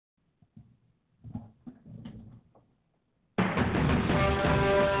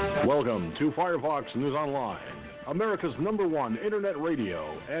Welcome to Firefoxnews Online, America's #1 internet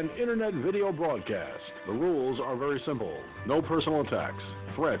radio and internet video broadcast. The rules are very simple. No personal attacks,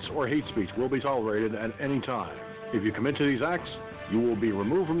 threats, or hate speech will be tolerated at any time. If you commit to these acts, you will be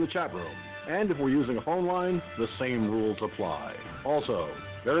removed from the chat room. And if we're using a phone line, the same rules apply. Also,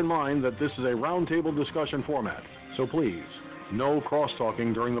 bear in mind that this is a roundtable discussion format, so please, no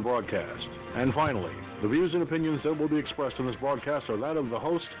cross-talking during the broadcast. And finally, the views and opinions that will be expressed in this broadcast are that of the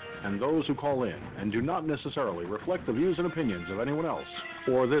host and those who call in, and do not necessarily reflect the views and opinions of anyone else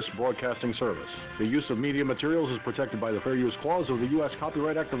or this broadcasting service. The use of media materials is protected by the Fair Use Clause of the U.S.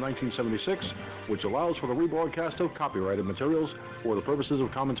 Copyright Act of 1976, which allows for the rebroadcast of copyrighted materials for the purposes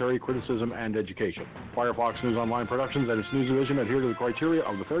of commentary, criticism, and education. Firefoxnews Online Productions and its news division adhere to the criteria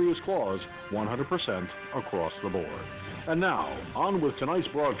of the Fair Use Clause 100% across the board. And now, on with tonight's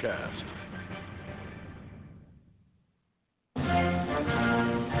broadcast.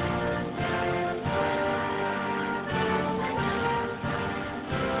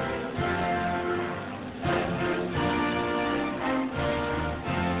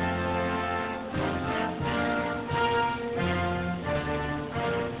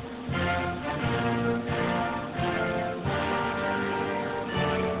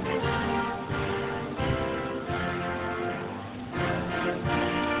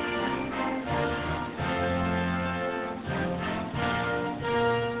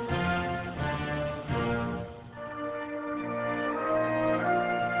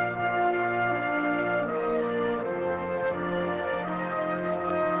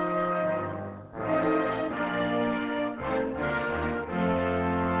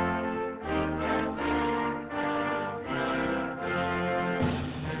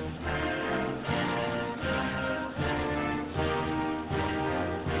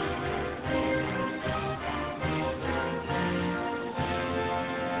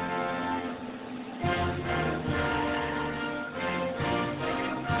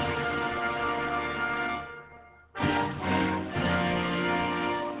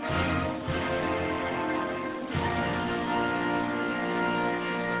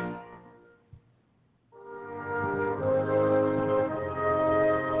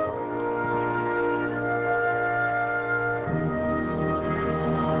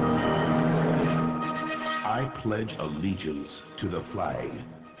 Pledge allegiance to the flag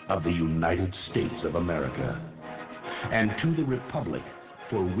of the United States of America and to the republic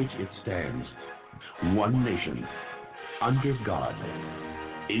for which it stands, one nation, under God,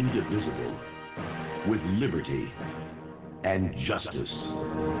 indivisible, with liberty and justice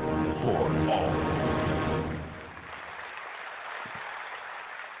for all.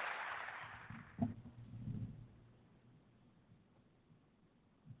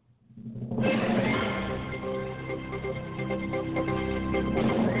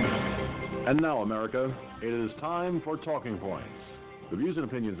 And now, America, it is time for Talking Points. The views and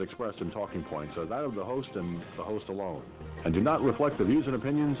opinions expressed in Talking Points are that of the host and the host alone, and do not reflect the views and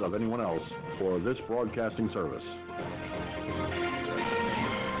opinions of anyone else or this broadcasting service.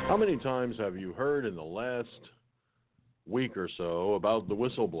 How many times have you heard in the last week or so about the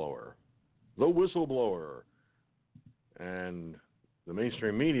whistleblower? The whistleblower. And the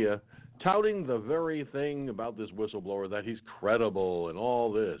mainstream media touting the very thing about this whistleblower, that he's credible and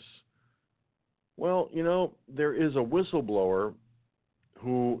all this. Well, you know, there is a whistleblower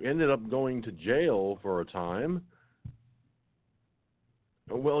who ended up going to jail for a time.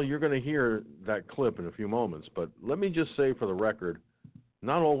 Well, you're going to hear that clip in a few moments, but let me just say for the record,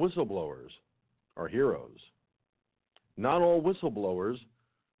 not all whistleblowers are heroes. Not all whistleblowers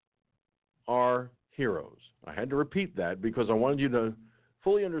are heroes. I had to repeat that because I wanted you to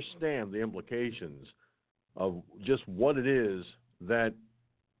fully understand the implications of just what it is that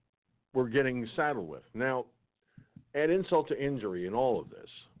we're getting saddled with. Now, add insult to injury in all of this.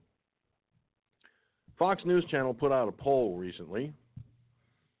 Fox News Channel put out a poll recently.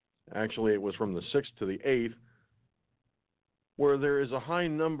 Actually, it was from the 6th to the 8th, where there is a high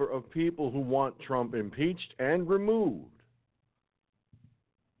number of people who want Trump impeached and removed.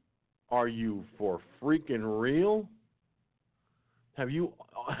 Are you for freaking real? Have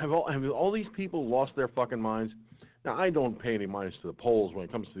all these people lost their fucking minds? Now, I don't pay any minds to the polls when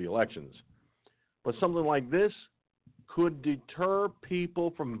it comes to the elections, but something like this could deter people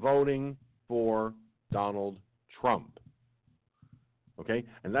from voting for Donald Trump. Okay?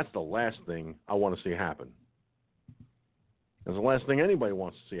 And that's the last thing I want to see happen. That's the last thing anybody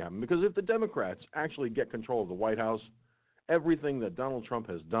wants to see happen, because if the Democrats actually get control of the White House, everything that Donald Trump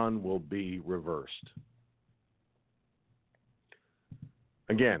has done will be reversed.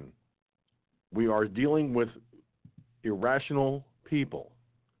 Again, we are dealing with irrational people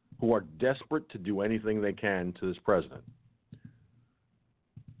who are desperate to do anything they can to this president.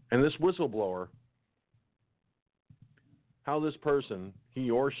 And this whistleblower, how this person, he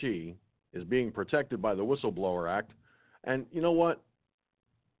or she, is being protected by the Whistleblower Act. And you know what?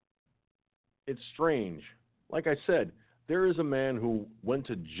 It's strange. Like I said, there is a man who went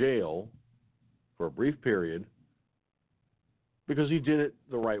to jail for a brief period because he did it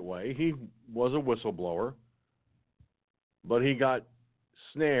the right way. He was a whistleblower, but he got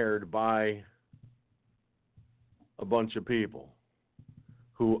snared by a bunch of people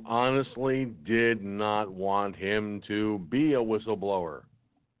who honestly did not want him to be a whistleblower.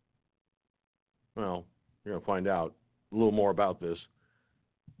 Well, you're going to find out a little more about this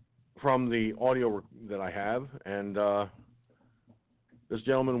from the audio that I have. And this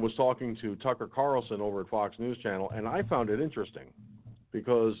gentleman was talking to Tucker Carlson over at Fox News Channel, and I found it interesting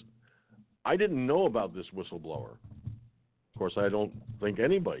because I didn't know about this whistleblower. Of course, I don't think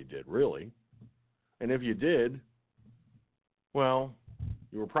anybody did, really. And if you did, well,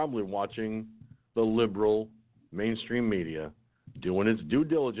 you were probably watching the liberal mainstream media doing its due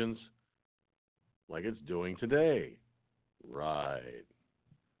diligence like it's doing today. Right.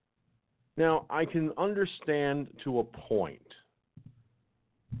 Now, I can understand to a point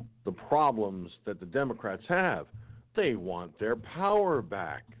the problems that the Democrats have. They want their power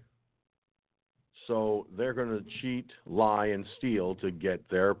back. So they're going to cheat, lie, and steal to get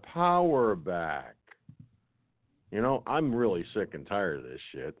their power back. You know, I'm really sick and tired of this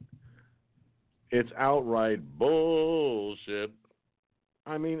shit. It's outright bullshit.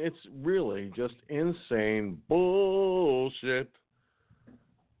 I mean, it's really just insane bullshit.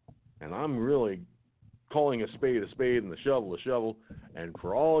 And I'm really calling a spade and the shovel a shovel. And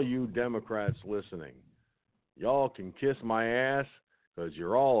for all you Democrats listening, y'all can kiss my ass because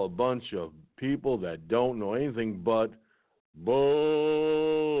you're all a bunch of people that don't know anything but bullshit.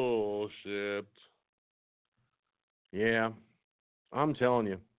 Yeah, I'm telling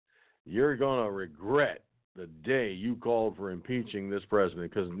you, you're going to regret the day you called for impeaching this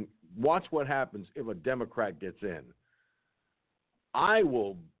president, because watch what happens if a Democrat gets in. I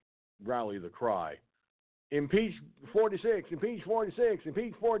will rally the cry, impeach 46, impeach 46,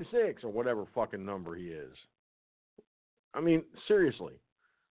 impeach 46, or whatever fucking number he is. I mean, seriously.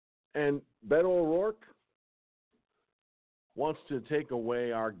 And Beto O'Rourke wants to take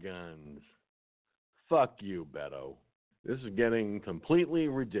away our guns. Fuck you, Beto. This is getting completely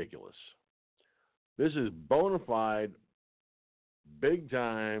ridiculous. This is bona fide, big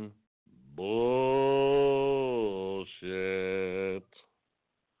time bullshit.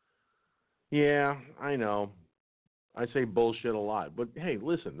 Yeah, I know. I say bullshit a lot. But hey,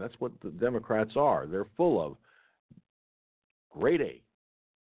 listen, that's what the Democrats are. They're full of grade A,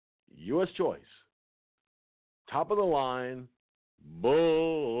 U.S. choice, top of the line, bullshit.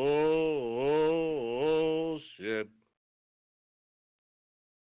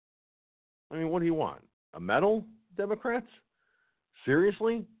 I mean, what do you want? A medal, Democrats?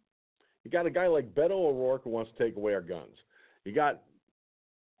 Seriously? You got a guy like Beto O'Rourke who wants to take away our guns. You got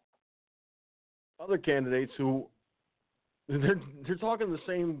other candidates who they're talking the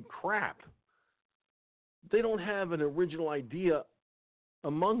same crap. They don't have an original idea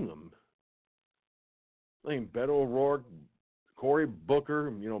among them. I mean, Beto O'Rourke, Cory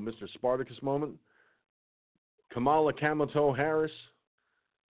Booker, you know, Mr. Spartacus moment, Kamala Kamato Harris,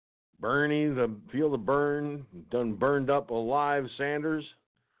 Bernie, the feel the burn, done burned up alive Sanders.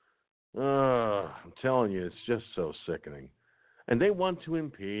 I'm telling you, it's just so sickening. And they want to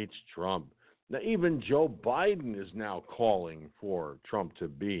impeach Trump. Now, even Joe Biden is now calling for Trump to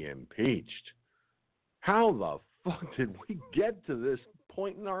be impeached. How the fuck did we get to this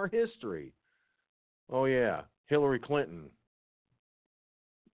point in our history? Oh, yeah, Hillary Clinton.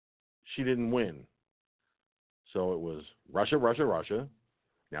 She didn't win. So it was Russia, Russia, Russia.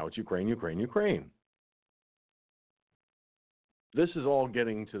 Now it's Ukraine, Ukraine, Ukraine. This is all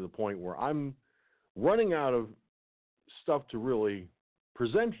getting to the point where I'm running out of stuff to really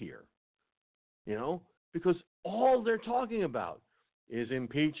present here, you know, because all they're talking about is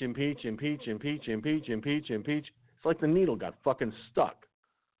impeach, impeach, impeach, impeach, impeach, impeach, impeach. It's like the needle got fucking stuck.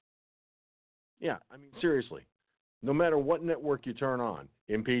 Yeah, I mean, seriously. No matter what network you turn on,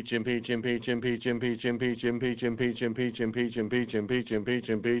 impeach, impeach, impeach, impeach, impeach, impeach, impeach, impeach, impeach, impeach, impeach, impeach, impeach,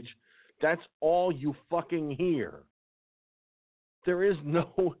 impeach. That's all you fucking hear. There is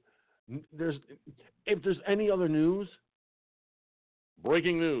no, if there's any other news,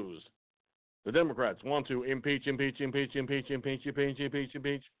 breaking news. The Democrats want to impeach, impeach, impeach, impeach, impeach, impeach, impeach,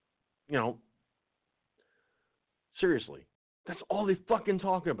 impeach. You know, seriously, that's all they fucking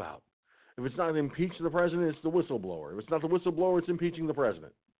talk about. If it's not impeach the president, it's the whistleblower. If it's not the whistleblower, it's impeaching the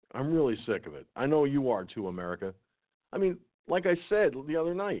president. I'm really sick of it. I know you are too, America. I mean, like I said the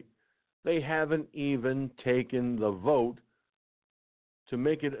other night, they haven't even taken the vote to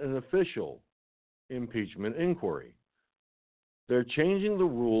make it an official impeachment inquiry. They're changing the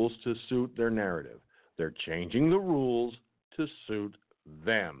rules to suit their narrative. They're changing the rules to suit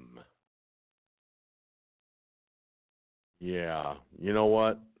them. Yeah, you know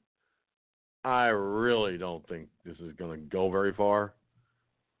what? I really don't think this is going to go very far.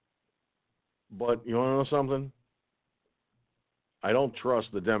 But you want to know something? I don't trust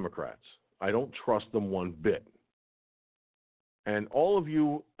the Democrats. I don't trust them one bit. And all of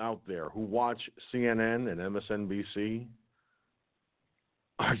you out there who watch CNN and MSNBC,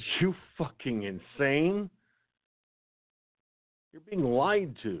 are you fucking insane? You're being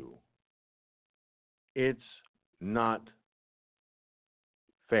lied to. It's not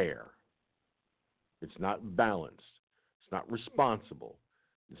fair. It's not balanced. It's not responsible.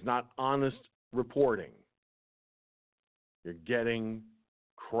 It's not honest reporting. You're getting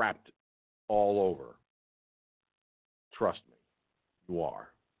crapped all over. Trust me, you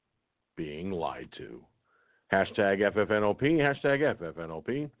are being lied to. Hashtag FFNOP, hashtag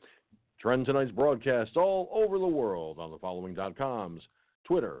FFNOP. Trend tonight's broadcast all over the world on the following.coms,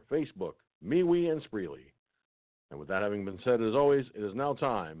 Twitter, Facebook, MeWe, and Spreely. And with that having been said, as always, it is now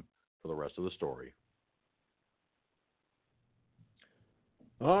time for the rest of the story.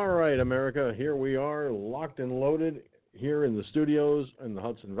 All right, America, here we are, locked and loaded here in the studios in the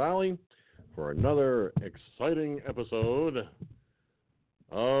Hudson Valley for another exciting episode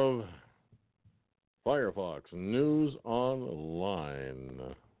of Firefoxnews Online.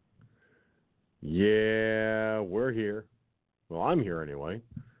 Yeah, we're here. Well, I'm here anyway.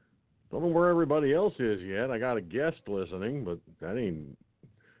 Don't know where everybody else is yet. I got a guest listening, but that ain't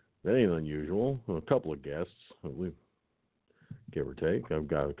unusual. A couple of guests, give or take. I've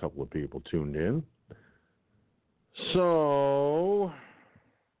got a couple of people tuned in. So,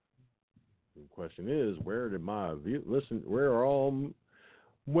 the question is, where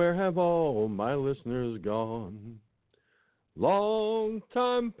have all my listeners gone? Long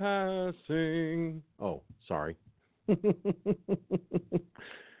time passing. Oh, sorry.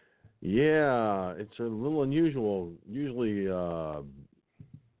 Yeah, it's a little unusual. Usually,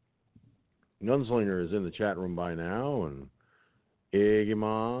 Gunslinger is in the chat room by now, and Iggy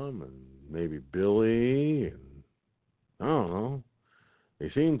Mom, and maybe Billy, and I don't know.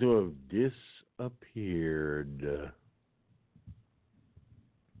 They seem to have disappeared.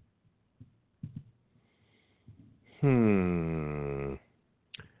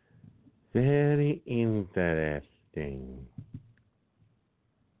 Very interesting.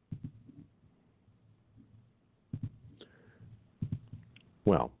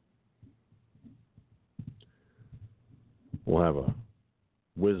 Well, we'll have a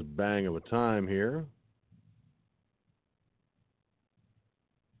whiz-bang of a time here.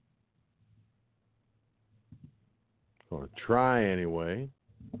 Going to try anyway.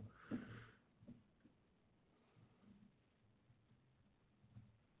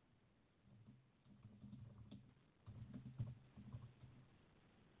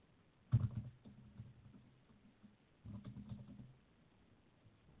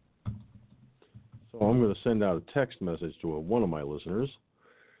 So I'm going to send out a text message to one of my listeners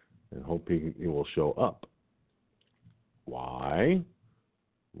and hope he will show up. Why?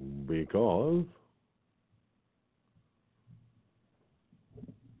 Because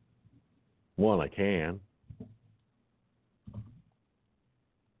one, I can.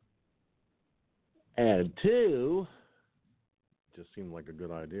 And two, it just seemed like a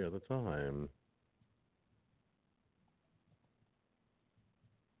good idea at the time.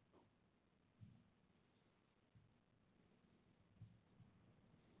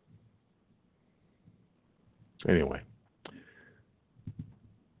 Anyway,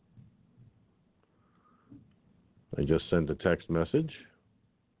 I just sent a text message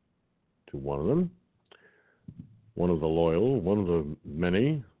to one of them, one of the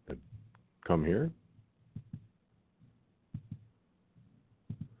many that come here.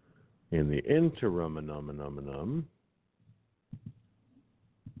 In the interim,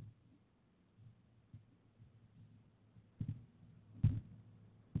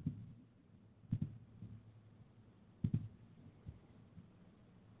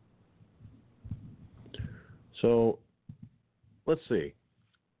 so let's see.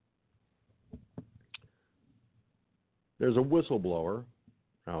 There's a whistleblower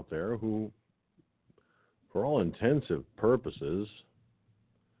out there who, for all intensive purposes,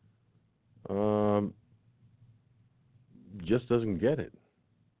 just doesn't get it.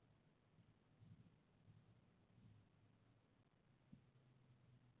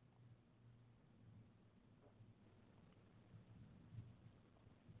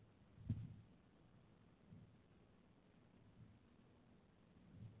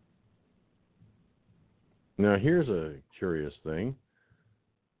 Now, here's a curious thing.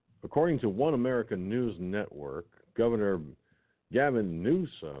 According to One American News Network, Governor Gavin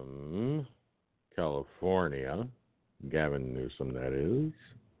Newsom, California, Gavin Newsom, that is,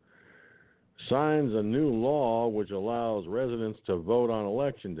 signs a new law which allows residents to vote on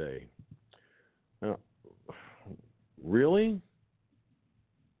Election Day. Now, really?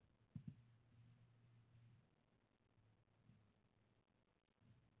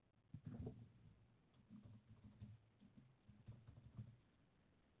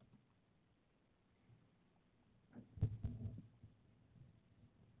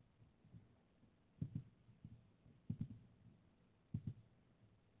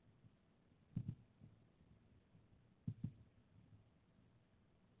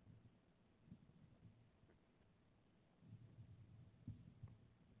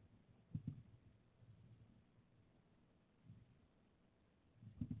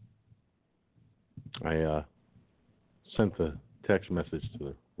 I sent the text message to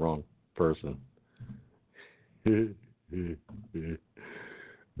the wrong person.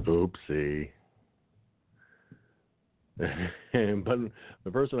 Oopsie. But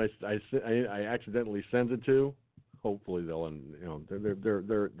the person I accidentally sent it to, hopefully they'll,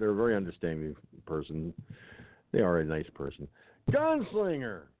 they're a very understanding person. They are a nice person.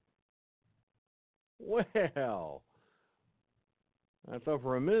 Gunslinger. Well, I thought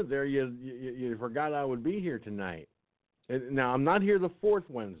for a minute there you forgot I would be here tonight. Now, I'm not here the fourth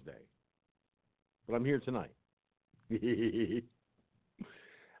Wednesday, but I'm here tonight.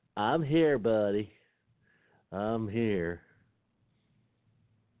 I'm here, buddy. I'm here.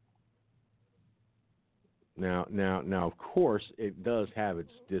 Now, of course, it does have its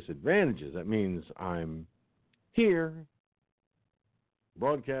disadvantages. That means I'm here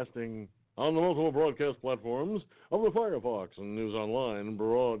broadcasting on the multiple broadcast platforms of the Firefoxnews Online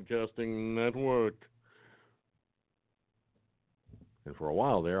Broadcasting Network. And for a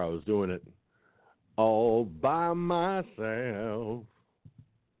while there, I was doing it all by myself.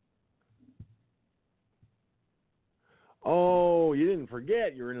 Oh, you didn't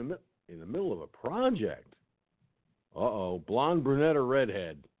forget you're in the middle of a project. Uh-oh, blonde, brunette, or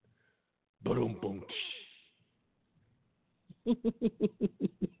redhead? Boom, boom.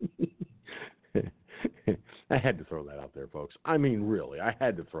 I had to throw that out there, folks. I mean, really, I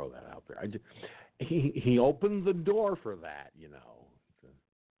had to throw that out there. He opened the door for that,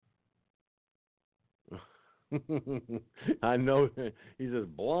 I know. He says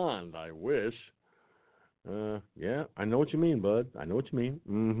blonde. I wish. Yeah, I know what you mean, bud. I know what you mean.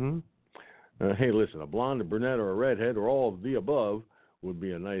 Mm-hmm. Hey, listen, a blonde, a brunette, or a redhead, or all of the above would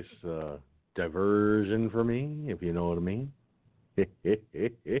be a nice diversion for me, if you know what I mean.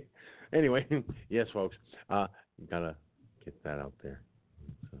 Anyway, yes, folks, gotta get that out there.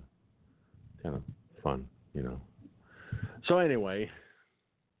 It's kind of fun, So anyway,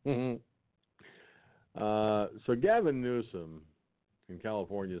 so Gavin Newsom in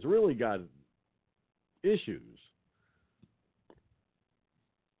California has really got issues.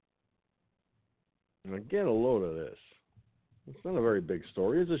 Now get a load of this. It's not a very big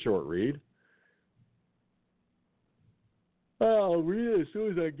story. It's a short read. I'll read it as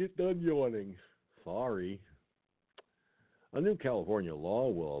soon as I get done yawning. Sorry. A new California law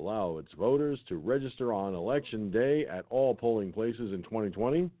will allow its voters to register on Election Day at all polling places in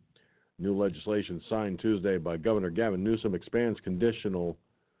 2020. New legislation signed Tuesday by Governor Gavin Newsom expands conditional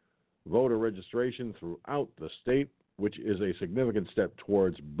voter registration throughout the state, which is a significant step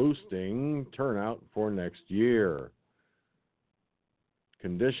towards boosting turnout for next year.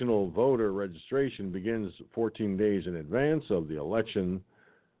 Conditional voter registration begins 14 days in advance of the election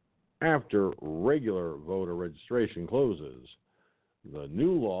after regular voter registration closes. The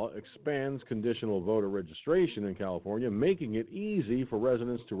new law expands conditional voter registration in California, making it easy for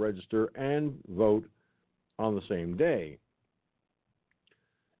residents to register and vote on the same day.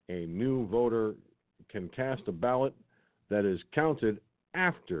 A new voter can cast a ballot that is counted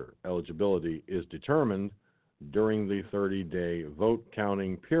after eligibility is determined during the 30-day vote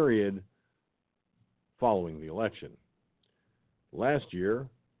counting period following the election. Last year,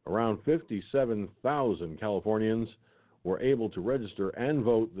 around 57,000 Californians were able to register and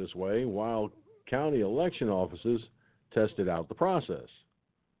vote this way, while county election offices tested out the process.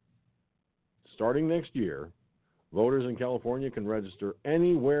 Starting next year, voters in California can register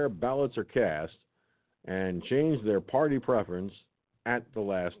anywhere ballots are cast and change their party preference at the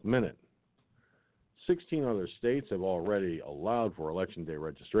last minute. 16 other states have already allowed for Election Day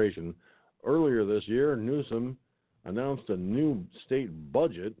registration. Earlier this year, Newsom announced a new state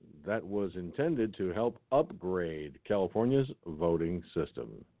budget that was intended to help upgrade California's voting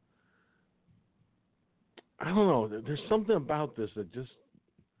system. I don't know. There's something about this that just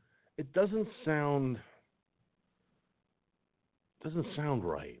it doesn't sound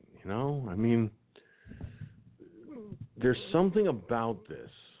right. You know, I mean, there's something about this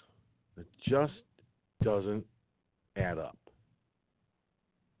that just doesn't add up.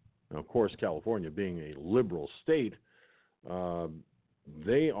 Now, of course, California being a liberal state,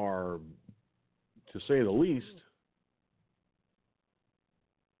 they are, to say the least,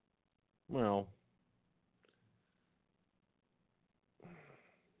 well,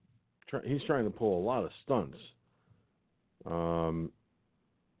 he's trying to pull a lot of stunts.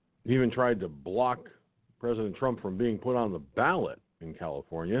 He even tried to block President Trump from being put on the ballot in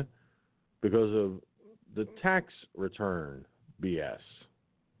California because of the tax return BS.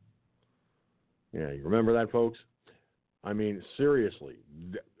 Yeah, you remember that, folks? I mean, seriously,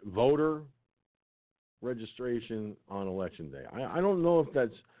 voter registration on Election Day. I don't know if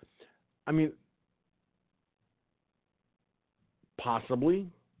that's, I mean, possibly,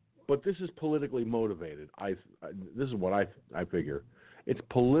 but this is politically motivated. This is what I figure. It's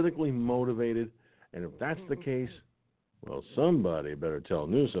politically motivated, and if that's the case, well, somebody better tell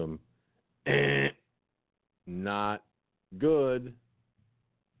Newsom, not good.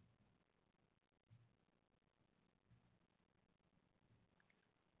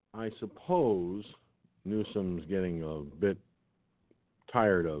 I suppose Newsom's getting a bit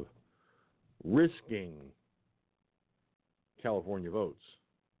tired of risking California votes.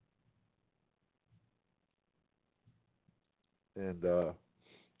 And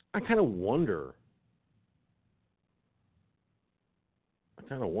I kind of wonder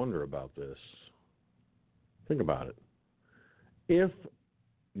about this. Think about it. If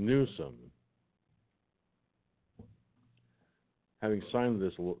Newsom, having signed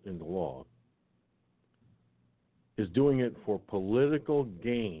this into law, is doing it for political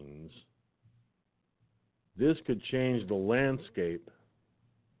gains, this could change the landscape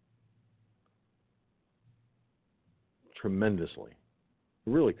tremendously. It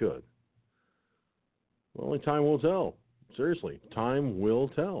really could. Well, only time will tell. Seriously, time will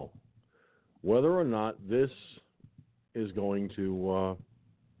tell whether or not this is going to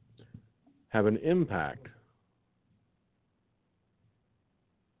have an impact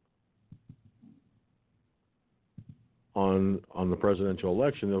on the presidential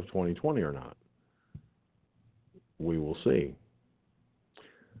election of 2020 or not. We will see.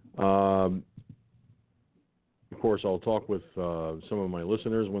 Of course, I'll talk with some of my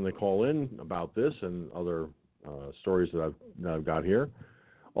listeners when they call in about this and other stories that I've got here.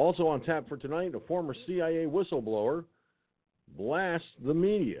 Also on tap for tonight, a former CIA whistleblower blasts the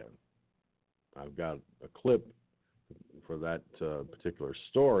media. I've got a clip for that particular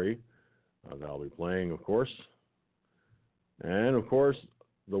story that I'll be playing, of course. And, of course,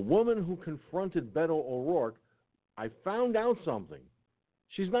 the woman who confronted Beto O'Rourke, I found out something.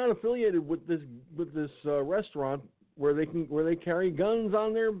 She's not affiliated with this restaurant where they carry guns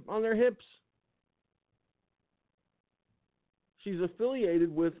on their hips. She's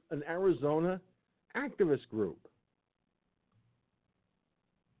affiliated with an Arizona activist group.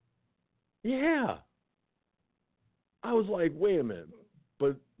 Yeah. I was like, wait a minute.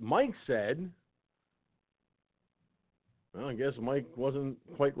 But Mike said, well, I guess Mike wasn't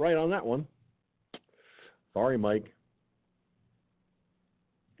quite right on that one. Sorry, Mike.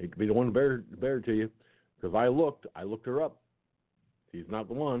 Hate to be the one to bear it to you. Because I looked her up. She's not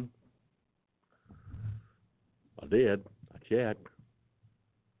the one. I did. I checked.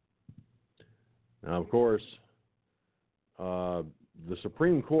 Now, of course, the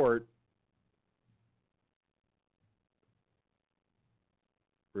Supreme Court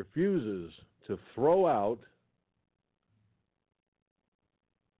refuses to throw out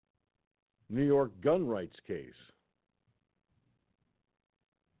New York gun rights case.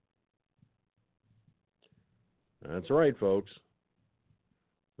 That's right, folks.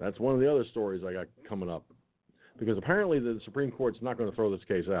 That's one of the other stories I got coming up. Because apparently the Supreme Court's not going to throw this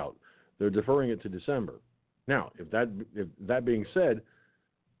case out. They're deferring it to December. Now, if that being said,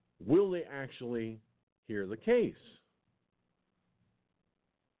 will they actually hear the case?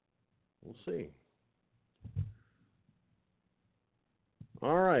 We'll see.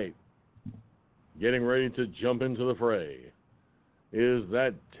 All right. Getting ready to jump into the fray. Is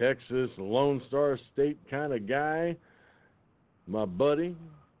that Texas Lone Star State kind of guy, my buddy,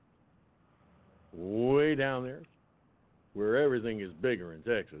 way down there, where everything is bigger in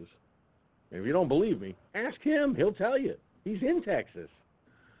Texas. And if you don't believe me, ask him. He'll tell you. He's in Texas.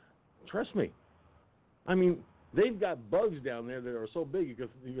 Trust me. I mean, they've got bugs down there that are so big you could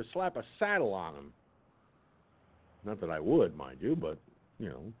slap a saddle on them. Not that I would, mind you, but, you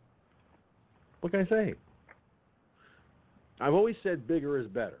know, what can I say? I've always said bigger is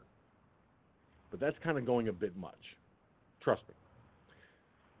better, but that's kind of going a bit much. Trust me.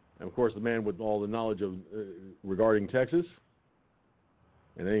 And of course, the man with all the knowledge of regarding Texas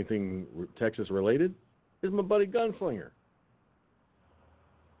and anything Texas related is my buddy Gunslinger.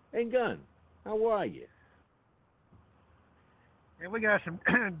 Hey, Gun, how are you? And we got some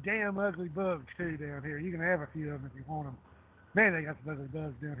damn ugly bugs too down here. You can have a few of them if you want them. Man, they got some ugly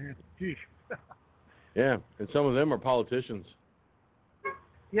bugs down here. Jeez. Yeah, and some of them are politicians.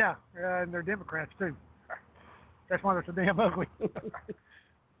 Yeah, and they're Democrats too. That's why they're so damn ugly.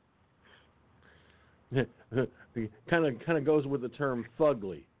 kind of goes with the term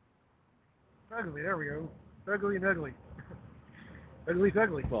fugly. Ugly, there we go. Ugly and ugly. Ugly's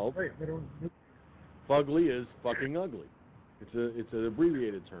ugly. Well, fugly is fucking ugly. It's an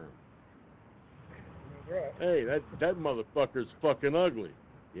abbreviated term. Right. Hey, that motherfucker's fucking ugly.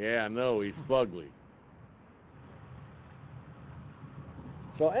 Yeah, I know, he's fugly.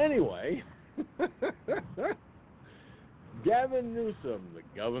 So anyway, Gavin Newsom, the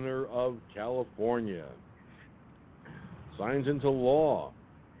governor of California, signs into law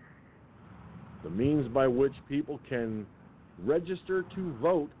the means by which people can register to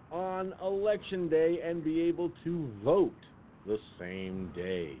vote on Election Day and be able to vote the same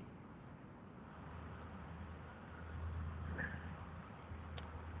day.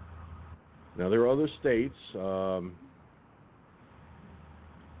 Now, there are other states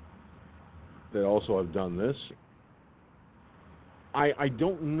that also have done this. I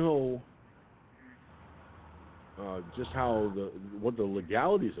don't know just what the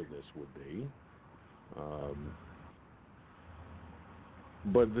legalities of this would be,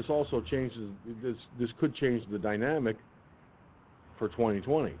 but this also changes. This could change the dynamic for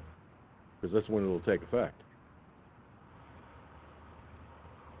 2020 because that's when it will take effect.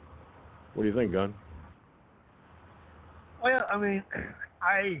 What do you think, Gun? Well, I mean,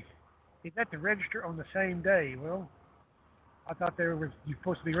 you got to register on the same day. Well, I thought you're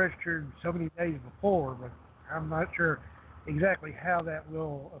supposed to be registered so many days before, but I'm not sure exactly how that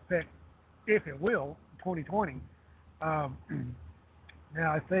will affect, if it will, 2020. Now,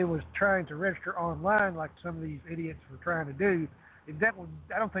 if they was trying to register online like some of these idiots were trying to do, I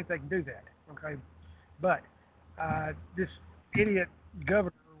don't think they can do that. Okay, but this idiot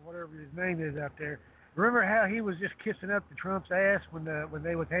governor, or whatever his name is out there, remember how he was just kissing up to Trump's ass when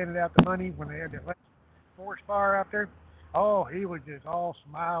they was handing out the money when they had that last forest fire out there? Oh, he was just all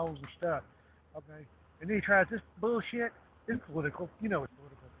smiles and stuff. Okay, and then he tries this bullshit. It's political. You know it's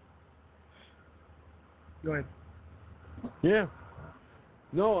political. Go ahead. Yeah.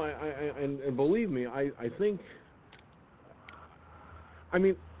 No, and believe me, I think. I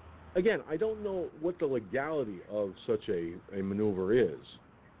mean, again, I don't know what the legality of such a maneuver is.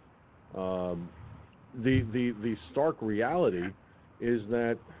 The stark reality is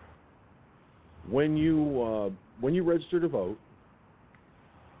that when you register to vote,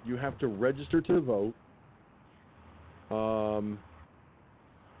 you have to register to vote. I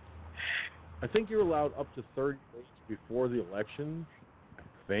think you're allowed up to 30 days before the election. I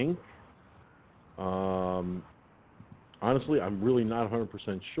think. Honestly, I'm really not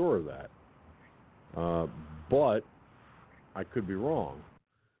 100% sure of that. But I could be wrong.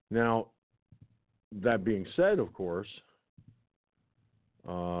 Now, that being said, of course,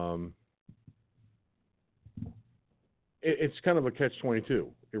 it's kind of a catch-22.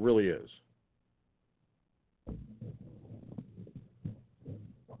 It really is.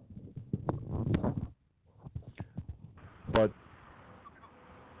 But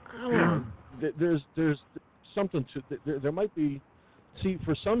I don't know. There's something to there might be. See,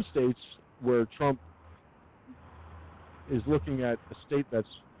 for some states where Trump is looking at a state that's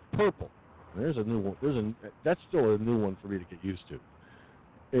purple. There's a new one. That's still a new one for me to get used to.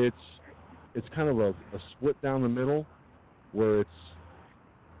 It's kind of a split down the middle, where it's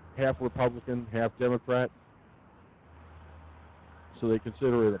half Republican, half Democrat. So they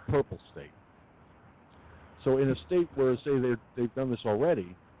consider it a purple state. So in a state where, say, they've done this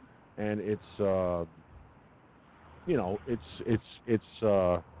already, and it's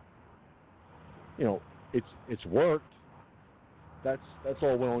worked. That's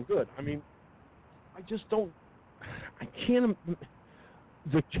all well and good. I mean, I just don't. I can't.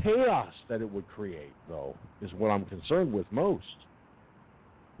 The chaos that it would create, though, is what I'm concerned with most.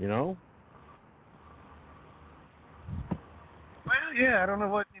 You know? Well, yeah, I don't know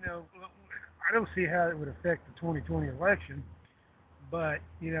what, I don't see how it would affect the 2020 election, but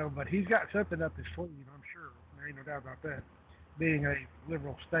he's got something up his sleeve, I'm sure. There ain't no doubt about that. Being a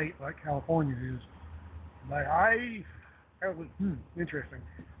liberal state like California is. But that was interesting.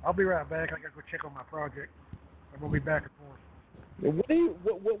 I'll be right back. I got to go check on my project. I'm going to be back and forth.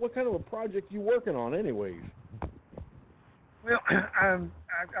 What kind of a project you working on, anyways? Well, I've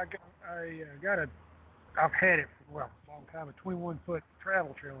had it for a long time, a 21-foot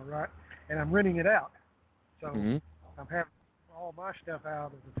travel trailer, right? And I'm renting it out. So I'm having all my stuff out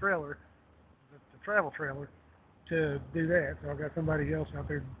of the trailer, the travel trailer, to do that. So I've got somebody else out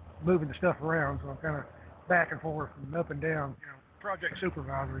there moving the stuff around. So I'm kind of back and forth and up and down, project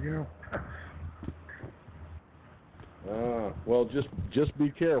supervisor, Well, just be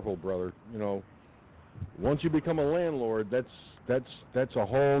careful, brother. Once you become a landlord, that's a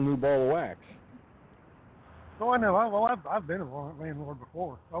whole new ball of wax. Oh, I know. I've been a landlord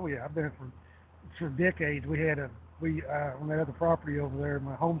before. Oh yeah, I've been it for decades. We had on that other property over there,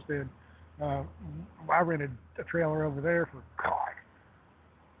 my homestead. I rented a trailer over there for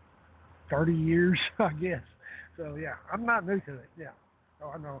 30 years, I guess. So yeah, I'm not new to it. Yeah.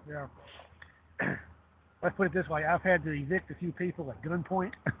 Oh, I know. Yeah. Let's put it this way: I've had to evict a few people at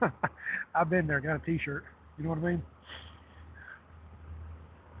gunpoint. I've been there, got a T-shirt. You know what I mean?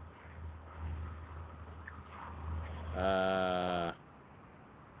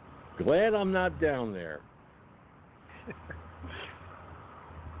 Glad I'm not down there.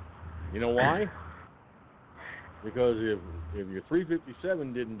 You know why? Because if your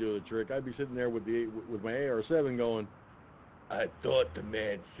 357 didn't do the trick, I'd be sitting there with my AR-7 going, I thought the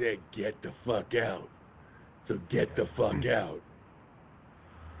man said get the fuck out. So get the fuck out.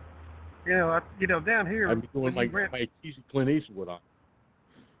 Down here. I'm doing my cheesy Clint Eastwood on.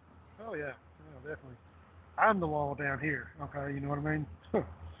 Oh yeah, definitely. I'm the law down here. Okay, you know what I mean? So,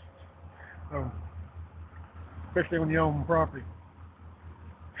 especially when you own property.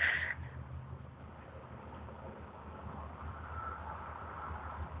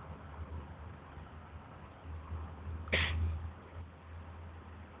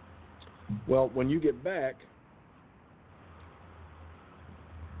 Well, when you get back,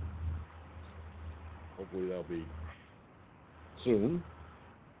 hopefully that'll be soon,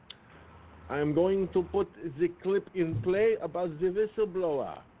 I'm going to put the clip in play about the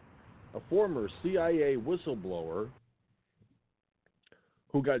whistleblower, a former CIA whistleblower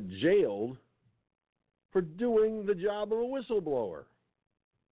who got jailed for doing the job of a whistleblower.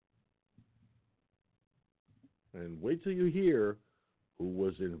 And wait till you hear who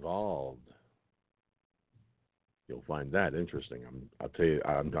was involved. You'll find that interesting. I'll tell you,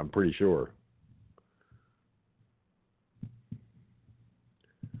 I'm pretty sure.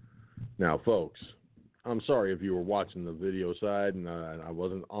 Now, folks, I'm sorry if you were watching the video side and I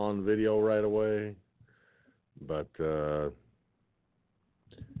wasn't on video right away, but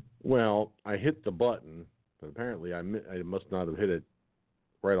I hit the button, but apparently I must not have hit it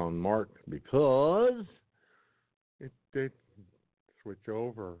right on mark because it did switch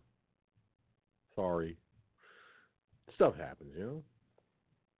over. Sorry. Stuff happens,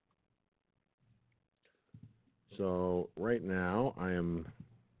 So right now I am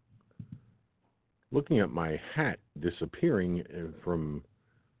looking at my hat disappearing from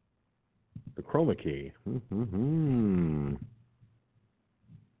the chroma key.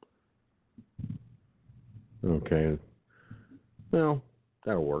 Okay. Well,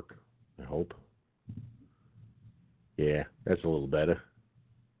 that'll work, I hope. Yeah, that's a little better.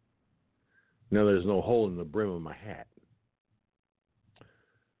 Now there's no hole in the brim of my hat.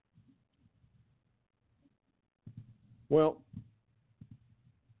 Well,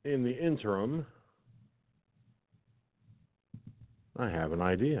 in the interim, I have an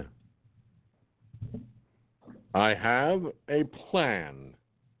idea. I have a plan.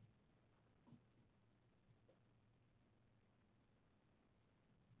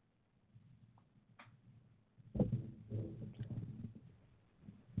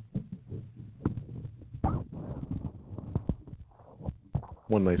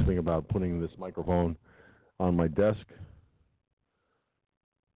 One nice thing about putting this microphone on my desk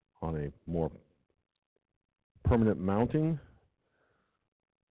on a more permanent mounting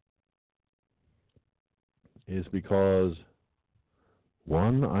is because,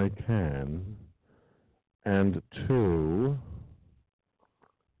 one, I can, and two,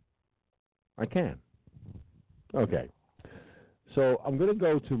 I can. Okay. So I'm going to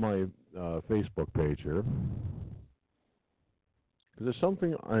go to my Facebook page here. There's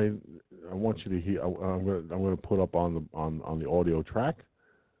something I want you to hear. I'm going to put up on the audio track,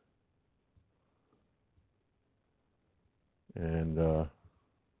 and that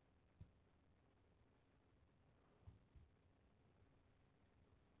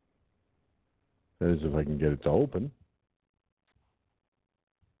is if I can get it to open.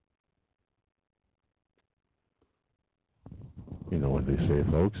 You know what they say,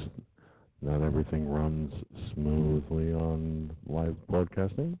 folks. Not everything runs smoothly on live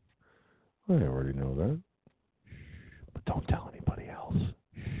broadcasting. I already know that. But don't tell anybody else.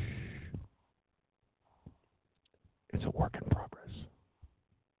 It's a work in progress.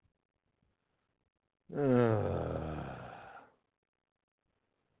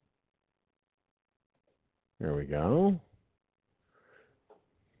 There we go.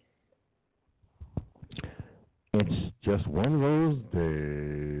 It's just one of those days.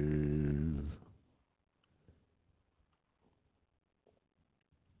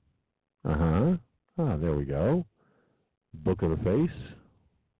 There we go. Book of the Face.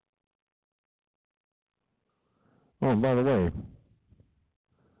 Oh, and by the way,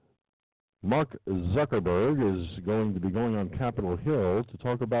 Mark Zuckerberg is going to be going on Capitol Hill to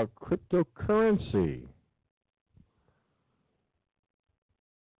talk about cryptocurrency.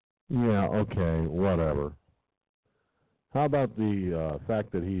 Yeah, okay, whatever. How about the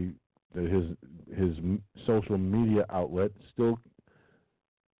fact that his social media outlet still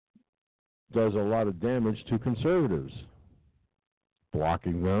does a lot of damage to conservatives,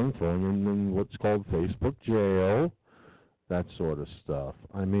 blocking them, throwing them in what's called Facebook jail, that sort of stuff.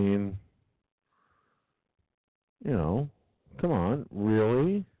 I mean, come on,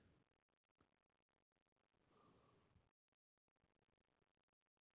 really?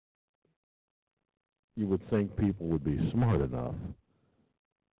 You would think people would be smart enough,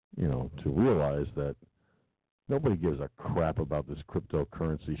 to realize that nobody gives a crap about this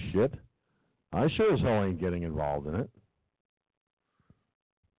cryptocurrency shit. I sure as hell ain't getting involved in it.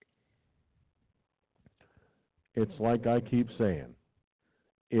 It's like I keep saying,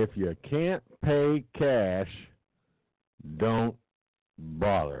 if you can't pay cash, don't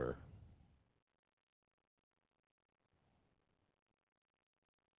bother.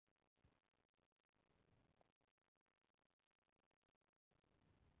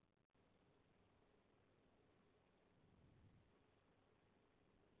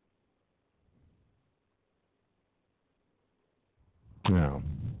 Now,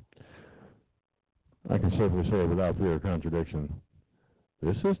 I can certainly say without fear of contradiction,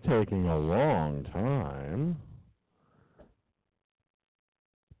 this is taking a long time.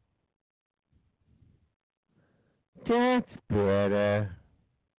 That's better.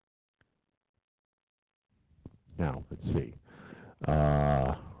 Now, let's see.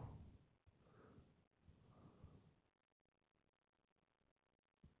 I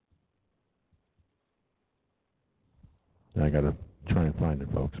got to try and find it,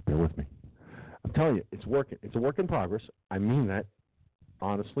 folks. Bear with me. I'm telling you, it's working. It's a work in progress. I mean that.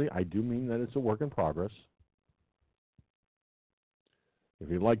 Honestly, I do mean that it's a work in progress. If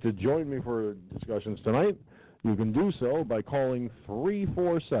you'd like to join me for discussions tonight, you can do so by calling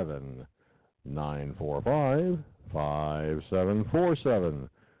 347-945-5747.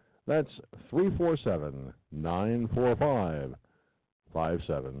 That's 347-945-5747.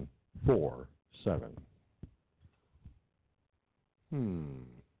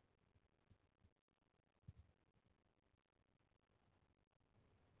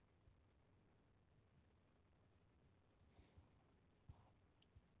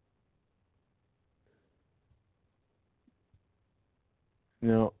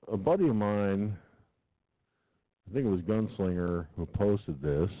 Now, a buddy of mine, I think it was Gunslinger, who posted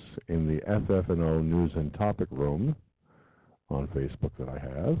this in the FF&O News and Topic Room on Facebook that I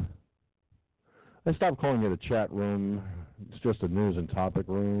have. I stopped calling it a chat room. It's just a news and topic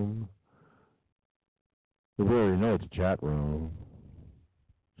room. We already know it's a chat room.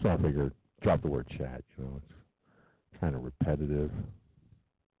 So I figured, drop the word chat. It's kind of repetitive.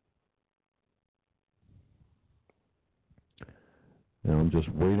 Now I'm just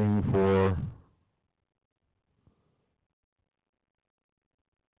waiting for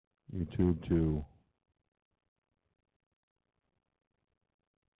YouTube to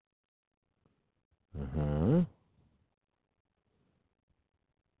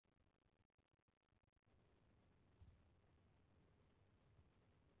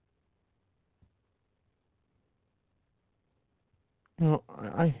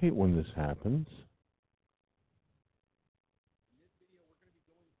I hate when this happens. In this video, we're going to be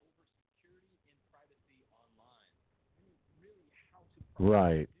going over security and privacy online. Really how to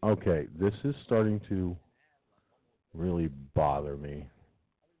Right. Okay. This is starting to really bother me.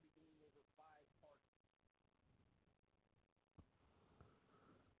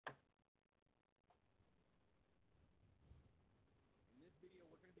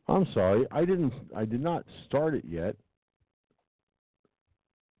 I'm sorry. I did not start it yet.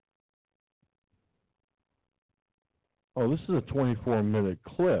 Oh, this is a 24-minute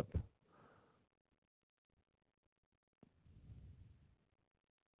clip.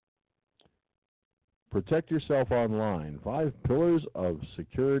 Protect yourself online. 5 pillars of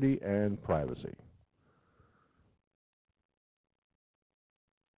security and privacy.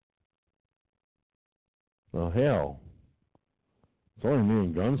 Well, hell, it's only me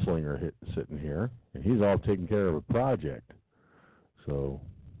and Gunslinger sitting here, and he's all taking care of a project. So,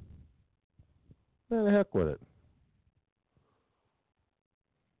 the heck with it.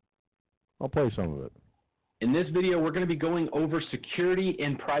 I'll play some of it. In this video, we're going to be going over security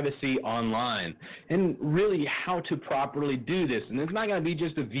and privacy online and really how to properly do this. And it's not going to be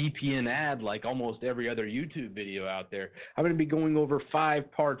just a VPN ad like almost every other YouTube video out there. I'm going to be going over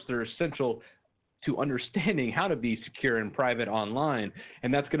 5 parts that are essential to understanding how to be secure and private online.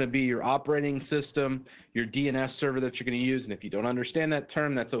 And that's going to be your operating system, your DNS server that you're going to use. And if you don't understand that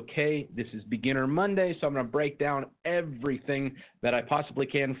term, that's okay. This is Beginner Monday, so I'm going to break down everything that I possibly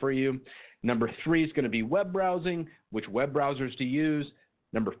can for you. Number 3 is going to be web browsing, which web browsers to use.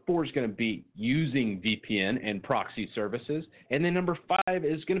 Number 4 is going to be using VPN and proxy services. And then number 5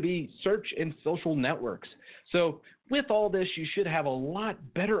 is going to be search and social networks. So with all this, you should have a lot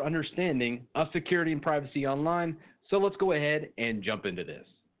better understanding of security and privacy online. So let's go ahead and jump into this.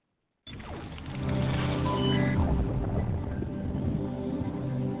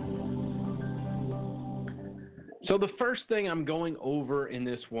 So the first thing I'm going over in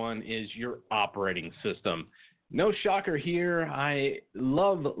this one is your operating system. No shocker here. I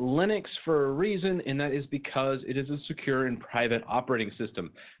love Linux for a reason, and that is because it is a secure and private operating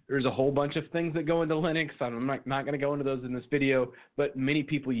system. There's a whole bunch of things that go into Linux. I'm not going to go into those in this video, but many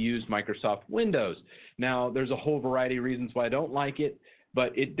people use Microsoft Windows. Now, there's a whole variety of reasons why I don't like it,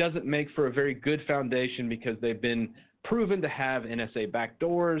 but it doesn't make for a very good foundation because they've been proven to have NSA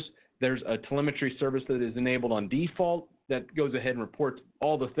backdoors. There's a telemetry service that is enabled on default that goes ahead and reports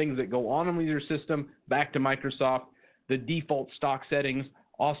all the things that go on with your system back to Microsoft. The default stock settings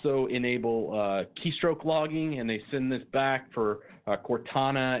also enable keystroke logging, and they send this back for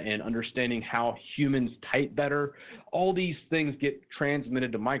Cortana and understanding how humans type better. All these things get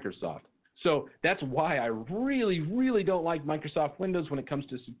transmitted to Microsoft. So that's why I really, really don't like Microsoft Windows when it comes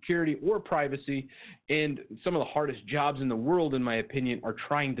to security or privacy. And some of the hardest jobs in the world, in my opinion, are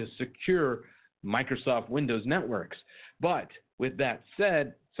trying to secure Microsoft Windows networks. But with that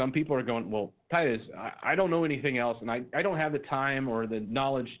said, some people are going, well, Titus, I don't know anything else, and I don't have the time or the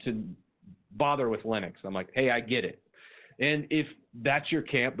knowledge to bother with Linux. I'm like, hey, I get it. And if that's your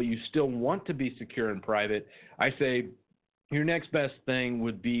camp, but you still want to be secure and private, I say your next best thing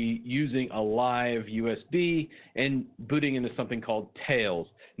would be using a live USB and booting into something called Tails.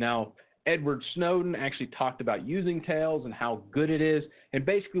 Now, Edward Snowden actually talked about using Tails and how good it is. And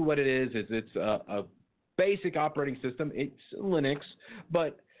basically what it is it's a basic operating system. It's Linux,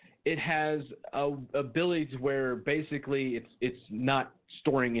 but it has abilities where basically it's not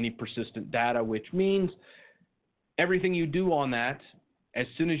storing any persistent data, which means everything you do on that, as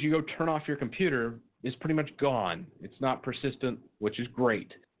soon as you go turn off your computer, is pretty much gone. It's not persistent, which is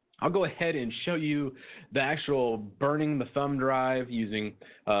great. I'll go ahead and show you the actual burning the thumb drive using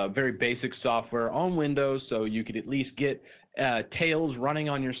very basic software on Windows, so you could at least get Tails running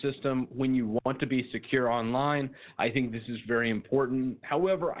on your system when you want to be secure online. I think this is very important.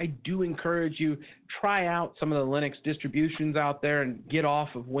 However, I do encourage you, try out some of the Linux distributions out there and get off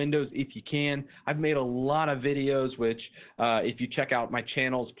of Windows if you can. I've made a lot of videos, which if you check out my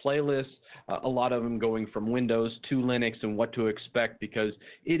channel's playlists, a lot of them going from Windows to Linux and what to expect, because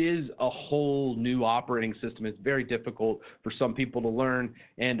it is a whole new operating system. It's very difficult for some people to learn,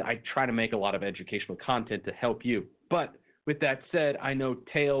 and I try to make a lot of educational content to help you. But with that said, I know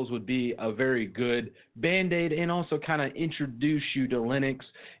Tails would be a very good Band-Aid and also kind of introduce you to Linux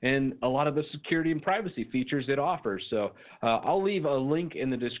and a lot of the security and privacy features it offers. So I'll leave a link in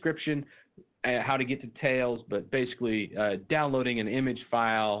the description how to get to Tails, but basically downloading an image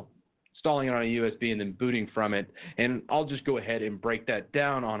file, installing it on a USB, and then booting from it. And I'll just go ahead and break that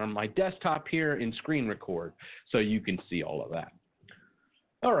down on my desktop here in screen record so you can see all of that.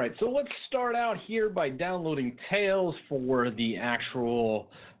 All right, so let's start out here by downloading Tails for the actual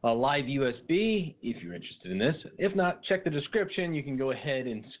live USB, if you're interested in this. If not, check the description. You can go ahead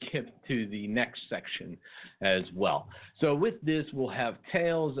and skip to the next section as well. So with this, we'll have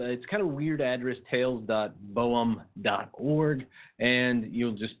Tails. It's kind of a weird address, tails.boem.org, and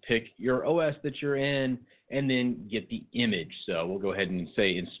you'll just pick your OS that you're in and then get the image. So we'll go ahead and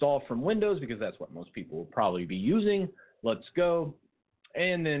say install from Windows because that's what most people will probably be using. Let's go.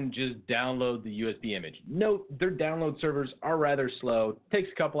 And then just download the USB image. Note, their download servers are rather slow. It takes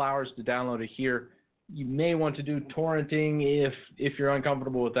a couple hours to download it here. You may want to do torrenting. If you're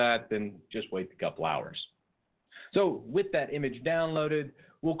uncomfortable with that, then just wait a couple hours. So with that image downloaded,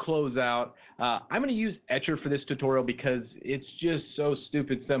 we'll close out. I'm going to use Etcher for this tutorial because it's just so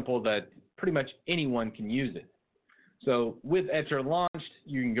stupid simple that pretty much anyone can use it. So with Etcher launched,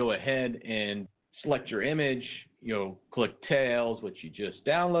 you can go ahead and select your image. You'll click Tails, which you just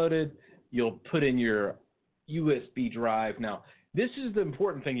downloaded. You'll put in your USB drive. Now, this is the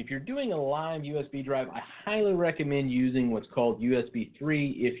important thing. If you're doing a live USB drive, I highly recommend using what's called USB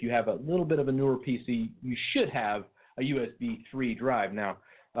 3. If you have a little bit of a newer PC, you should have a USB 3 drive. Now,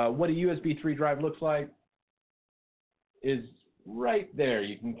 what a USB 3 drive looks like is right there.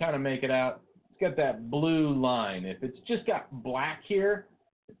 You can kind of make it out. It's got that blue line. If it's just got black here,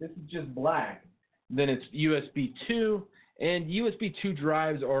 if this is just black, then it's USB 2, and USB 2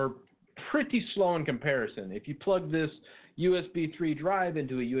 drives are pretty slow in comparison. If you plug this USB 3 drive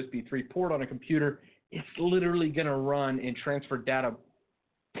into a USB 3 port on a computer, it's literally going to run and transfer data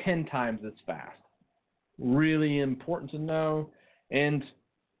 10 times as fast. Really important to know. And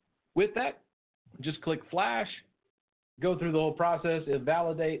with that, just click Flash, go through the whole process,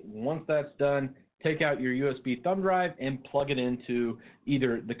 validate. Once that's done, take out your USB thumb drive and plug it into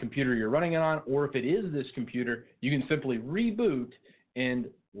either the computer you're running it on, or if it is this computer, you can simply reboot, and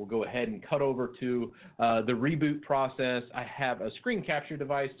we'll go ahead and cut over to the reboot process. I have a screen capture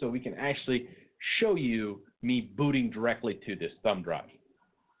device, so we can actually show you me booting directly to this thumb drive.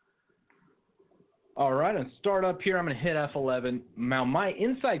 All right, and start up here. I'm going to hit F11. Now, my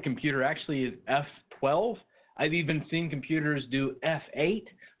inside computer actually is F12. I've even seen computers do F8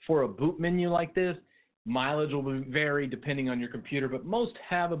 for a boot menu like this. Mileage will vary depending on your computer, but most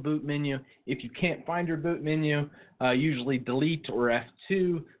have a boot menu. If you can't find your boot menu, usually delete or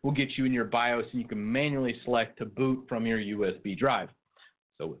F2 will get you in your BIOS, and you can manually select to boot from your USB drive.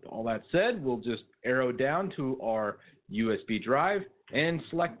 So with all that said, we'll just arrow down to our USB drive and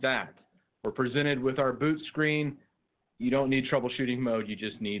select that. We're presented with our boot screen. You don't need troubleshooting mode, you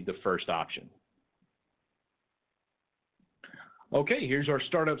just need the first option. Okay, here's our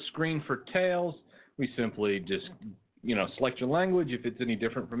startup screen for Tails. We simply just, select your language. If it's any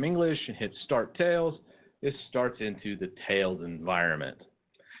different from English, and hit Start Tails. This starts into the Tails environment.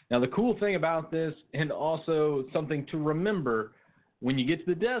 Now, the cool thing about this, and also something to remember, when you get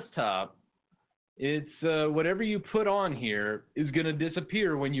to the desktop, it's whatever you put on here is going to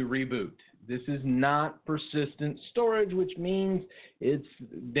disappear when you reboot. This is not persistent storage, which means it's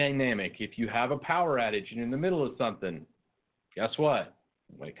dynamic. If you have a power outage and you're in the middle of something, guess what?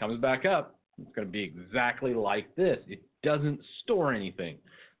 When it comes back up, it's going to be exactly like this. It doesn't store anything.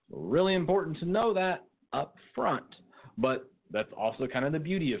 So really important to know that up front. But that's also kind of the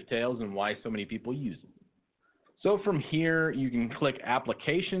beauty of Tails and why so many people use it. So from here, you can click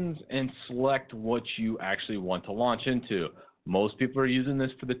Applications and select what you actually want to launch into. Most people are using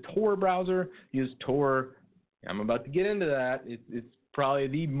this for the Tor browser. Use Tor. I'm about to get into that. It's probably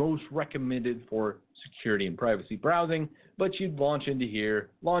the most recommended for security and privacy browsing, but you'd launch into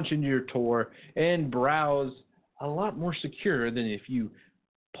here, launch into your Tor, and browse a lot more secure than if you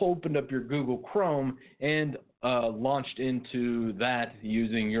opened up your Google Chrome and launched into that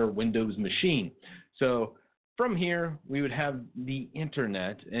using your Windows machine. So from here, we would have the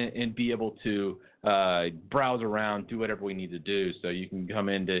internet and be able to browse around, do whatever we need to do. So you can come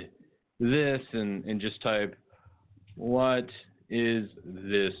into this and just type, what is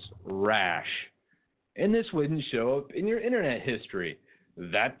this rash? And this wouldn't show up in your internet history.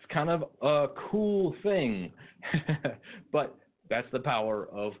 That's kind of a cool thing. But that's the power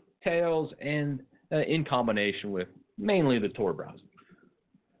of Tails and in combination with mainly the Tor browser.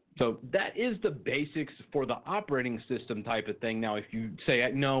 So that is the basics for the operating system type of thing. Now, if you say,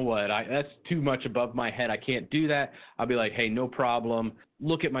 no, what, that's too much above my head, I can't do that, I'll be like, hey, no problem.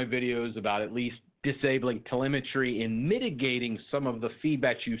 Look at my videos about at least disabling telemetry and mitigating some of the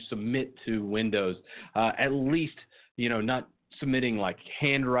feedback you submit to Windows. At least, not submitting like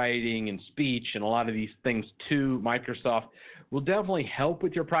handwriting and speech and a lot of these things to Microsoft will definitely help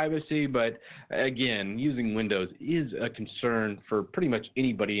with your privacy, but again, using Windows is a concern for pretty much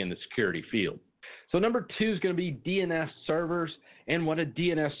anybody in the security field. So number 2 is going to be DNS servers, and what a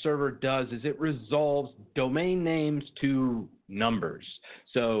DNS server does is it resolves domain names to numbers.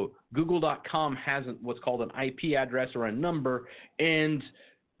 So Google.com has what's called an IP address or a number, and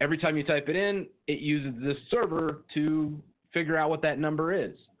every time you type it in, it uses this server to figure out what that number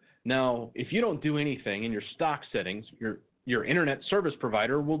is. Now, if you don't do anything in your stock settings, your internet service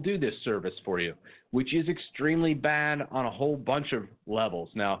provider will do this service for you, which is extremely bad on a whole bunch of levels.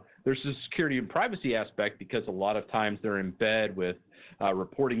 Now, there's a security and privacy aspect because a lot of times they're in bed with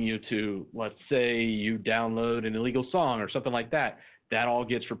reporting you to, let's say you download an illegal song or something like that. That all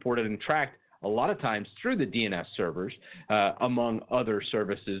gets reported and tracked. a lot of times through the DNS servers, among other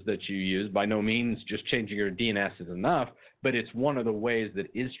services that you use. By no means just changing your DNS is enough, but it's one of the ways that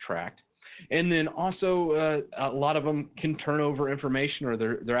is tracked. And then also a lot of them can turn over information, or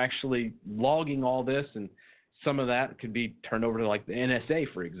they're actually logging all this, and some of that could be turned over to like the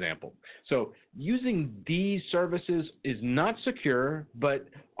NSA, for example. So using these services is not secure, but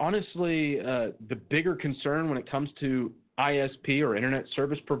honestly, the bigger concern when it comes to ISP or Internet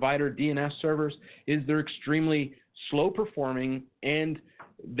Service Provider DNS servers is they're extremely slow performing, and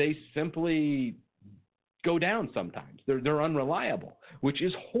they simply go down sometimes. They're unreliable, which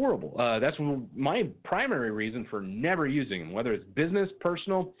is horrible. That's my primary reason for never using them, whether it's business,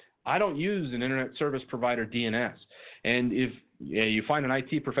 personal. I don't use an Internet Service Provider DNS. And if you find an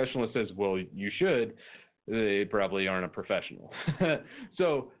IT professional that says, well, you should, they probably aren't a professional.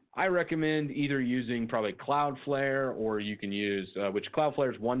 So I recommend either using probably Cloudflare, or you can use, which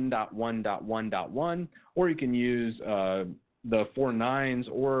Cloudflare is 1.1.1.1, or you can use the 4.9s,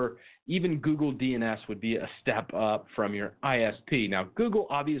 or even Google DNS would be a step up from your ISP. Now, Google,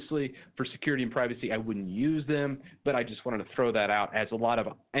 obviously, for security and privacy, I wouldn't use them, but I just wanted to throw that out, as a lot of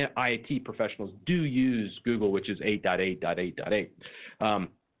IT professionals do use Google, which is 8.8.8.8.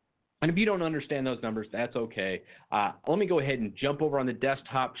 And if you don't understand those numbers, that's okay. Let me go ahead and jump over on the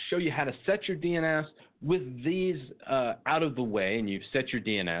desktop, show you how to set your DNS with these out of the way, and you've set your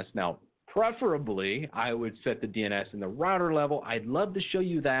DNS. Now, preferably, I would set the DNS in the router level. I'd love to show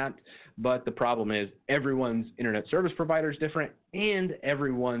you that, but the problem is everyone's internet service provider is different, and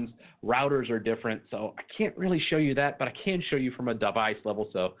everyone's routers are different, so I can't really show you that, but I can show you from a device level.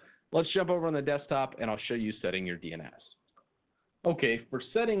 So let's jump over on the desktop, and I'll show you setting your DNS. Okay, for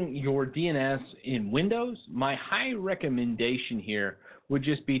setting your DNS in Windows, my high recommendation here would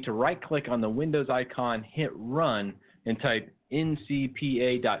just be to right-click on the Windows icon, hit Run, and type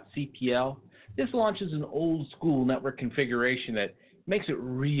ncpa.cpl. This launches an old-school network configuration that makes it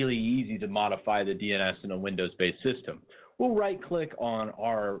really easy to modify the DNS in a Windows-based system. We'll right-click on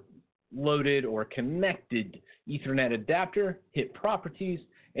our loaded or connected Ethernet adapter, hit Properties,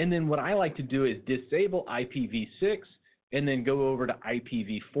 and then what I like to do is disable IPv6, and then go over to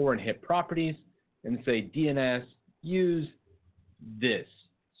IPv4 and hit Properties, and say DNS, use this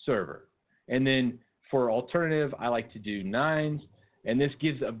server. And then for alternative, I like to do 9s, and this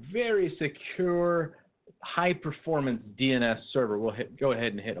gives a very secure, high-performance DNS server. We'll go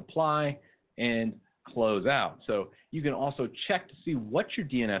ahead and hit Apply and close out. So you can also check to see what your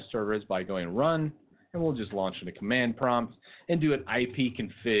DNS server is by going Run, and we'll just launch a command prompt and do an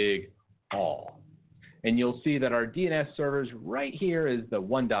ipconfig all. And you'll see that our DNS servers right here is the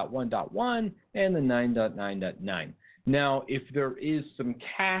 1.1.1 and the 9.9.9. Now, if there is some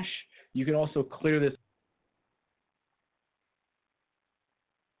cache, you can also clear this.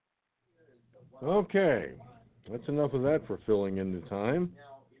 Okay, that's enough of that for filling in the time.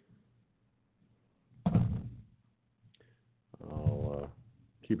 I'll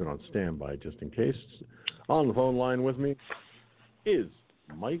keep it on standby just in case. On the phone line with me is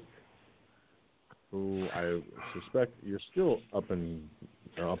Mike, who I suspect you're still up on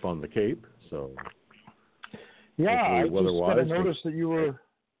the Cape. So yeah, I just got a notice that you were.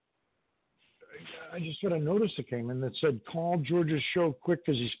 I just got a notice that came in that said, call George's show quick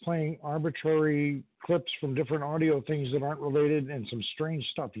because he's playing arbitrary clips from different audio things that aren't related and some strange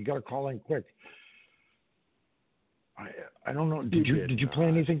stuff. You got to call in quick. I don't know. Did you play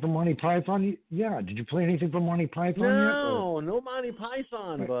anything from Monty Python? Yeah. Did you play anything from Monty Python yet? No Monty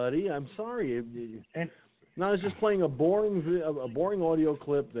Python, buddy. I'm sorry. No, I was just playing a boring audio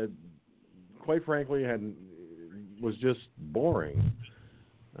clip that, quite frankly, was just boring.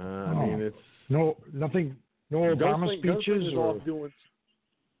 I mean, it's. Nothing. No Obama speeches.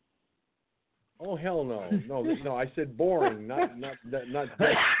 Oh hell no! No! I said boring, not death going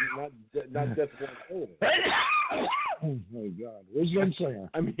Oh my God! Where's Gunslinger?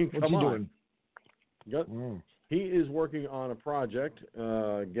 I mean, what's he doing? Yep. He is working on a project,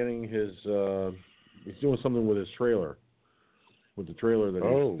 getting his. He's doing something with his trailer, with the trailer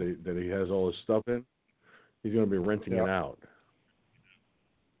that he has all his stuff in. He's going to be renting it out.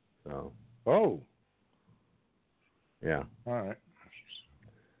 So. Oh. Yeah. All right.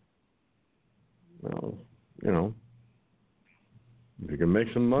 Well, if you can make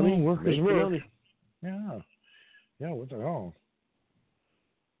some money, work is work. Money. Yeah. Yeah. What the hell?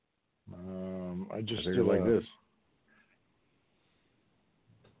 I just did like this.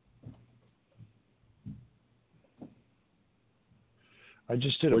 I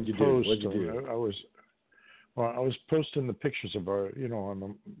just did a post. What'd you do? I was posting the pictures of our,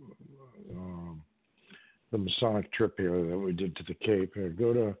 on the Masonic trip here that we did to the Cape.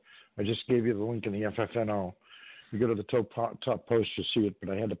 Go to I just gave you the link in the FFNO. You go to the top post, you'll see it. But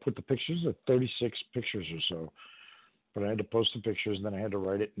I had to put the pictures, 36 pictures or so. But I had to post the pictures, and then I had to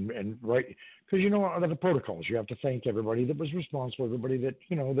write it and write, because under the protocols, you have to thank everybody that was responsible, everybody that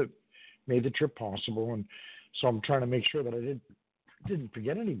that made the trip possible, and so I'm trying to make sure that I didn't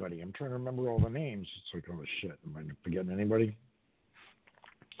forget anybody. I'm trying to remember all the names. It's like, oh shit, am I forgetting anybody?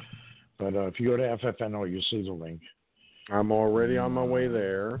 But if you go to FFNO, you'll see the link. I'm already on my way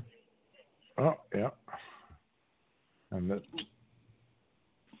there. Oh yeah, and that.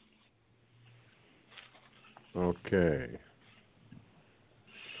 Okay.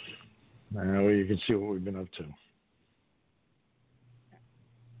 Now you can see what we've been up to.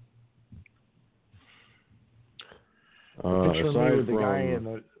 The picture of me with the guy in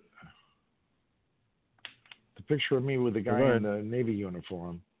the picture of me with the guy in the Navy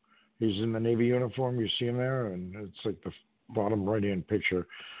uniform. He's in the Navy uniform. You see him there, and it's like the bottom right-hand picture.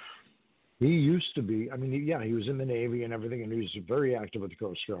 He used to be. I mean, he was in the Navy and everything, and he was very active with the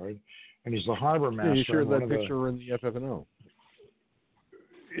Coast Guard. And he's the harbor master. You shared that picture in the FFNO.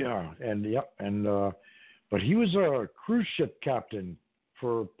 Yeah, but he was a cruise ship captain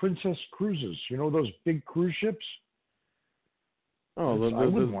for Princess Cruises. You know those big cruise ships? Oh, the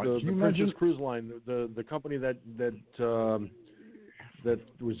Princess Cruise Line, the company that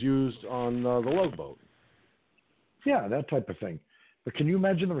was used on the Love Boat. Yeah, that type of thing. But can you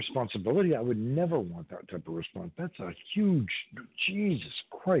imagine the responsibility? I would never want that type of response. That's a huge, Jesus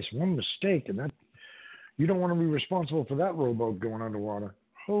Christ, one mistake, and that you don't want to be responsible for that rowboat going underwater.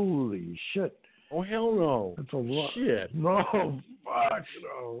 Holy shit. Oh, hell no. That's a lot. Shit. No, fuck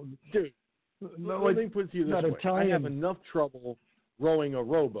no. Dude, let me put it to you this way. I have enough trouble rowing a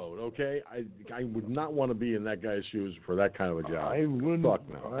rowboat, okay? I would not want to be in that guy's shoes for that kind of a job. I wouldn't. Fuck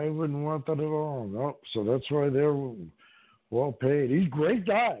no. I wouldn't want that at all. No. So that's why they're well paid. He's a great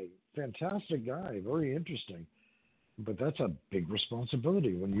guy. Fantastic guy. Very interesting. But that's a big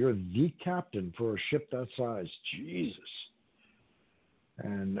responsibility when you're the captain for a ship that size. Jesus.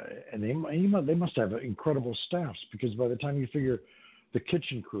 And they must have incredible staffs, because by the time you figure the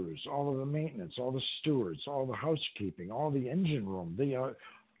kitchen crews, all of the maintenance, all the stewards, all the housekeeping, all the engine room,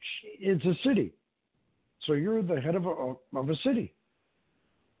 it's a city. So you're the head of a city.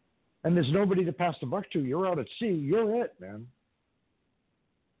 And there's nobody to pass the buck to. You're out at sea. You're it, man.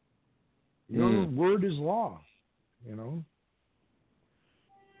 Your word is law,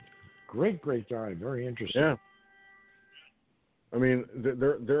 Great guy. Very interesting. Yeah. I mean,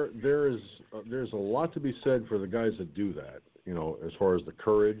 there's a lot to be said for the guys that do that. As far as the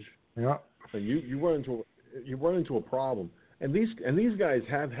courage. Yeah. And you run into a problem, and these guys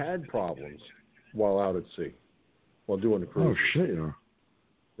have had problems while out at sea, while doing the cruise. Oh shit! Yeah.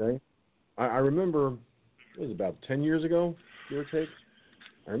 Okay. I remember it was about 10 years ago, give or take.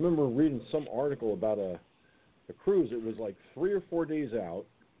 I remember reading some article about a cruise. It was like 3 or 4 days out.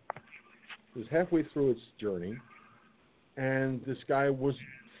 It was halfway through its journey, and this guy was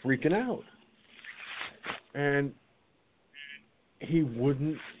freaking out, and he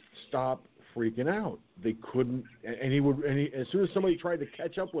wouldn't stop freaking out. They couldn't, and as soon as somebody tried to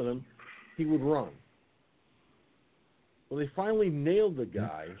catch up with him, he would run. Well, they finally nailed the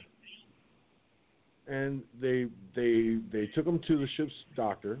guy, and they took him to the ship's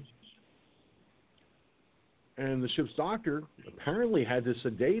doctor, and the ship's doctor apparently had to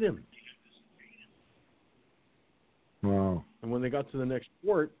sedate him. Wow. And when they got to the next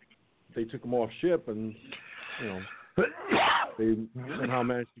port, they took him off ship, and they somehow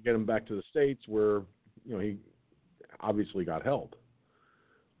managed to get him back to the States, where he obviously got help.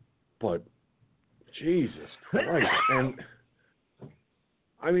 But Jesus Christ! And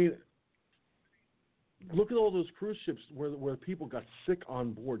I mean, look at all those cruise ships where people got sick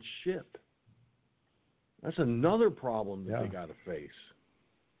on board ship. That's another problem that they got to face.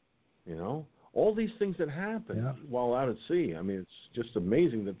 All these things that happen while out at sea. I mean, it's just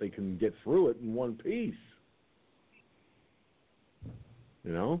amazing that they can get through it in one piece.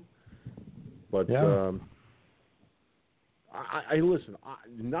 But I listen.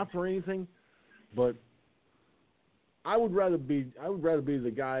 Not for anything, but I would rather be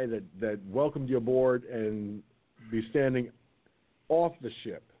the guy that welcomed you aboard and be standing off the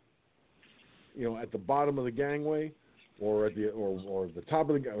ship, at the bottom of the gangway, or at the top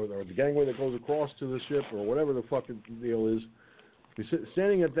of the gangway that goes across to the ship, or whatever the fucking deal is. Be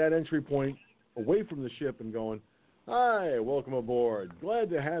standing at that entry point, away from the ship, and going, "Hi, welcome aboard. Glad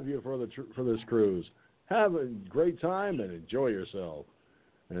to have you for this cruise. Have a great time and enjoy yourself."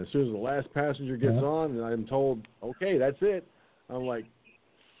 And as soon as the last passenger gets on, and I'm told, "Okay, that's it," I'm like,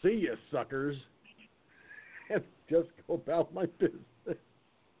 "See ya, suckers," and just go about my business.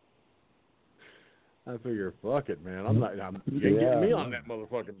 I figure, fuck it, man. You ain't getting me on that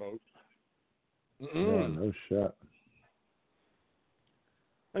motherfucking boat. Yeah, no shit.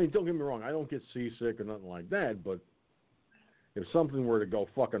 I mean, don't get me wrong. I don't get seasick or nothing like that, but if something were to go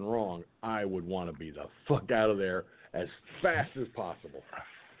fucking wrong, I would want to be the fuck out of there as fast as possible.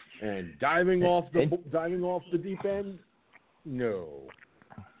 And diving off the deep end, no.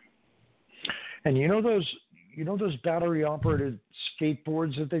 And you know those battery operated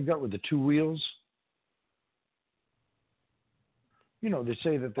skateboards that they've got with the two wheels? You know, they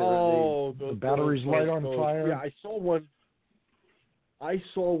say that the batteries light on fire. Yeah, I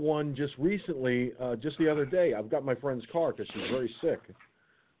saw one just recently, just the other day. I've got my friend's car because she's very sick.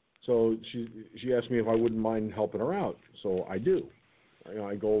 So she asked me if I wouldn't mind helping her out. So I do.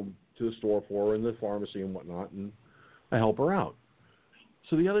 I go to the store for her in the pharmacy and whatnot, and I help her out.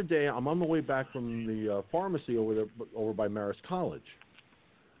 So the other day, I'm on my way back from the pharmacy over by Marist College.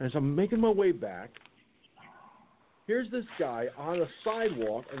 And as I'm making my way back, here's this guy on a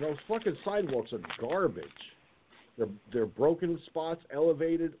sidewalk, and those fucking sidewalks are garbage. They're broken spots,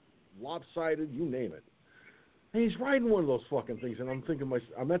 elevated, lopsided, you name it. And he's riding one of those fucking things, and I'm thinking,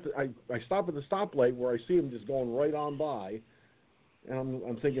 I stop at the stoplight where I see him just going right on by, and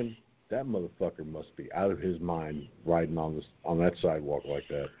I'm thinking, that motherfucker must be out of his mind riding on that sidewalk like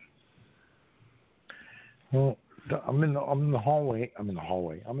that. Well, I'm in the hallway. I'm in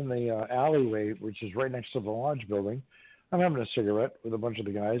the alleyway, which is right next to the lodge building. I'm having a cigarette with a bunch of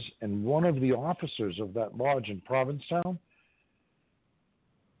the guys, and one of the officers of that lodge in Provincetown,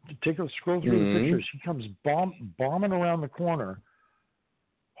 scroll through the pictures, he comes bombing around the corner,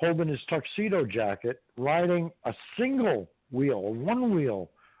 holding his tuxedo jacket, riding a single wheel, one wheel,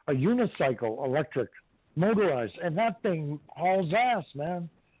 a unicycle, electric, motorized, and that thing hauls ass, man.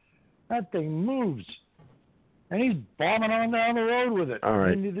 That thing moves. And he's bombing on down the road with it. All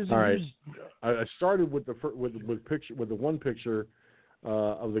right. I started with the one picture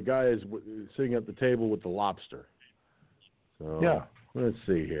of the guys sitting at the table with the lobster. So yeah. Let's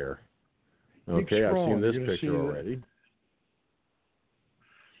see here. Okay, I've seen this picture already.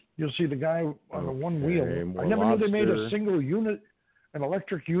 You'll see the guy on the one wheel. I never knew they made a single an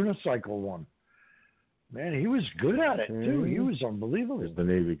electric unicycle one. Man, he was good at it too. He was unbelievable. There's the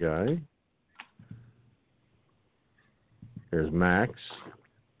Navy guy. There's Max.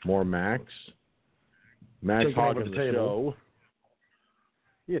 More Max. Max hogging the show.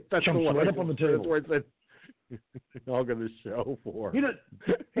 Yeah, that's the one. Right up on the table. That's where I said hogging the show for. He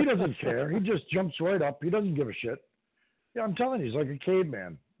doesn't care. He just jumps right up. He doesn't give a shit. Yeah, I'm telling you, he's like a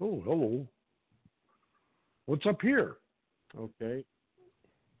caveman. Oh, hello. What's up here? Okay.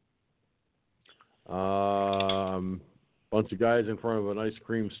 Bunch of guys in front of an ice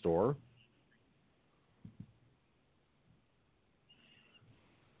cream store.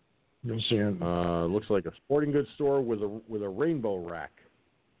 You'll see it. Looks like a sporting goods store with a rainbow rack.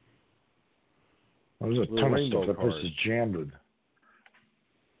 There's a ton of stuff. That place is jammed with.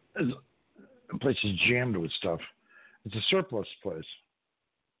 The place is jammed with stuff. It's a surplus place.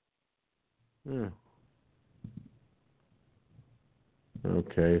 Yeah.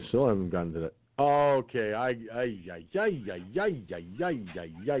 Okay, still haven't gotten to that. Okay,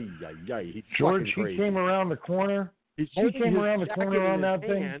 George, he came around the corner. He came around the corner on that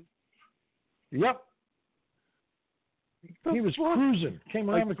thing. Yep. He was cruising.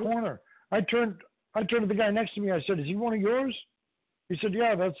 Came around the corner. I turned to the guy next to me. I said, "Is he one of yours?" He said,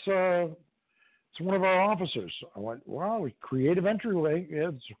 "Yeah, that's it's one of our officers." I went, "Wow, creative entryway. Yeah,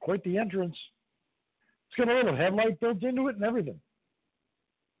 it's quite the entrance. It's got a little headlight built into it and everything."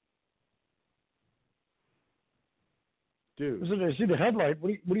 Dude, I see the headlight.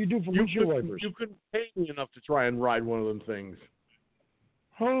 What do you do for windshield wipers? You couldn't pay me enough to try and ride one of them things.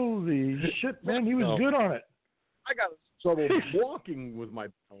 Holy shit, man! He was good on it. I got trouble walking with my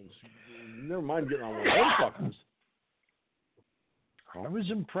bones. Never mind getting on one of those fuckers. I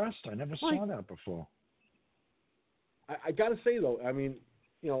was impressed. I never saw that before. I got to say though, I mean,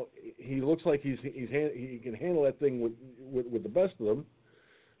 he looks like he can handle that thing with the best of them.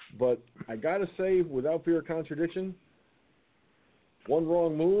 But I got to say, without fear of contradiction, one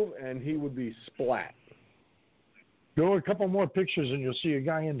wrong move and he would be splat. Go a couple more pictures and you'll see a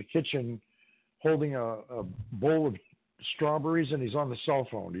guy in the kitchen holding a bowl of strawberries and he's on the cell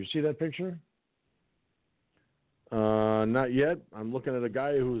phone. Do you see that picture? Not yet. I'm looking at a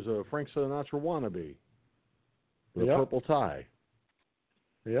guy who's a Frank Sinatra wannabe with a purple tie.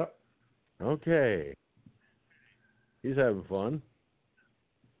 Yep. Okay. He's having fun.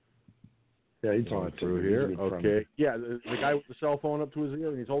 Yeah, he's on through here. Okay. Yeah, the guy with the cell phone up to his ear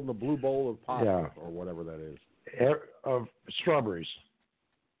and he's holding a blue bowl of pasta or whatever that is. Of strawberries.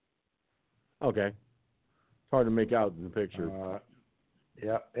 Okay. hard to make out in the picture.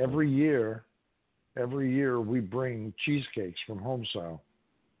 Yeah, every year we bring cheesecakes from Homestyle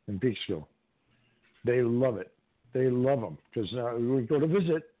in Peekskill. They love it. They love them because we go to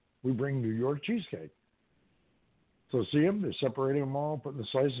visit, we bring New York cheesecake. So see them? They're separating them all, putting the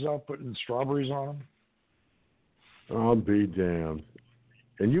slices out, putting strawberries on them. I'll be damned.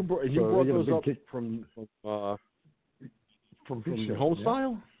 And you brought those up from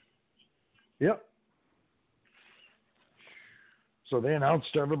Homestyle? Yep. So they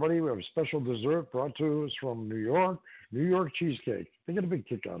announced to everybody we have a special dessert brought to us from New York cheesecake. They get a big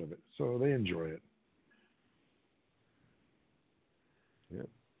kick out of it, so they enjoy it. Yep.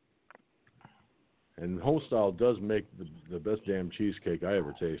 And Homestyle does make the best damn cheesecake I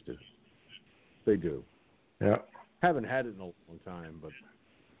ever tasted. They do. Yeah. Haven't had it in a long time, but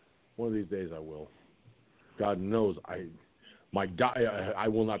one of these days I will. God knows I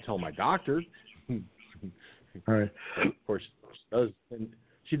will not tell my doctor. All right. Of course,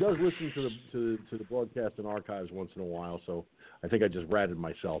 she does listen to the broadcast and archives once in a while. So I think I just ratted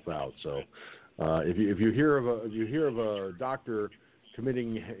myself out. So if you hear of a doctor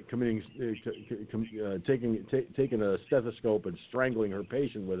taking a stethoscope and strangling her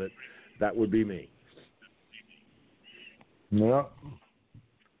patient with it, that would be me. Yeah.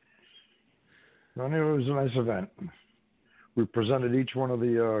 I knew it was a nice event. We presented each one of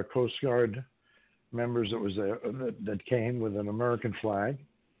the Coast Guard members that was there that came with an American flag.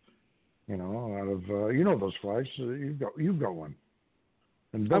 You know, out of those flags. You've got one.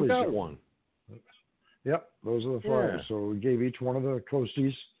 And Billy's I've got one. Yep, those are the flags. Yeah. So we gave each one of the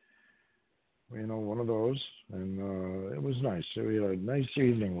Coasties, one of those, and it was nice. So we had a nice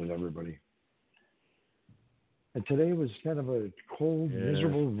evening with everybody. And today was kind of a cold,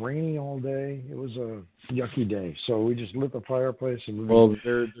 miserable, rainy all day. It was a yucky day. So we just lit the fireplace and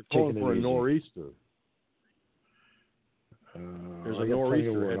they're calling for a nor'easter. There's a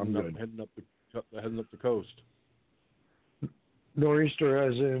nor'easter heading up the coast. Nor'easter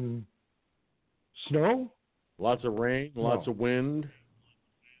as in snow? Lots of rain, lots of wind.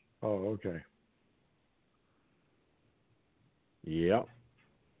 Oh, okay. Yeah.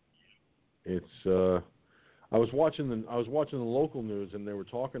 It's I was watching the local news and they were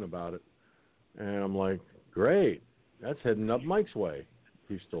talking about it, and I'm like, great, that's heading up Mike's way.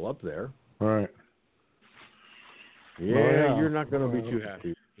 He's still up there. All right. Yeah, you're not going to be too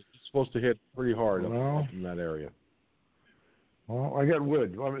happy. It's supposed to hit pretty hard up in that area. Well, I got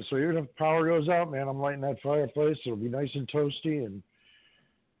wood. So even if power goes out, man, I'm lighting that fireplace. It'll be nice and toasty, and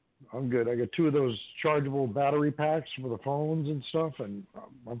I'm good. I got 2 of those chargeable battery packs for the phones and stuff, and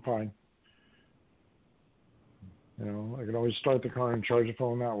I'm fine. I can always start the car and charge the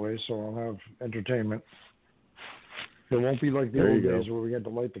phone that way, so I'll have entertainment. It won't be like the old days where we had to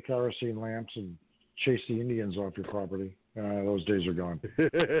light the kerosene lamps and chase the Indians off your property. Those days are gone.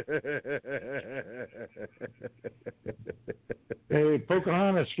 Hey,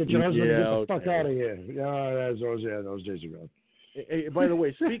 Pocahontas, get your husband and get the fuck out of here. Those days are gone. Hey, by the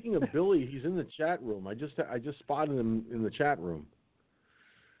way, speaking of Billy, he's in the chat room. I just spotted him in the chat room.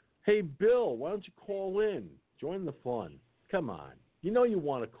 Hey, Bill, why don't you call in? Join the fun. Come on. You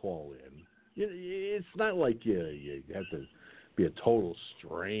want to call in. It's not like you have to be a total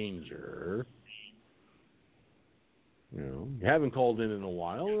stranger. You haven't called in a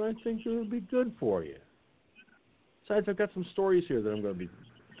while, and I think it would be good for you. Besides, I've got some stories here that I'm going to be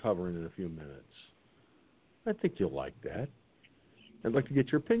covering in a few minutes. I think you'll like that. I'd like to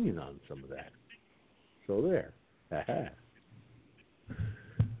get your opinion on some of that. So there.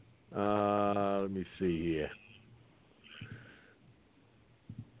 Let me see here.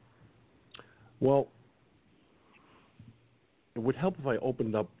 Well, it would help if I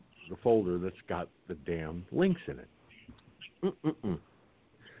opened up the folder that's got the damn links in it.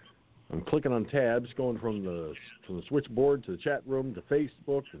 I'm clicking on tabs, going from the switchboard to the chat room to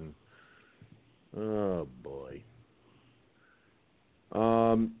Facebook, and oh boy.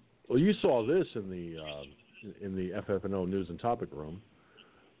 Well, you saw this in the FFNO News and Topic Room.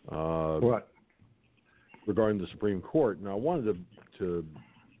 What? Regarding the Supreme Court. Now, I wanted to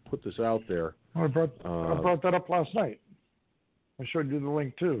put this out there. I brought that up last night. I showed you the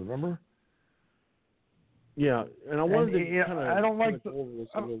link too. Remember? Yeah, and I wanted to. I don't like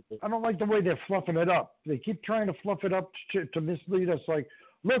the way they're fluffing it up. They keep trying to fluff it up to mislead us. Like,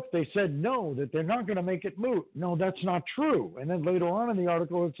 look, they said no, that they're not going to make it moot. No, that's not true. And then later on in the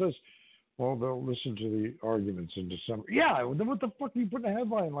article, it says, well, they'll listen to the arguments in December. Yeah, then what the fuck are you putting a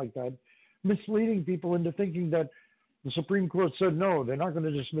headline like that, misleading people into thinking that the Supreme Court said no, they're not going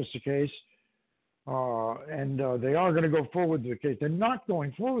to dismiss the case. And they are going to go forward with the case. They're not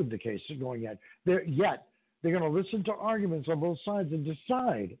going forward with the case going yet. They're going to listen to arguments on both sides and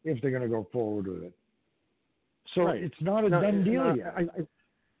decide if they're going to go forward with it. So it's not a done deal yet.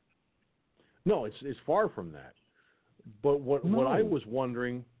 No, it's far from that. But what I was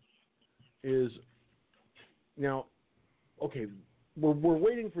wondering is, now, okay, we're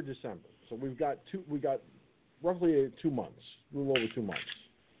waiting for December, so we got roughly 2 months, a little over 2 months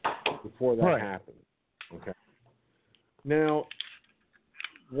before that happened. Okay. Now,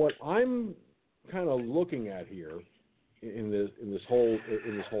 what I'm kind of looking at here in this whole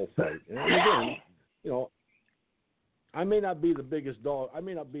fight, and again, I may not be the biggest dog. I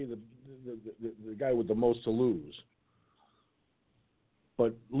may not be the guy with the most to lose.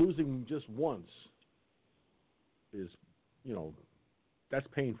 But losing just once is, that's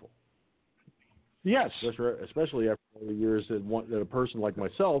painful. Yes. Especially after all the years that a person like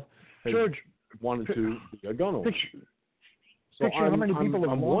myself has wanted to be a gun owner. Picture how many people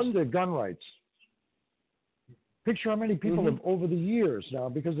have lost their gun rights. Picture how many people have, over the years now,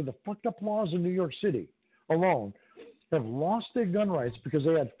 because of the fucked up laws in New York City alone, have lost their gun rights because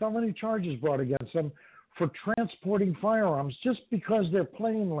they had felony charges brought against them for transporting firearms just because their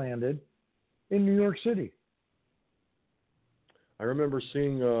plane landed in New York City. I remember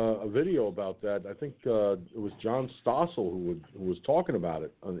seeing a video about that. I think it was John Stossel who was talking about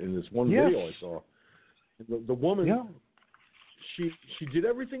it in this one video I saw. The woman, she did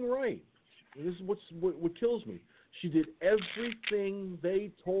everything right. And this is what kills me. She did everything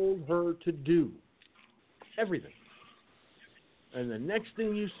they told her to do. Everything. And the next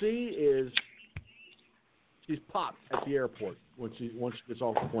thing you see is she's popped at the airport once she gets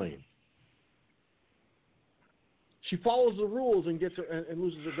off the plane. She follows the rules and gets her and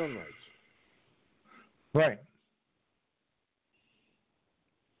loses her gun rights. Right.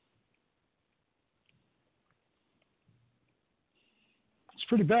 It's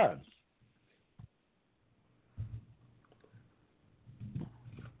pretty bad.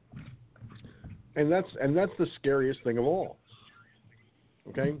 And that's the scariest thing of all.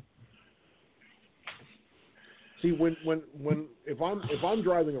 Okay. See, if I'm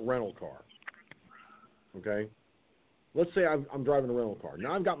driving a rental car, okay, let's say I'm driving a rental car.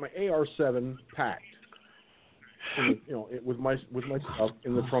 Now I've got my AR-7 packed, with my stuff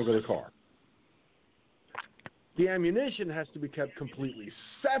in the trunk of the car. The ammunition has to be kept completely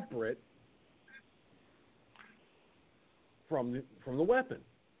separate from the weapon,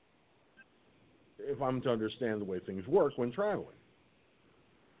 if I'm to understand the way things work when traveling.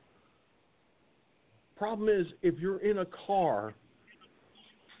 Problem is, if you're in a car,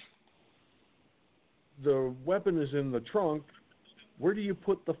 the weapon is in the trunk, where do you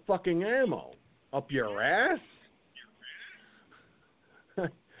put the fucking ammo? Up your ass?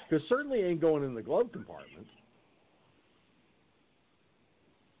 Because certainly ain't going in the glove compartment.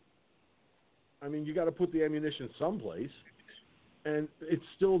 I mean, you got to put the ammunition someplace, and it's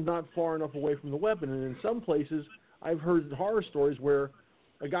still not far enough away from the weapon. And in some places, I've heard horror stories where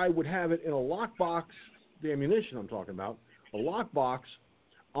a guy would have it in a lockbox, the ammunition I'm talking about, a lockbox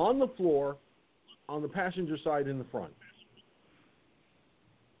on the floor on the passenger side in the front,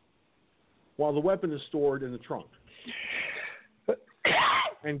 while the weapon is stored in the trunk.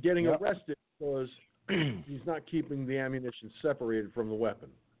 And getting arrested because he's not keeping the ammunition separated from the weapon.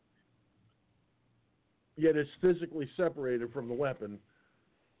 Yet it's physically separated from the weapon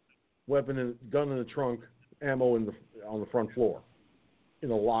and gun in the trunk, ammo on the front floor, in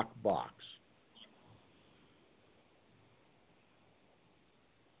a locked box.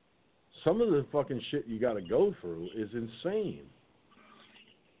 Some of the fucking shit you got to go through is insane.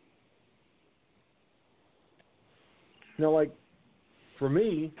 Now, like, for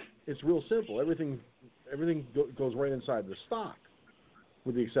me, it's real simple. Everything goes right inside the stock,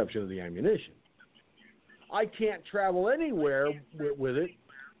 with the exception of the ammunition. I can't travel anywhere with it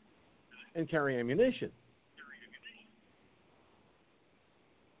and carry ammunition.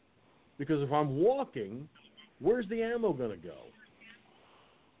 Because if I'm walking, where's the ammo going to go?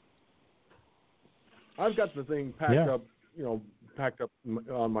 I've got the thing packed up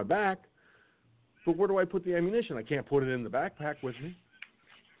on my back, but where do I put the ammunition? I can't put it in the backpack with me.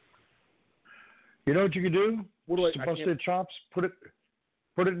 You know what you can do? What do to bust their chops, put it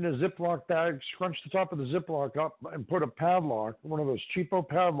in a Ziploc bag, scrunch the top of the Ziploc up, and put a padlock, one of those cheapo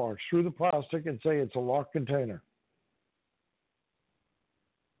padlocks, through the plastic and say it's a locked container.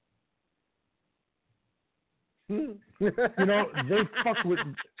 They fuck with.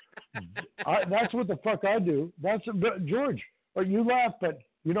 That's what the fuck I do. George. You laugh, but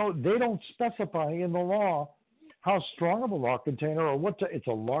they don't specify in the law how strong of a locked container or it's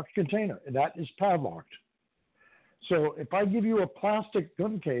a locked container. That is padlocked. So if I give you a plastic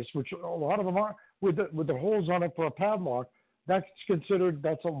gun case, which a lot of them are, with the holes on it for a padlock, that's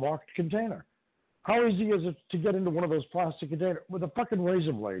a locked container. How easy is it to get into one of those plastic containers? With a fucking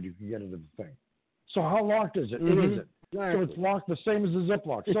razor blade, you can get into the thing. So how locked is it? It isn't. Exactly. So it's locked the same as a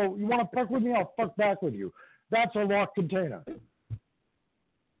Ziploc. So you want to fuck with me? I'll fuck back with you. That's a locked container.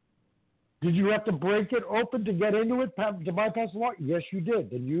 Did you have to break it open to get into it, to bypass the lock? Yes, you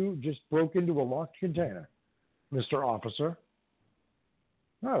did. Then you just broke into a locked container, Mr. Officer.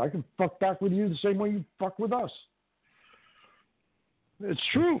 All right, I can fuck back with you the same way you fuck with us. It's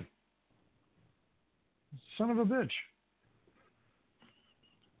true. Son of a bitch.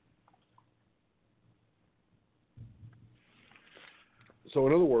 So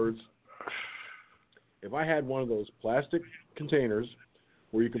in other words, if I had one of those plastic containers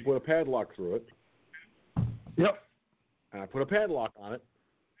where you can put a padlock through it. Yep. And I put a padlock on it,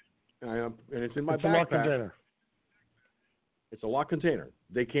 and it's in my backpack. It's a locked container. It's a locked container.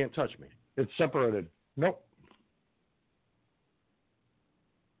 They can't touch me. It's separated. Nope.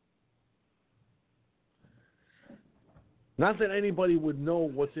 Not that anybody would know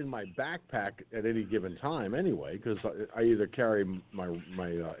what's in my backpack at any given time anyway, because I either carry my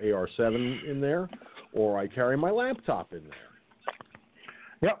AR-7 in there or I carry my laptop in there.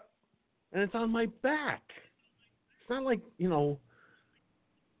 Yep. And it's on my back. It's not like,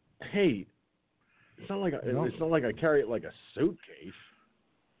 hey, it's not like I carry it like a suitcase.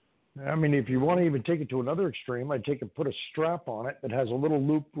 I mean, if you want to even take it to another extreme, I'd put a strap on it that has a little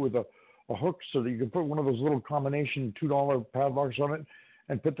loop with a hook so that you can put one of those little combination $2 padlocks on it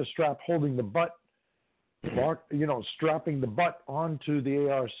and put the strap holding the butt, strapping the butt onto the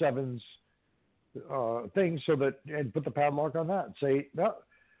AR-7's thing so that, and put the padlock on that and say, no,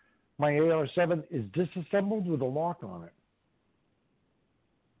 my AR-7 is disassembled with a lock on it.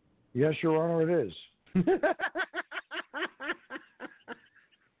 Yes, Your Honor, it is.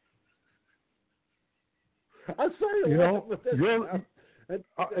 I'm sorry.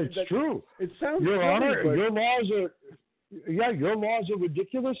 It's true. It sounds Your funny, Honor, but... your laws are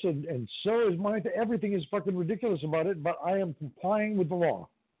ridiculous, and so is mine. Everything is fucking ridiculous about it, but I am complying with the law.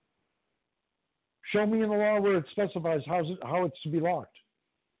 Show me in the law where it specifies how it's to be locked.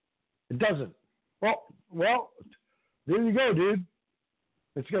 It doesn't. Well, there you go, dude.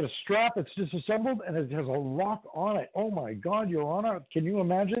 It's got a strap, it's disassembled, and it has a lock on it. Oh, my God, Your Honor. Can you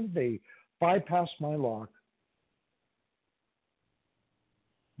imagine? They bypassed my lock.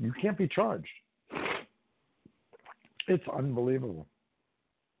 You can't be charged. It's unbelievable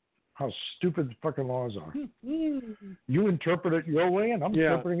how stupid the fucking laws are. You interpret it your way, and I'm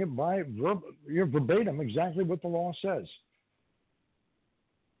interpreting it by verbatim exactly what the law says.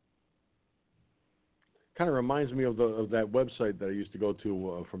 Kind of reminds me of that website that I used to go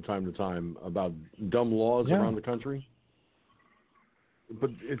to from time to time about dumb laws around the country.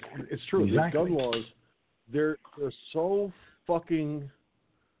 But it's true. Exactly. These gun laws, they're so fucking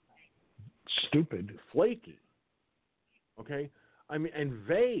stupid, flaky. Okay, I mean, and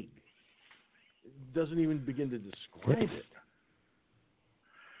vague. It doesn't even begin to describe it.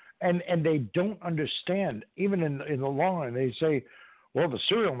 And they don't understand. Even in the long run, they say, well, the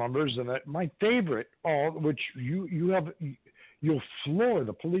serial numbers and that. My favorite, which you'll floor.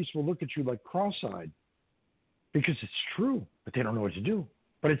 The police will look at you like cross-eyed because it's true, but they don't know what to do.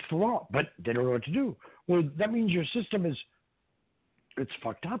 But it's the law, but they don't know what to do. Well, that means your system it's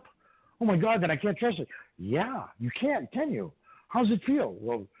fucked up. Oh my God, then I can't trust it. Yeah, you can't, can you? How's it feel?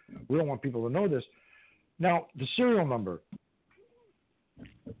 Well, we don't want people to know this. Now, the serial number.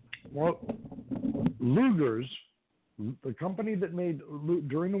 Well, Luger's, the company that made,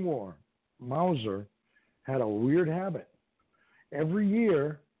 during the war, Mauser, had a weird habit. Every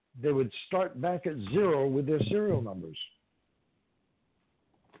year, they would start back at 0 with their serial numbers.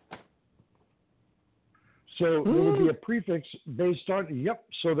 So there would be a prefix based on,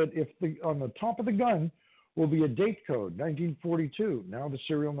 so that on the top of the gun will be a date code, 1942. Now the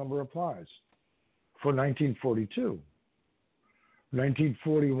serial number applies for 1942.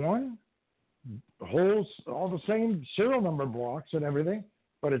 1941 holds all the same serial number blocks and everything,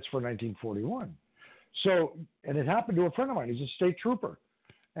 but it's for 1941. So, and it happened to a friend of mine. He's a state trooper,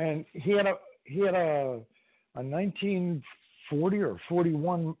 and he had a 1940 or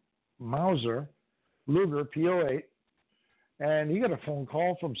 41 Mauser Luger P08, and he got a phone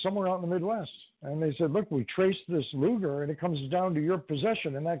call from somewhere out in the Midwest, and they said, look, we traced this Luger, and it comes down to your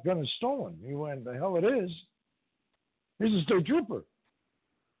possession, and that gun is stolen. He went, the hell it is. He's a state trooper.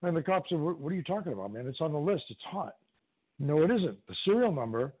 And the cop said, what are you talking about, man? It's on the list. It's hot. No, it isn't. The serial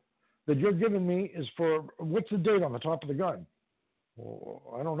number that you're giving me is for, what's the date on the top of the gun? Well,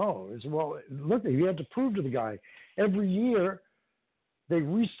 I don't know. It's, well, look, you have to prove to the guy. Every year, they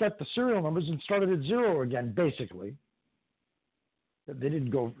reset the serial numbers and started at 0 again, basically. They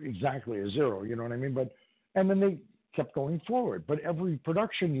didn't go exactly at 0, you know what I mean? And then they kept going forward. But every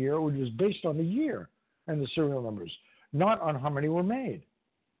production year, it was based on the year and the serial numbers, not on how many were made.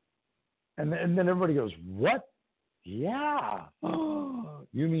 And then everybody goes, what? Yeah. Oh,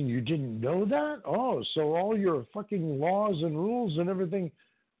 you mean you didn't know that? Oh, so all your fucking laws and rules and everything,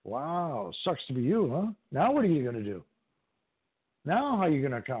 wow, sucks to be you, huh? Now what are you going to do? Now how are you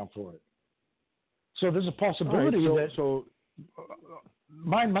going to account for it? So there's a possibility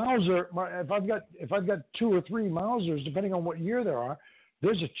my Mauser, if I've got 2 or 3 Mausers, depending on what year there are,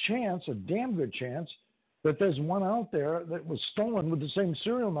 there's a damn good chance, that there's one out there that was stolen with the same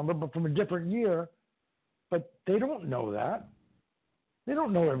serial number, but from a different year. But they don't know that. They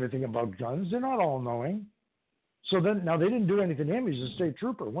don't know everything about guns. They're not all knowing. So then, now they didn't do anything to him. He's a state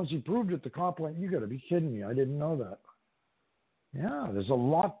trooper. Once he proved it, the cop went, "You got to be kidding me. I didn't know that." Yeah, there's a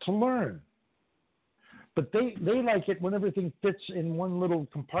lot to learn. But they like it when everything fits in one little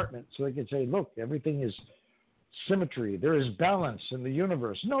compartment, so they can say, "Look, everything is symmetry. There is balance in the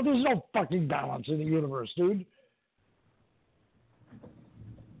universe." No, there's no fucking balance in the universe, dude.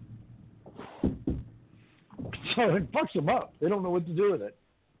 So it fucks them up. They don't know what to do with it.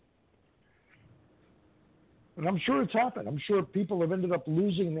 And I'm sure it's happened. I'm sure people have ended up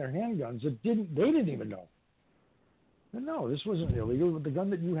losing their handguns that they didn't even know. And no, this wasn't illegal. The gun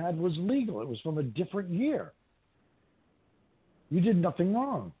that you had was legal. It was from a different year. You did nothing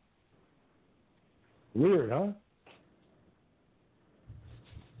wrong. Weird, huh?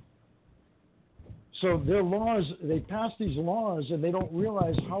 So their laws, they pass these laws and they don't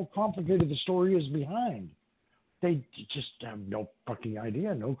realize how complicated the story is behind. They just have no fucking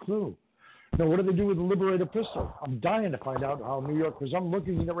idea, no clue. Now, what do they do with the Liberator pistol? I'm dying to find out how New York, because I'm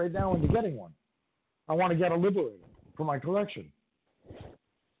looking right now into getting one. I want to get a Liberator for my collection.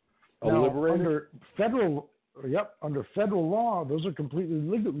 Liberator? Under federal law, those are completely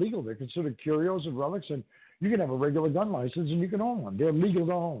legal. They're considered curios and relics, and you can have a regular gun license and you can own one. They're legal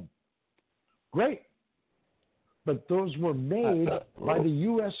to own. Great. But those were made by the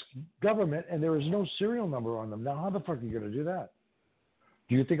U.S. government, and there is no serial number on them. Now, how the fuck are you going to do that?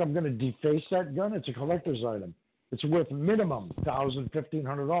 Do you think I'm going to deface that gun? It's a collector's item. It's worth minimum $1,000,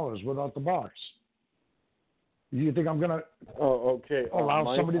 $1,500 without the box. Do you think I'm going to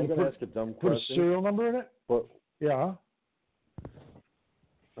allow somebody to put a serial number in it? But, yeah.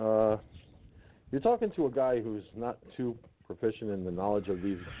 You're talking to a guy who's not too proficient in the knowledge of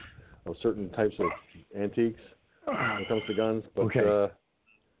certain types of antiques when it comes to guns. But,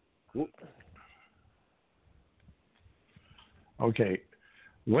 okay.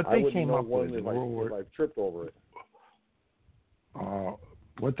 What they came up with if I tripped over it.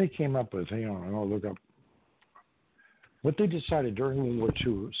 What they came up with, hang on, I'll look up. What they decided during World War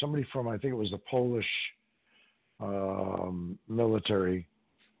II, somebody from, I think it was the Polish military,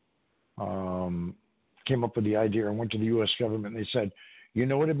 came up with the idea and went to the U.S. government and they said, you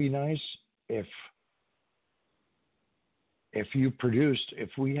know what would be nice? If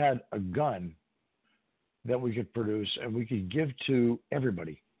we had a gun that we could produce and we could give to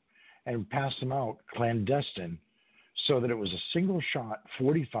everybody and pass them out clandestine so that it was a single shot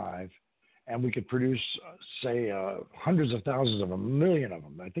 45 and we could produce, say, hundreds of thousands of them, 1 million of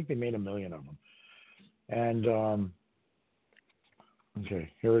them. I think they made 1 million of them. And,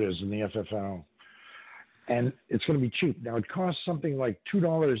 okay, here it is in the FFL. And it's going to be cheap. Now, it costs something like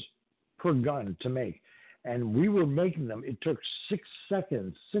 $2 per gun to make. And we were making them. It took 6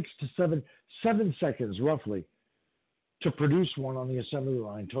 seconds, 7 seconds roughly, to produce one on the assembly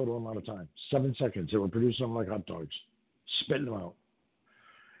line, total amount of time. 7 seconds. They were producing them like hot dogs, spitting them out.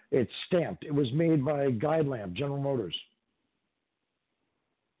 It's stamped. It was made by Guide Lamp, General Motors.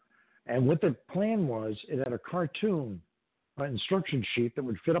 And what the plan was, it had a cartoon instruction sheet that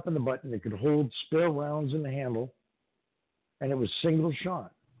would fit up in the button. It could hold spare rounds in the handle, and it was single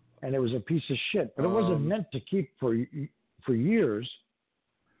shot. And it was a piece of shit, but it wasn't meant to keep for years.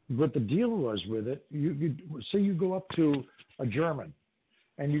 But the deal was with it, you say you go up to a German,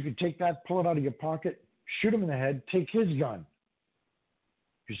 and you could take that, pull it out of your pocket, shoot him in the head, take his gun.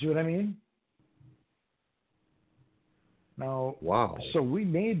 You see what I mean? Now, wow. So we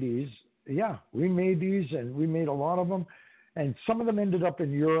made these. Yeah, we made these, and we made a lot of them. And some of them ended up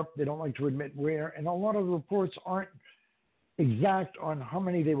in Europe. They don't like to admit where. And a lot of the reports aren't exact on how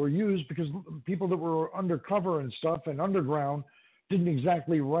many they were used because people that were undercover and stuff and underground didn't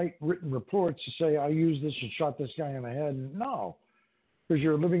exactly write written reports to say, I used this and shot this guy in the head. No, because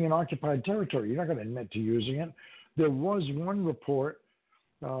you're living in occupied territory. You're not going to admit to using it. There was one report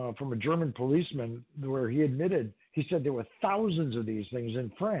from a German policeman where he admitted He said there were thousands of these things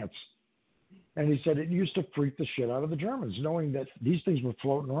in France. And he said it used to freak the shit out of the Germans, knowing that these things were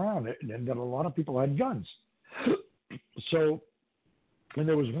floating around and that a lot of people had guns. So, and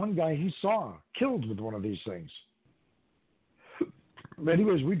there was one guy he saw killed with one of these things. But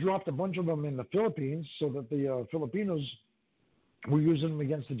anyways, we dropped a bunch of them in the Philippines so that the Filipinos were using them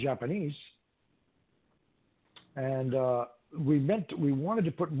against the Japanese. And we wanted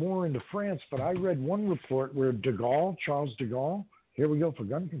to put more into France, but I read one report where Charles de Gaulle, here we go for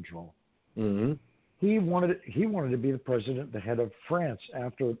gun control. Mm-hmm. He wanted to be the president, the head of France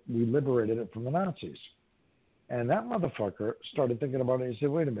after we liberated it from the Nazis. And that motherfucker started thinking about it. He said,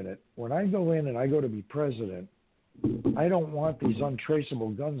 wait a minute, when I go in and I go to be president, I don't want these untraceable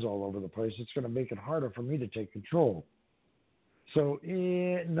guns all over the place. It's going to make it harder for me to take control. So,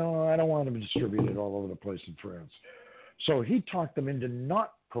 no, I don't want them distributed all over the place in France. So he talked them into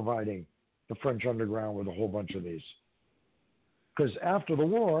not providing the French underground with a whole bunch of these. Because after the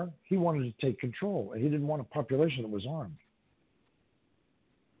war, he wanted to take control, and he didn't want a population that was armed.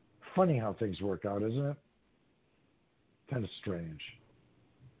 Funny how things work out, isn't it? Kind of strange.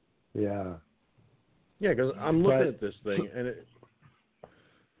 Yeah. Yeah, because I'm looking at this thing, and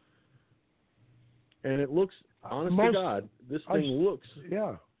it looks, honest to God, this thing looks.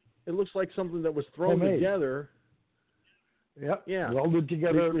 Yeah. It looks like something that was thrown together. Yep. Yeah. Welded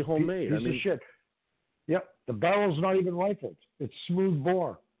together. Basically homemade. Piece of shit. Yep. The barrel's not even rifled. It's smooth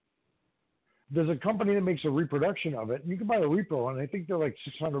bore. There's a company that makes a reproduction of it, and you can buy a repro, and I think they're like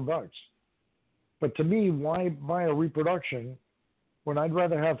 $600. But to me, why buy a reproduction when I'd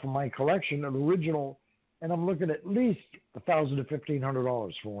rather have for my collection an original, and I'm looking at least $1,000 to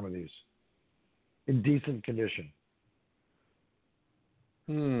 $1,500 for one of these in decent condition.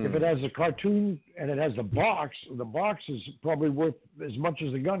 If it has a cartoon and it has the box is probably worth as much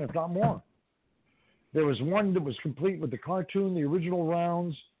as the gun, if not more. There was one that was complete with the cartoon, the original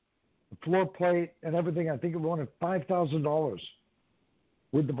rounds, the floor plate, and everything. I think it wanted $5,000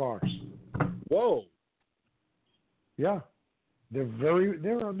 with the box. Whoa! Yeah, they're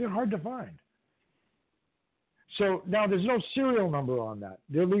hard to find. So now there's no serial number on that.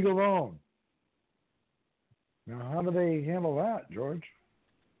 They're legal owned. Now how do they handle that, George?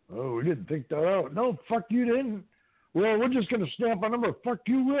 Oh, we didn't think that out. No, fuck you didn't. Well, we're just going to stamp a number. Fuck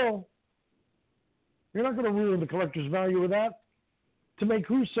you will. You're not going to ruin the collector's value with that. To make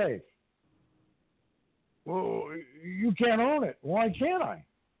who safe? Well, you can't own it. Why can't I?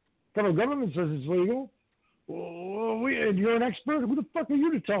 Federal government says it's legal. Well, and you're an expert. Who the fuck are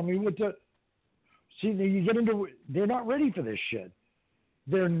you to tell me what to... See, you get into... They're not ready for this shit.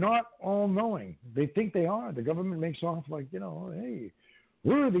 They're not all-knowing. They think they are. The government makes off like, hey,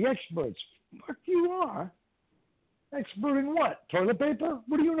 we're the experts. Fuck you are. Expert in what? Toilet paper?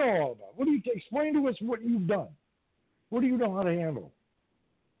 What do you know all about? What do you explain to us what you've done? What do you know how to handle?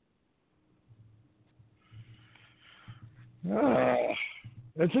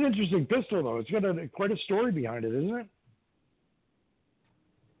 It's an interesting pistol, though. It's got quite a story behind it, isn't it?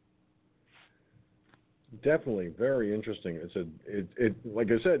 Definitely, very interesting. It like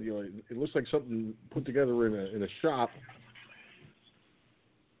I said, it looks like something put together in a shop.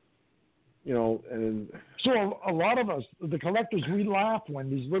 And so a lot of us, the collectors, we laugh when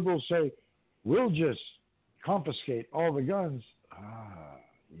these liberals say, we'll just confiscate all the guns.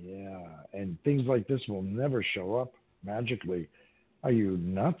 Yeah, and things like this will never show up magically. Are you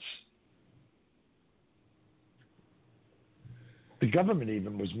nuts? The government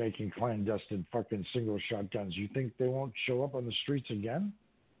even was making clandestine fucking single shotguns. You think they won't show up on the streets again?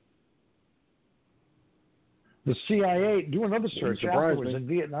 The CIA, do another search afterwards. In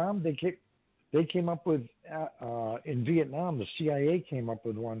Vietnam, they came up with, in Vietnam, the CIA came up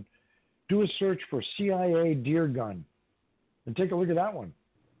with one. Do a search for CIA deer gun and take a look at that one.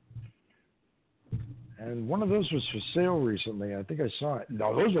 And one of those was for sale recently. I think I saw it.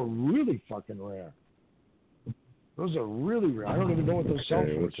 No, those are really fucking rare. Those are really rare. I don't even know what those sell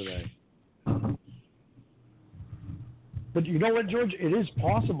for today. But you know what, George? It is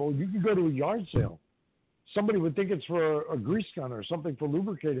possible. You could go to a yard sale. Somebody would think it's for a grease gun or something for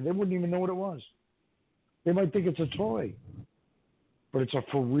lubricating. They wouldn't even know what it was. They might think it's a toy. But it's a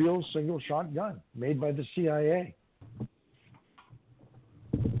for real single shot gun made by the CIA.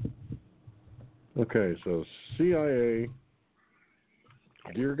 Okay, so CIA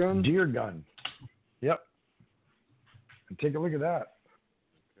deer gun? Deer gun. Yep. And take a look at that.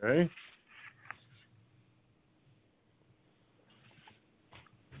 Okay.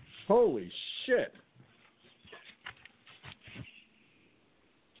 Holy shit.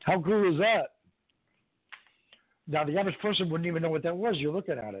 How cool is that? Now, the average person wouldn't even know what that was. You're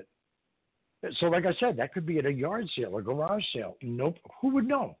looking at it. So, like I said, that could be at a yard sale, a garage sale. Nope. Who would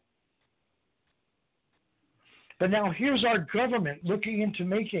know? But now here's our government looking into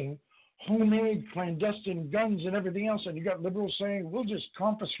making homemade clandestine guns and everything else, and you got liberals saying, we'll just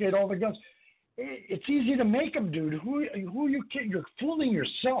confiscate all the guns. It's easy to make them, dude. Who are you kidding? You're fooling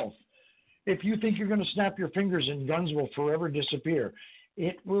yourself if you think you're going to snap your fingers and guns will forever disappear.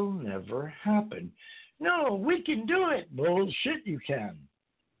 It will never happen. No, we can do it. Bullshit, you can.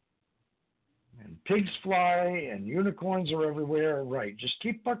 And pigs fly and unicorns are everywhere. Right. Just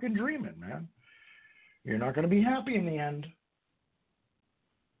keep fucking dreaming, man. You're not going to be happy in the end.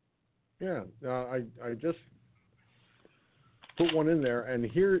 Yeah, I just put one in there, and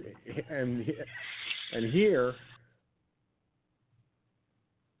here, let's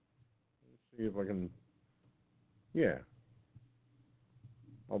see if I can. Yeah,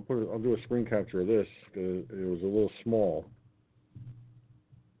 I'll do a screen capture of this because it was a little small.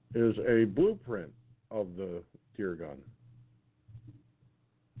 Is a blueprint of the deer gun.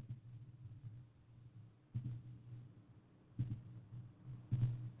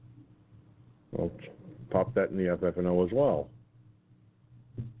 I'll pop that in the FFNO as well.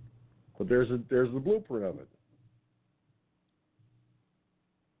 But there's the blueprint of it.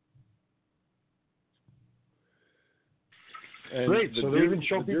 And great. So they even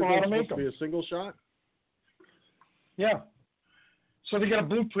show people how to make them. Be a single shot. Yeah. So they got a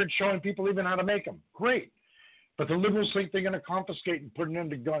blueprint showing people even how to make them. Great. But the liberals think they're going to confiscate and put it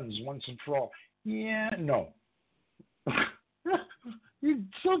into guns once and for all. Yeah, no. You're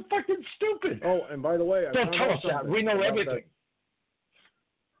so fucking stupid. Oh, and by the way, don't tell us that. We know everything. That.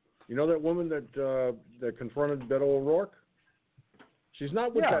 You know that woman that confronted Beto O'Rourke? She's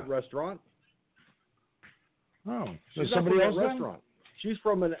not with that restaurant. Oh, she's not somebody else restaurant. She's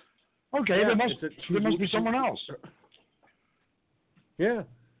from an. Okay, there must be someone else. Yeah,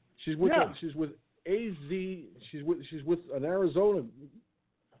 she's with she's with AZ. She's with an Arizona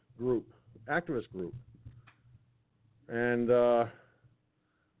group, activist group, and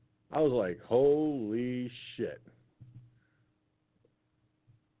I was like, holy shit!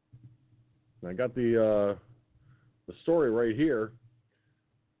 And I got the story right here.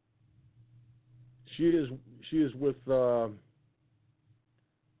 She is with where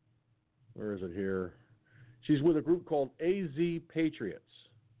is it here? She's with a group called AZ Patriots,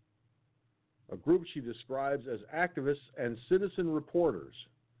 a group she describes as activists and citizen reporters.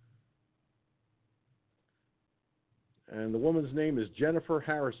 And the woman's name is Jennifer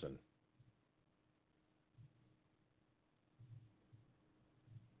Harrison.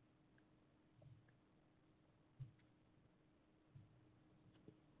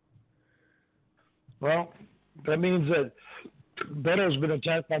 Well, that means that Beto's been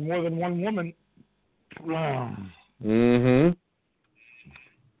attacked by more than one woman. Mm-hmm.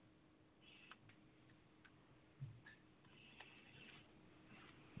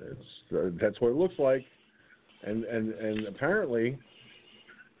 That's what it looks like, and apparently,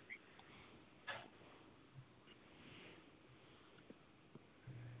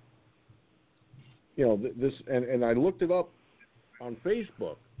 you know, this and I looked it up on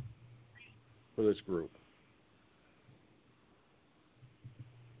Facebook for this group.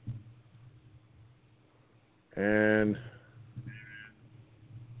 And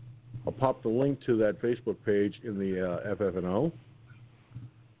I'll pop the link to that Facebook page in the FFNO.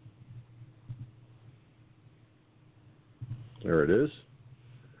 There it is.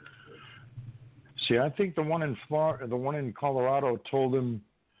 See, I think the one in Colorado told him,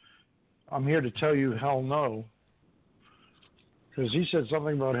 "I'm here to tell you hell no," because he said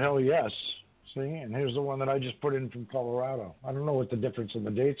something about hell yes. See, and here's the one that I just put in from Colorado. I don't know what the difference in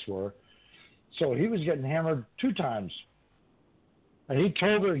the dates were. So he was getting hammered 2 times. And he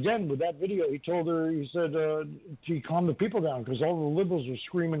told her again with that video, he said he calmed the people down because all the liberals were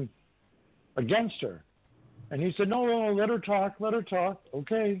screaming against her. And he said, no, let her talk.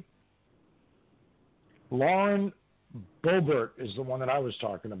 Okay. Lauren Boebert is the one that I was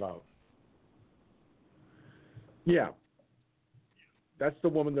talking about. Yeah. That's the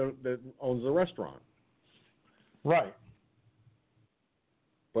woman that owns the restaurant. Right.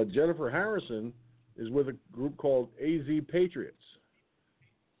 But Jennifer Harrison is with a group called AZ Patriots.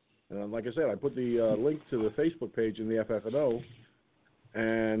 And like I said, I put the link to the Facebook page in the FFNO.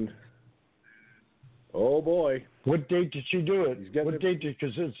 And, oh boy. What date did she do it? What date did,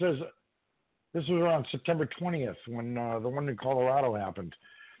 because it says, this was around September 20th when the one in Colorado happened.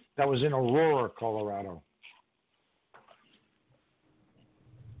 That was in Aurora, Colorado.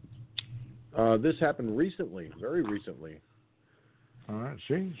 This happened recently, very recently. All right,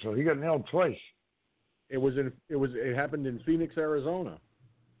 see, so he got nailed twice. It happened in Phoenix, Arizona.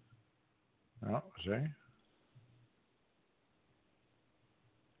 Oh, see?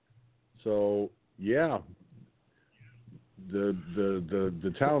 So, yeah,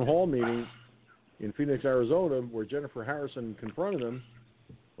 the town hall meeting in Phoenix, Arizona, where Jennifer Harrison confronted him.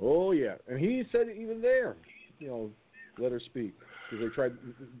 Oh yeah, and he said even there, let her speak because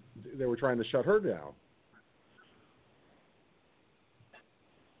they were trying to shut her down.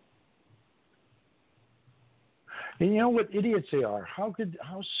 And you know what idiots they are? How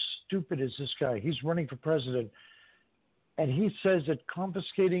stupid is this guy? He's running for president, and he says that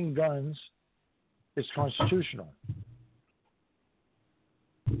confiscating guns is constitutional.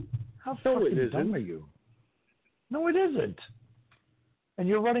 How fucking dumb are you? No, it isn't. And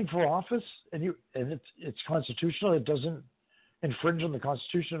you're running for office, and it's constitutional. It doesn't infringe on the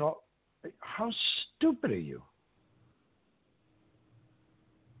Constitution at all. How stupid are you?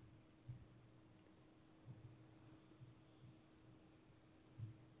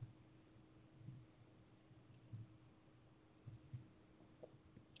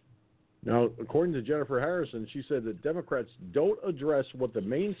 Now, according to Jennifer Harrison, she said that Democrats don't address what the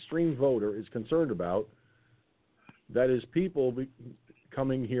mainstream voter is concerned about, that is people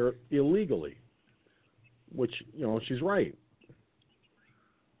coming here illegally, which, she's right.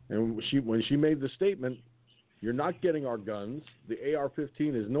 And when she made the statement, you're not getting our guns, the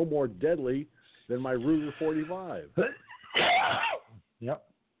AR-15 is no more deadly than my Ruger 45. Yep.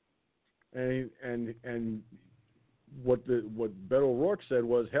 And what Beto O'Rourke said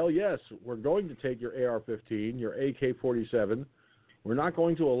was, hell yes, we're going to take your AR-15, your AK-47. We're not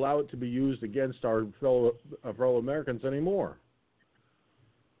going to allow it to be used against our fellow Americans anymore.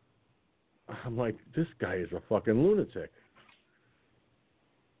 I'm like, this guy is a fucking lunatic.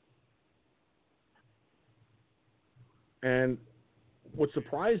 And what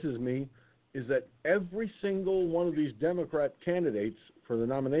surprises me is that every single one of these Democrat candidates for the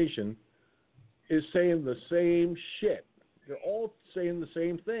nomination is saying the same shit. They're all saying the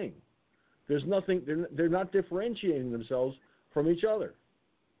same thing. There's nothing. They're not differentiating themselves from each other.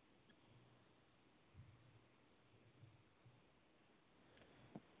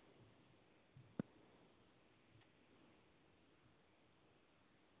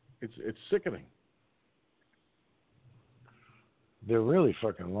 It's sickening. They're really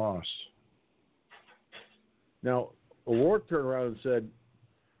fucking lost. Now, O'Rourke turned around and said,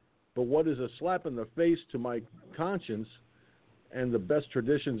 but what is a slap in the face to my conscience and the best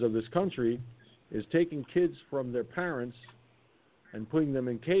traditions of this country is taking kids from their parents and putting them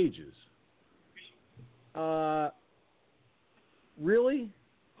in cages. Really,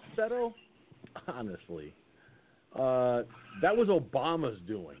 Beto? Honestly. That was Obama's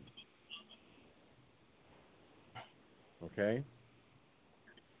doing. Okay?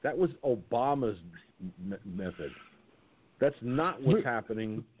 That was Obama's method. That's not what's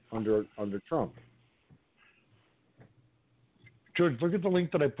happening under Trump. George, look at the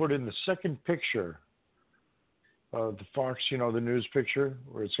link that I put in the second picture of the Fox, the news picture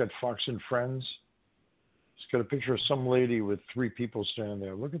where it's got Fox and Friends. It's got a picture of some lady with three people standing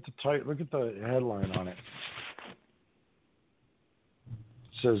there. Look at the headline on it.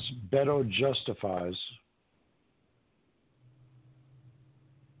 It says Beto justifies.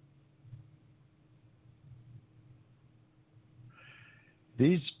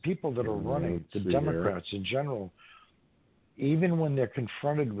 These people that are running, the Democrats in general, even when they're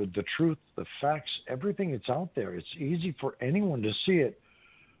confronted with the truth, the facts, everything that's out there, it's easy for anyone to see it,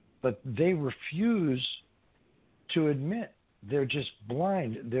 but they refuse to admit. They're just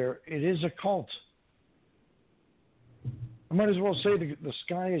blind. It is a cult. I might as well say the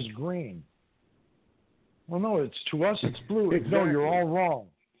sky is green. Well, no, to us it's blue. Exactly. No, you're all wrong.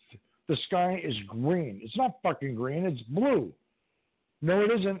 The sky is green. It's not fucking green. It's blue. No,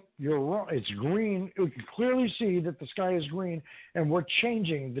 it isn't. You're wrong. It's green. We can clearly see that the sky is green, and we're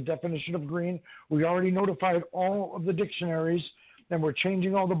changing the definition of green. We already notified all of the dictionaries, and we're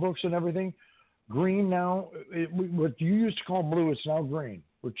changing all the books and everything. Green now, what you used to call blue, it's now green.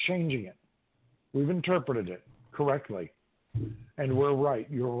 We're changing it. We've interpreted it correctly, and we're right.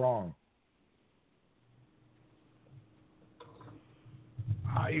 You're wrong.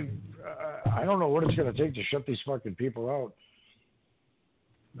 I don't know what it's going to take to shut these fucking people out.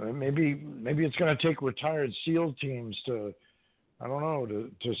 Maybe it's going to take retired SEAL teams to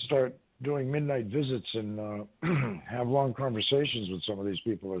start doing midnight visits and have long conversations with some of these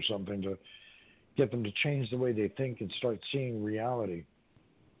people or something to get them to change the way they think and start seeing reality.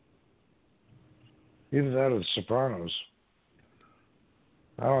 Either that or The Sopranos.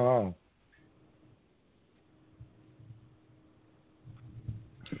 I don't know.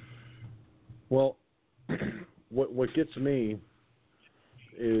 Well, what gets me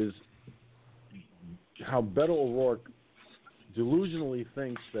is how Beto O'Rourke delusionally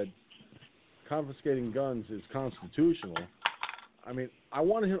thinks that confiscating guns is constitutional. I mean, I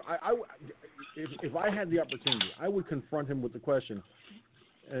want him. If I had the opportunity, I would confront him with the question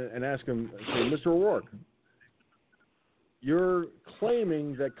and ask him, say, Mr. O'Rourke, you're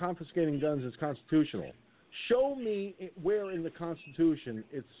claiming that confiscating guns is constitutional. Show me where in the Constitution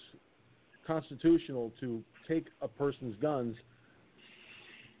it's constitutional to take a person's guns,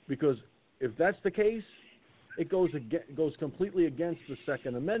 because if that's the case, it goes completely against the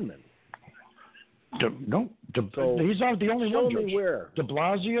Second Amendment. He's not the only one. Show me where. De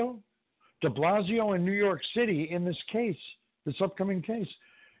Blasio in New York City in this case, this upcoming case.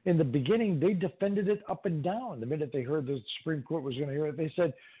 In the beginning, they defended it up and down. The minute they heard the Supreme Court was going to hear it, they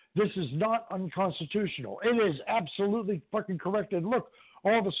said, this is not unconstitutional. It is absolutely fucking correct. And look,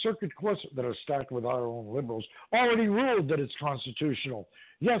 all the circuit courts that are stacked with our own liberals already ruled that it's constitutional.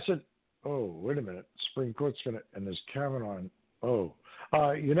 Yes, oh, wait a minute. Supreme Court's going to, and there's Kavanaugh.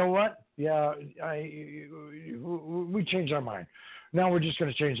 You know what? Yeah, we changed our mind. Now we're just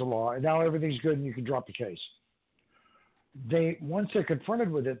going to change the law. And now everything's good and you can drop the case. Once they're confronted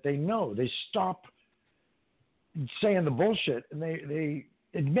with it, they know. They stop saying the bullshit and they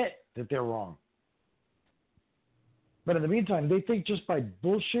admit that they're wrong. But in the meantime, they think just by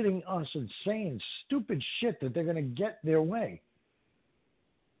bullshitting us and saying stupid shit that they're going to get their way.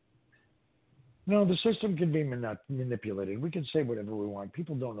 No, the system can be manipulated. We can say whatever we want.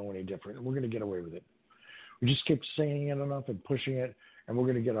 People don't know any different. We're going to get away with it. We just keep saying it enough and pushing it, and we're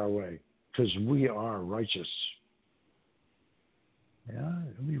going to get our way because we are righteous. Yeah,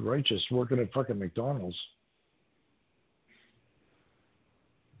 you'll be righteous working at fucking McDonald's.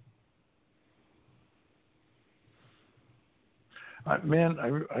 Man,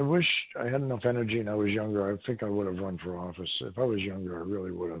 I wish I had enough energy and I was younger. I think I would have run for office. If I was younger, I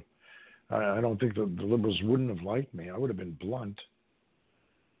really would have. I don't think the liberals wouldn't have liked me. I would have been blunt.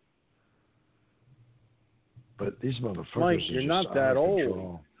 But these motherfuckers Mike, you're not that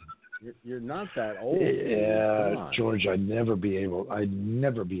old. You're not that old. Yeah, George, I'd never be able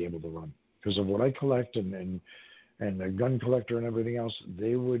to run because of what I collect and the gun collector and everything else.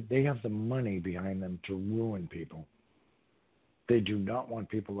 They have the money behind them to ruin people. They do not want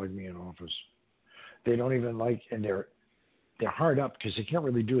people like me in office. They don't even like, and they're hard up because they can't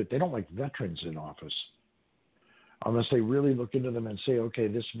really do it. They don't like veterans in office unless they really look into them and say, okay,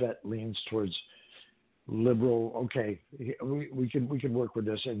 this vet leans towards liberal. Okay, we can work with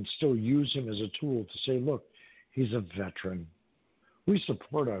this and still use him as a tool to say, look, he's a veteran. We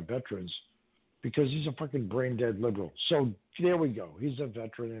support our veterans because he's a fucking brain dead liberal. So there we go. He's a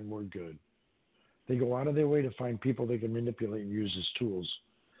veteran and we're good. They go out of their way to find people they can manipulate and use as tools.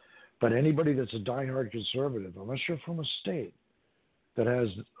 But anybody that's a diehard conservative, unless you're from a state that has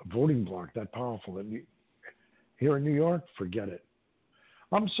a voting bloc that powerful, here in New York, forget it.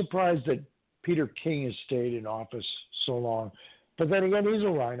 I'm surprised that Peter King has stayed in office so long. But then again, he's a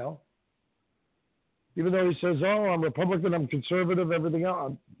rhino. Even though he says, oh, I'm Republican, I'm conservative, everything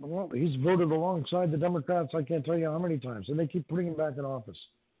else. Well, he's voted alongside the Democrats, I can't tell you how many times. And they keep putting him back in office.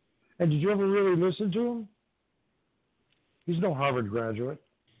 And did you ever really listen to him? He's no Harvard graduate.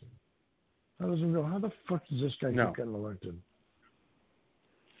 How the fuck does this guy keep getting elected?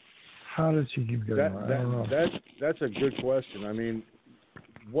 How does he keep getting elected? I don't know. That's a good question. I mean,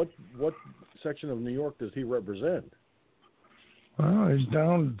 what section of New York does he represent? Well, he's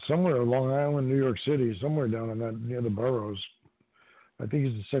down somewhere, Long Island, New York City, somewhere down in that near the boroughs. I think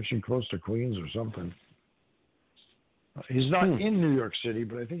he's the section close to Queens or something. He's not in New York City,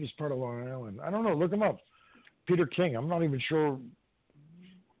 but I think he's part of Long Island. I don't know. Look him up. Peter King. I'm not even sure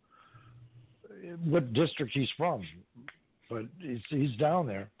what district he's from, but he's down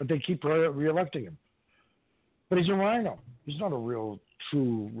there. But they keep reelecting him. But he's a rhino. He's not a real,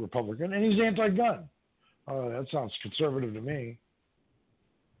 true Republican, and he's anti-gun. That sounds conservative to me.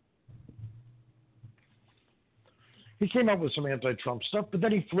 He came up with some anti-Trump stuff, but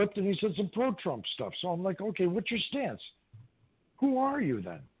then he flipped and he said some pro-Trump stuff. So I'm like, okay, what's your stance? Who are you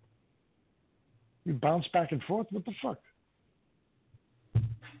then? You bounce back and forth? What the fuck?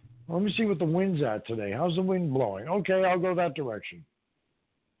 Well, let me see what the wind's at today. How's the wind blowing? Okay, I'll go that direction.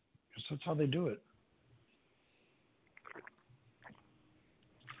 Because that's how they do it.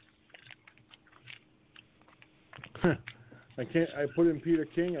 I put in Peter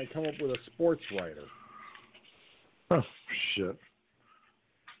King, I come up with a sports writer. Oh, shit.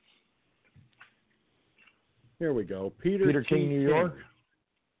 Here we go. Peter King, New York?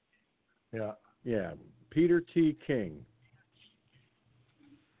 Yeah. Yeah. Peter T. King.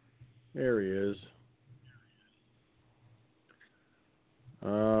 There he is.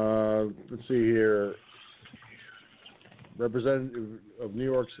 Let's see here. representative of New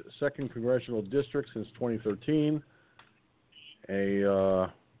York's 2nd Congressional District since 2013.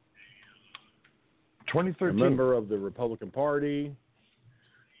 A 2013. A member of the Republican Party.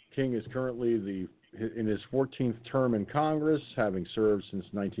 King is currently in his 14th term in Congress, having served since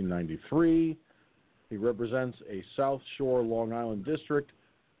 1993. He represents a South Shore Long Island district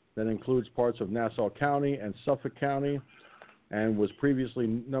that includes parts of Nassau County and Suffolk County, and was previously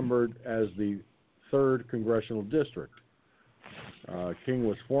numbered as the 3rd Congressional District. King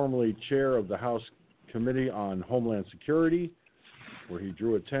was formerly chair of the House Committee on Homeland Security, where he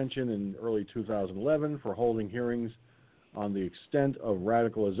drew attention in early 2011 for holding hearings on the extent of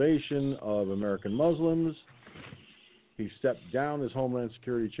radicalization of American Muslims. He stepped down as Homeland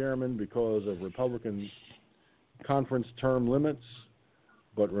Security Chairman because of Republican conference term limits,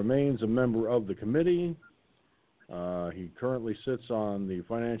 but remains a member of the committee. He currently sits on the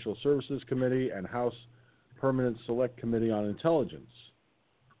Financial Services Committee and House Permanent Select Committee on Intelligence.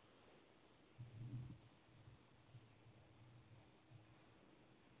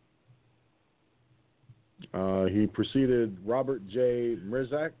 He preceded Robert J.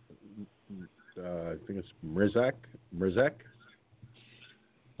 Mrzak, I think it's Mrzak.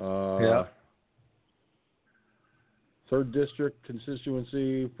 Yeah. 3rd District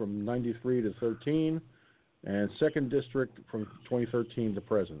constituency from 93 to 13, and 2nd District from 2013 to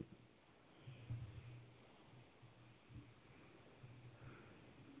present.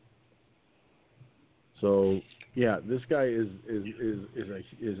 So, yeah, this guy is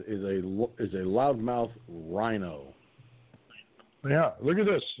a loudmouth rhino. Yeah, look at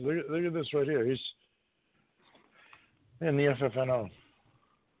this. Look at this right here. He's in the FFNO.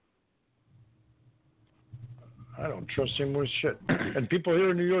 I don't trust him with shit. And people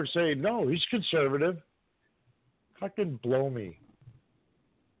here in New York say, no, he's conservative. Fucking blow me.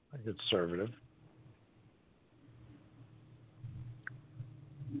 I'm conservative.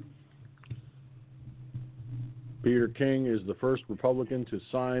 Peter King is the first Republican to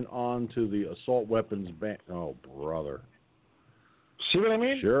sign on to the assault weapons ban. Oh, brother. See what I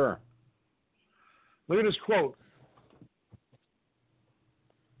mean? Sure. Look at his quote.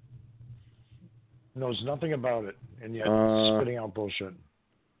 Knows nothing about it, and yet spitting out bullshit.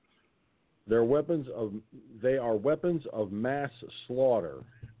 They are weapons of mass slaughter.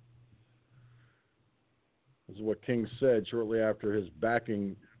 This is what King said shortly after his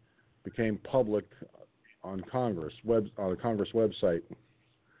backing became public on on the Congress website.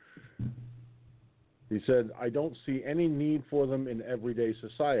 He said, "I don't see any need for them in everyday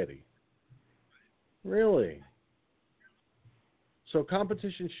society." Really? So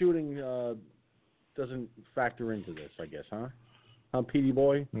competition shooting doesn't factor into this, I guess, huh? Huh, Petey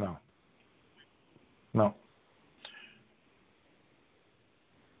boy? No.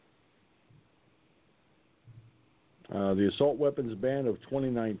 The assault weapons ban of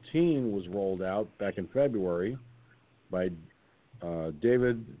 2019 was rolled out back in February by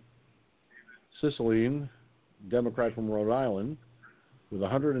David Cicilline, Democrat from Rhode Island, with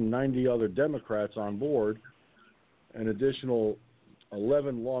 190 other Democrats on board. An additional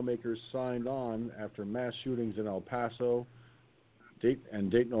 11 lawmakers signed on after mass shootings in El Paso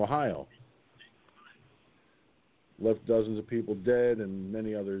and Dayton, Ohio. Left dozens of people dead and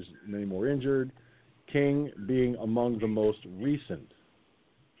many more injured. King being among the most recent.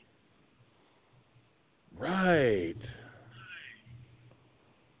 Right.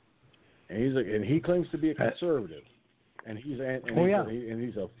 And he claims to be a conservative, and he's a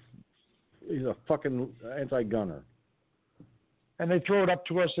fucking anti-gunner. And they throw it up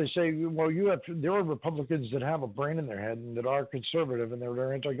to us. They say, well, there are Republicans that have a brain in their head and that are conservative and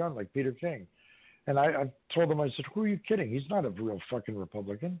they're anti-gun, like Peter King. And I told them, I said, who are you kidding? He's not a real fucking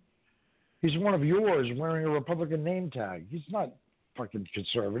Republican. He's one of yours wearing a Republican name tag. He's not fucking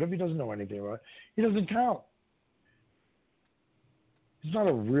conservative. He doesn't know anything about it. He doesn't count. He's not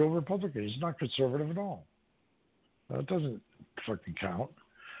a real Republican. He's not conservative at all. That doesn't fucking count.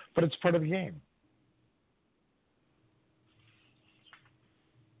 But it's part of the game.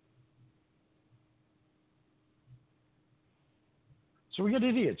 So we get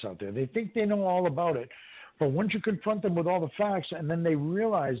idiots out there. They think they know all about it. But once you confront them with all the facts and then they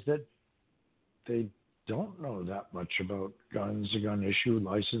realize that they don't know that much about guns, the gun issue,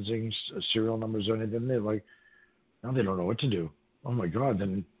 licensing, serial numbers, or anything, they're like, now they don't know what to do. Oh, my God,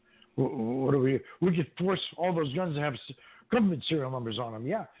 then what do we could force all those guns to have government serial numbers on them.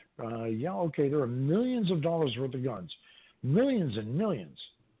 Yeah, okay, there are millions of dollars worth of guns, millions and millions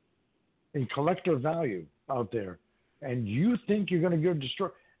in collector value out there. And you think you're going to go destroy?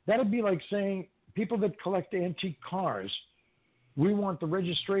 That'd be like saying people that collect antique cars, we want the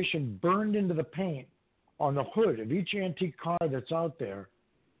registration burned into the paint on the hood of each antique car that's out there,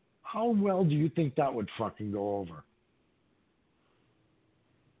 how well do you think that would fucking go over?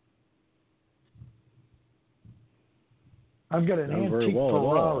 I've got an antique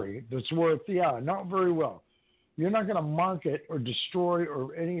Ferrari that's worth, not very well. You're not going to market or destroy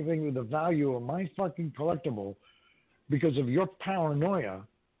or anything with the value of my fucking collectible because of your paranoia.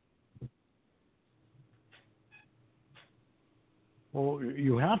 Well,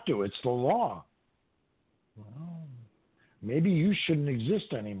 you have to. It's the law. Well, maybe you shouldn't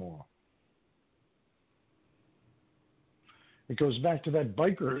exist anymore. It goes back to that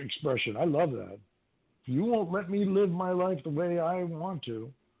biker expression. I love that. If you won't let me live my life the way I want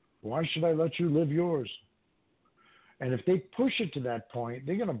to, why should I let you live yours? And if they push it to that point,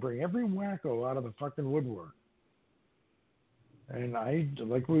 they're going to bring every wacko out of the fucking woodwork. And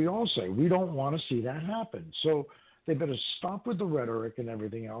like we all say, we don't want to see that happen. So they better stop with the rhetoric and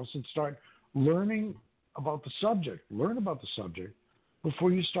everything else and start learning about the subject. Learn about the subject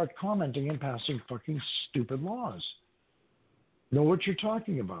before you start commenting and passing fucking stupid laws. Know what you're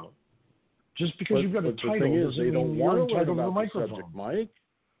talking about. Just because you've got a title doesn't mean you're entitled to the microphone. Subject, Mike.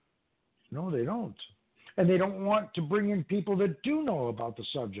 No, they don't. And they don't want to bring in people that do know about the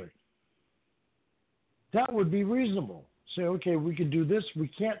subject. That would be reasonable. Say, okay, we can do this. We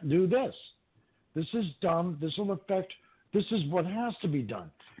can't do this. This is dumb. This will affect. This is what has to be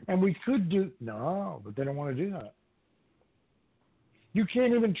done. And we could do. No, but they don't want to do that. You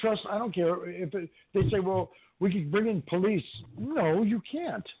can't even trust. I don't care if they say, well, we could bring in police. No, you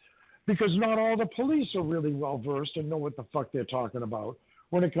can't. Because not all the police are really well versed and know what the fuck they're talking about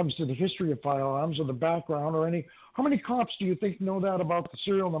when it comes to the history of firearms or the background or any. How many cops do you think know that about the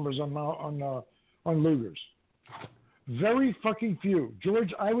serial numbers on Lugers? Very fucking few.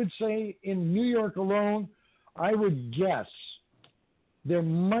 George, I would say in New York alone, I would guess there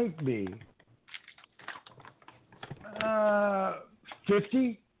might be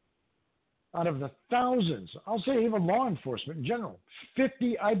 50 out of the thousands. I'll say even law enforcement in general.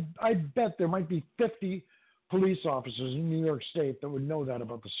 50, I bet there might be 50 police officers in New York State that would know that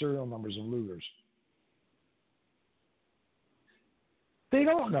about the serial numbers of Lugers. They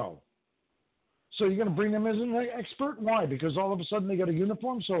don't know. So you're going to bring them as an expert? Why? Because all of a sudden they got a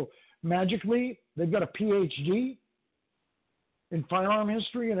uniform, so magically they've got a PhD in firearm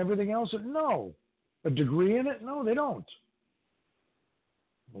history and everything else? No. A degree in it? No, they don't.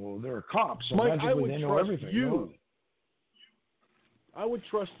 Well, they're cops, so Mike, magically they know everything. I would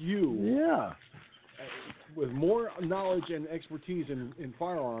trust you. Yeah. With more knowledge and expertise in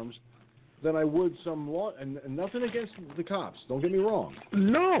firearms than I would some law, and nothing against the cops. Don't get me wrong.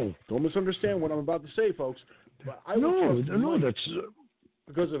 No. Don't misunderstand what I'm about to say, folks. But I would trust Mike that's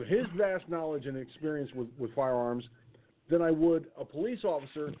because of his vast knowledge and experience with firearms than I would a police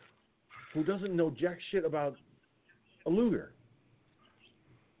officer who doesn't know jack shit about a Luger.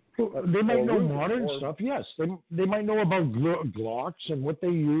 Well, they might know modern stuff, yes. They might know about Glocks and what they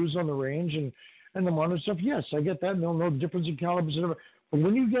use on the range and the modern stuff, yes. I get that, and they'll know the difference in calibers and everything. But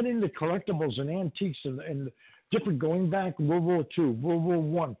when you get into collectibles and antiques and different, going back World War II, World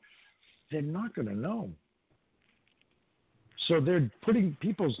War I, they're not going to know. So they're putting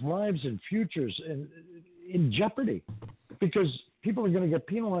people's lives and futures in jeopardy because people are going to get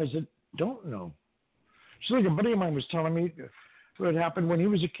penalized that don't know. So like a buddy of mine was telling me what happened when he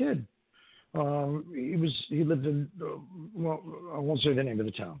was a kid. He lived in, well, I won't say the name of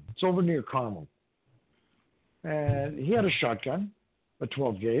the town. It's over near Carmel. And he had a shotgun, a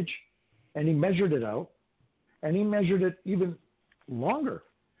 12 gauge, and he measured it out, and he measured it even longer.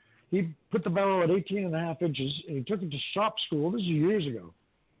 He put the barrel at 18 and a half inches, and he took it to shop school. This is years ago.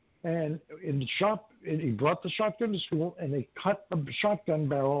 And in the shop, he brought the shotgun to school, and they cut the shotgun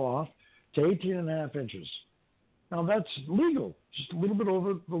barrel off to 18 and a half inches. Now, that's legal, just a little bit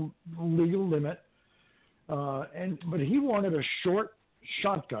over the legal limit. But he wanted a short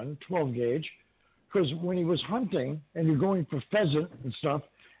shotgun, 12 gauge, because when he was hunting and you're going for pheasant and stuff,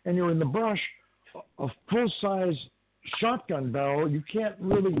 and you're in the brush, a full-size shotgun barrel, you can't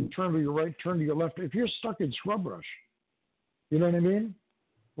really turn to your right, turn to your left. If you're stuck in scrub brush, you know what I mean?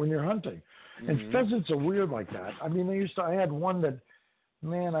 When you're hunting. Mm-hmm. And pheasants are weird like that. I mean, I had one that,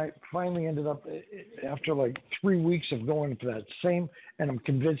 man, I finally ended up, after like 3 weeks of going for that same, and I'm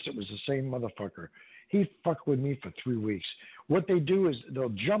convinced it was the same motherfucker. He fucked with me for 3 weeks. What they do is they'll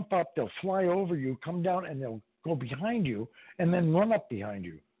jump up, they'll fly over you, come down, and they'll go behind you, and then run up behind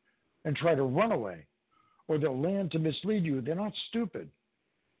you and try to run away. Or they'll land to mislead you. They're not stupid.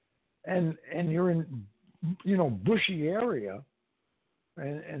 And you're in, bushy area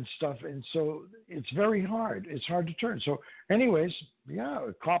and stuff. And so it's very hard. It's hard to turn. So anyways, yeah,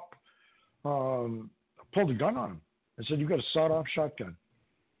 a cop, pulled a gun on him and said, "You've got a sawed-off shotgun.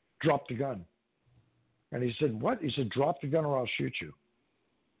 Drop the gun." And he said, "What?" He said, "Drop the gun or I'll shoot you.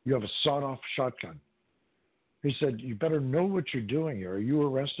 You have a sawed-off shotgun." He said, "You better know what you're doing here. Are you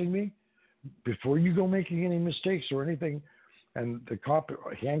arresting me? Before you go making any mistakes or anything." And the cop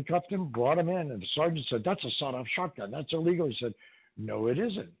handcuffed him, brought him in, and the sergeant said, "That's a sawed-off shotgun. That's illegal." He said, "No, it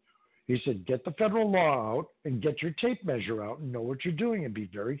isn't." He said, "Get the federal law out and get your tape measure out and know what you're doing and be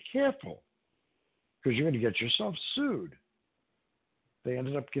very careful because you're going to get yourself sued." They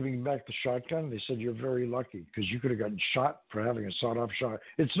ended up giving him back the shotgun. They said, "You're very lucky because you could have gotten shot for having a sawed-off shot."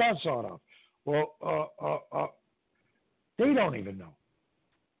 It's not sawed off. Well, they don't even know.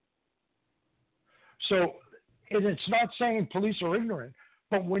 So, and it's not saying police are ignorant,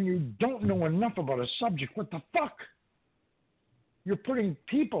 but when you don't know enough about a subject, what the fuck? You're putting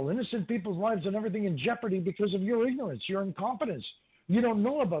people, innocent people's lives and everything in jeopardy because of your ignorance, your incompetence. You don't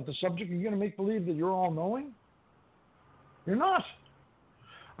know about the subject. You're going to make believe that you're all-knowing? You're not.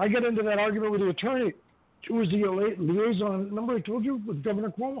 I get into that argument with the attorney who was the liaison, remember I told you, with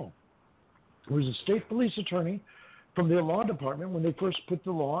Governor Cuomo, who was a state police attorney from their law department when they first put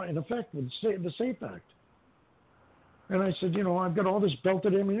the law in effect with the SAFE Act. And I said, I've got all this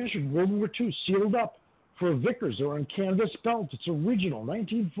belted ammunition, World War II, sealed up for Vickers. They're on canvas belt. It's original,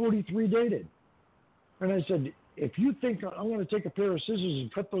 1943 dated. And I said, if you think I'm going to take a pair of scissors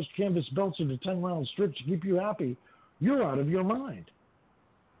and cut those canvas belts into 10-round strips to keep you happy, you're out of your mind.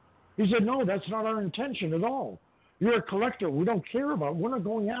 He said, no, that's not our intention at all. You're a collector. We don't care about. We're not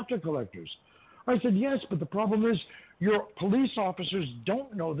going after collectors. I said, yes, but the problem is your police officers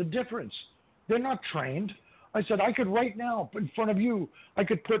don't know the difference. They're not trained. I said, I could right now, in front of you, I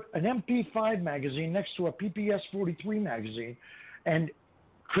could put an MP5 magazine next to a PPS 43 magazine, and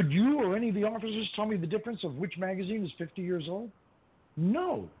could you or any of the officers tell me the difference of which magazine is 50 years old?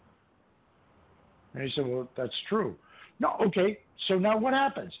 No. And he said, well, that's true. No, okay, so now what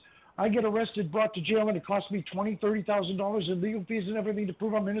happens? I get arrested, brought to jail, and it costs me $20,000, $30,000 in legal fees and everything to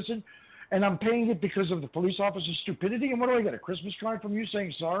prove I'm innocent, and I'm paying it because of the police officer's stupidity, and what do I get, a Christmas card from you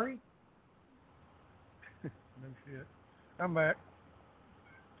saying sorry? No shit. I'm back.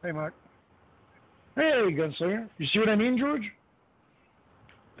 Hey, Mike. Hey, Gunslinger. You see what I mean, George?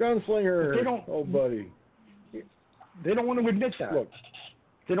 Gunslinger. Oh, buddy. They don't want to admit that. Look.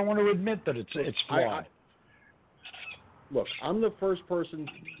 They don't want to admit that it's flawed. Look, I'm the first person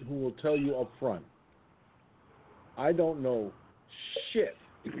who will tell you up front, I don't know shit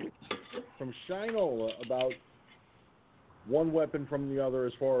from Shinola about one weapon from the other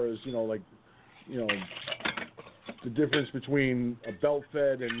as far as, the difference between a belt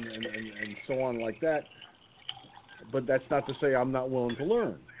fed and so on like that. But that's not to say I'm not willing to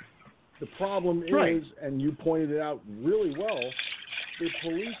learn. The problem is, and you pointed it out really well, the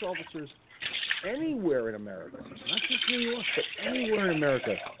police officers anywhere in America, not just New York, but anywhere in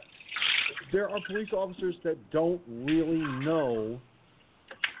America, there are police officers that don't really know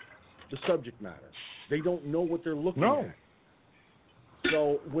the subject matter. They don't know what they're looking at.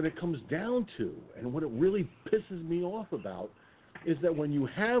 So when it comes down to, and what it really pisses me off about, is that when you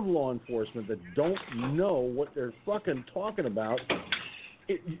have law enforcement that don't know what they're fucking talking about,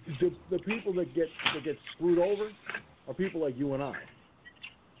 the people that get screwed over are people like you and I.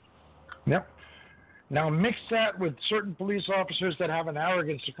 Yep. Now mix that with certain police officers that have an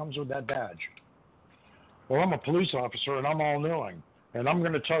arrogance that comes with that badge. Well, I'm a police officer and I'm all-knowing, and I'm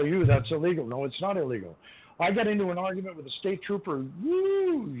going to tell you that's illegal. No, it's not illegal. I got into an argument with a state trooper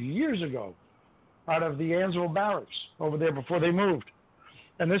years ago out of the Ansville Barracks over there before they moved.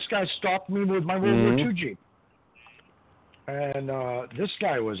 And this guy stopped me with my World War II Jeep. And this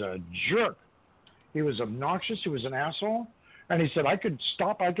guy was a jerk. He was obnoxious. He was an asshole. And he said, I could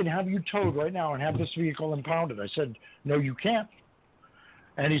have you towed right now and have this vehicle impounded. I said, no, you can't.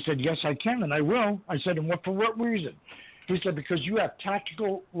 And he said, yes, I can, and I will. I said, and for what reason? He said, because you have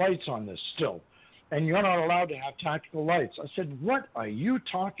tactical lights on this still, and you're not allowed to have tactical lights. I said, what are you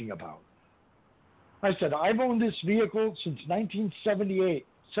talking about? I said, I've owned this vehicle since 1978,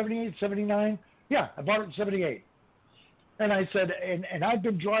 78, 79. Yeah, I bought it in 78. And I said, and I've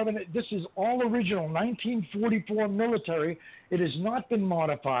been driving it. This is all original, 1944 military. It has not been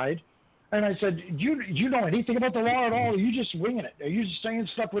modified. And I said, do you know anything about the law at all? Or are you just winging it? Are you just saying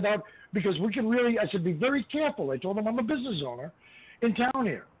stuff without, because we can really, I said, be very careful. I told him I'm a business owner in town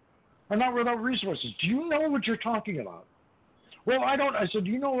here. I'm not without resources. Do you know what you're talking about? Well, I don't. I said,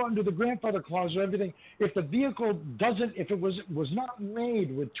 you know, under the grandfather clause or everything, if the vehicle doesn't, if it was not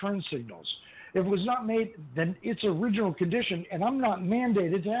made with turn signals, if it was not made, then its original condition, and I'm not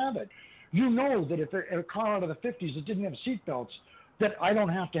mandated to have it. You know that if a car out of the 50s that didn't have seat belts, that I don't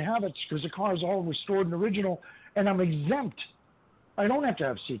have to have it because the car is all restored and original, and I'm exempt. I don't have to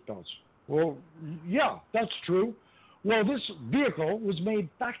have seatbelts. Well, yeah, that's true. Well, this vehicle was made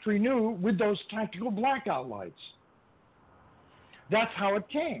factory new with those tactical blackout lights. That's how it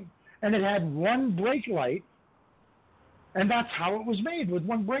came. And it had one brake light, and that's how it was made, with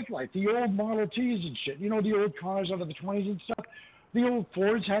one brake light. The old Model Ts and shit, the old cars out of the 20s and stuff, the old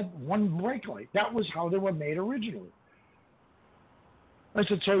Fords had one brake light. That was how they were made originally. I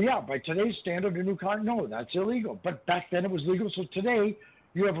said, so yeah, by today's standard, a new car, no, that's illegal. But back then it was legal, so today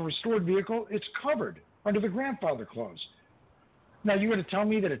you have a restored vehicle, it's covered under the grandfather clause. Now, you're going to tell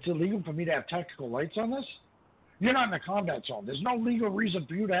me that it's illegal for me to have tactical lights on this? You're not in a combat zone. There's no legal reason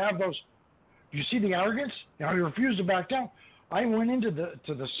for you to have those. Do you see the arrogance? Now, he refused to back down. I went into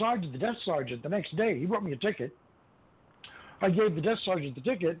the sergeant, the desk sergeant, the next day. He wrote me a ticket. I gave the desk sergeant the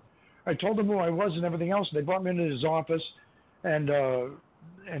ticket. I told him who I was and everything else. They brought me into his office, and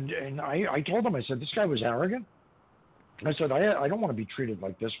I told him, I said, this guy was arrogant. I said, I don't want to be treated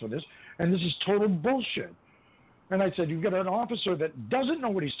like this for this, and this is total bullshit. And I said, you've got an officer that doesn't know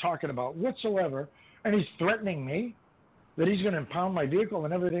what he's talking about whatsoever, and he's threatening me that he's going to impound my vehicle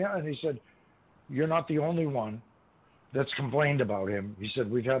and everything else. And he said, you're not the only one that's complained about him. He said,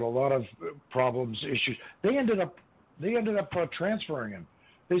 we've had a lot of problems, issues. They ended up transferring him.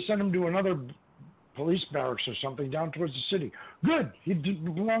 They sent him to another police barracks or something down towards the city. Good. He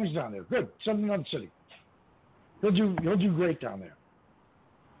belongs down there. Good. Send him to the city. He'll do great down there.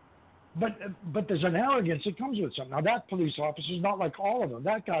 But there's an arrogance that comes with something. Now, that police officer is not like all of them.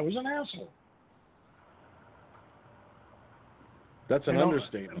 That guy was an asshole. That's an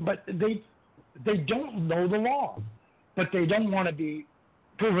understatement. But they don't know the law. But they don't want to be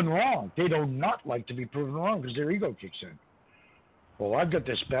proven wrong. They do not like to be proven wrong because their ego kicks in. Well, I've got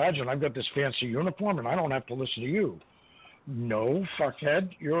this badge and I've got this fancy uniform and I don't have to listen to you. No,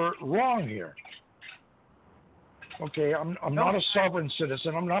 fuckhead, you're wrong here. Okay, I'm not a sovereign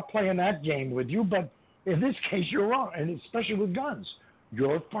citizen. I'm not playing that game with you, but in this case, you're wrong, and especially with guns.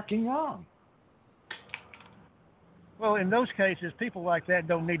 You're fucking wrong. Well, in those cases, people like that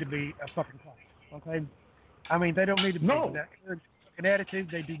don't need to be a fucking cop, okay? I mean, they don't need to be that fucking attitude.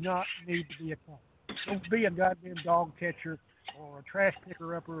 They do not need to be a cop. Don't be a goddamn dog catcher or a trash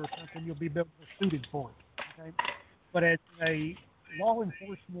picker-upper or something. You'll be better suited for it, okay? But as a law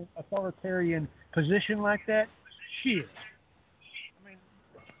enforcement authoritarian position like that, shit.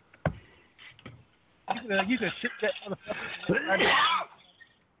 I mean, you could sit that motherfucker.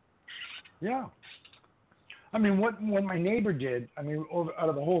 Yeah. I mean, what my neighbor did, out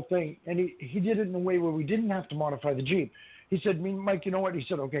of the whole thing, and he did it in a way where we didn't have to modify the Jeep. He said, Mike, you know what? He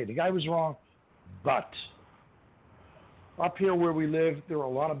said, okay, the guy was wrong, but up here where we live, there are a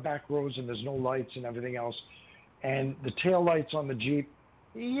lot of back roads and there's no lights and everything else. And the tail lights on the Jeep,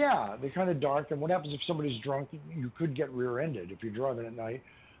 yeah, they're kind of dark. And what happens if somebody's drunk? You could get rear-ended if you're driving at night.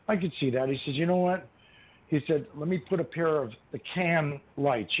 I could see that. He says, you know what? He said, let me put a pair of the can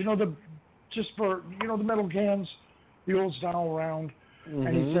lights. The metal cans, the old style round. Mm-hmm.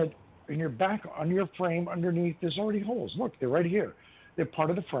 And he said, in your back, on your frame, underneath, there's already holes. Look, they're right here. They're part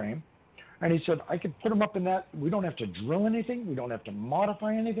of the frame. And he said, I could put them up in that. We don't have to drill anything. We don't have to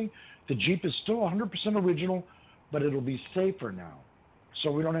modify anything. The Jeep is still 100% original, but it'll be safer now.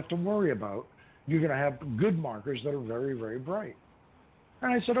 So we don't have to worry about, you're going to have good markers that are very, very bright.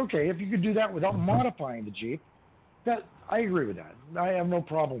 And I said, okay, if you could do that without modifying the Jeep, I agree with that. I have no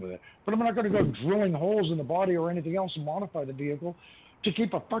problem with it. But I'm not going to go drilling holes in the body or anything else and modify the vehicle to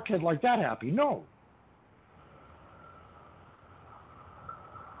keep a fuckhead like that happy. No.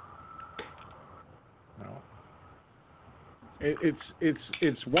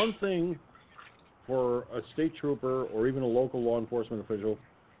 It's one thing for a state trooper or even a local law enforcement official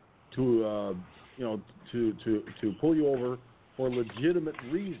to pull you over for legitimate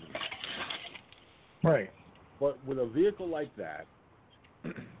reasons. Right. But with a vehicle like that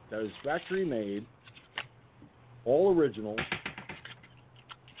is factory made, all original,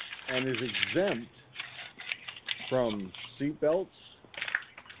 and is exempt from seat belts,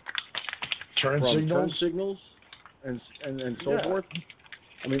 turn signals, and so forth.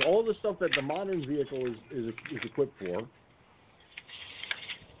 I mean, all the stuff that the modern vehicle is equipped for.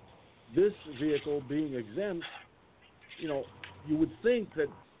 This vehicle being exempt, you would think that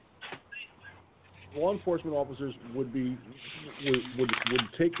law enforcement officers would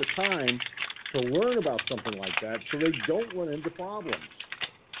take the time to learn about something like that so they don't run into problems.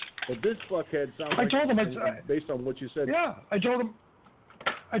 But this fuckhead sounds based on what you said. Yeah, I told him,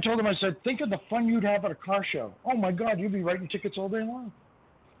 I said, think of the fun you'd have at a car show. Oh my God, you'd be writing tickets all day long.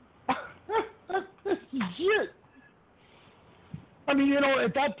 Shit. I mean,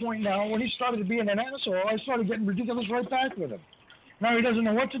 at that point now, when he started being an asshole, I started getting ridiculous right back with him. Now he doesn't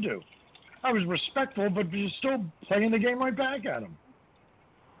know what to do. I was respectful, but you're still playing the game right back at him.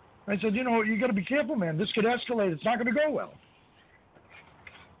 I said, you got to be careful, man. This could escalate. It's not going to go well.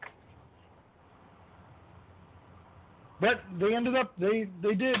 But they ended up, they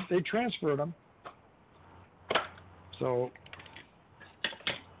transferred him. So,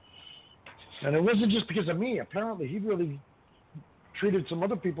 and it wasn't just because of me. Apparently, he really treated some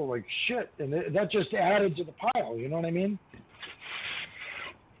other people like shit, and that just added to the pile. You know what I mean?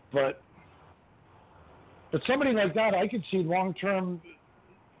 But somebody like that, I could see long term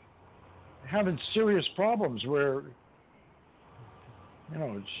having serious problems where,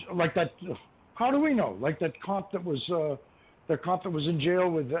 like that. How do we know? Like that cop that was in jail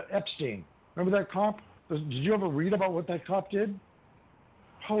with Epstein. Remember that cop? Did you ever read about what that cop did?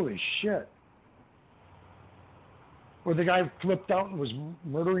 Holy shit! Where the guy flipped out and was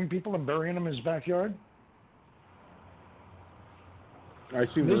murdering people and burying them in his backyard. I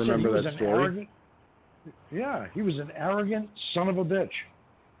seem to remember that story. Yeah, he was an arrogant son of a bitch.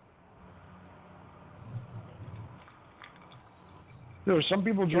 There were some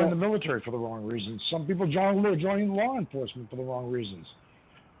people joined the military for the wrong reasons. Some people joined law enforcement for the wrong reasons.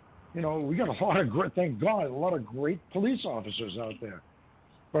 We got a lot of great, thank God, a lot of great police officers out there.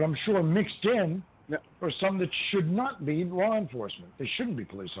 But I'm sure mixed in are some that should not be law enforcement. They shouldn't be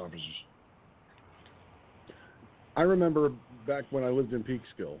police officers. I remember back when I lived in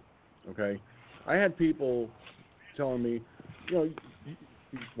Peekskill, okay, I had people telling me,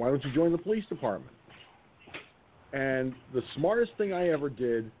 why don't you join the police department? And the smartest thing I ever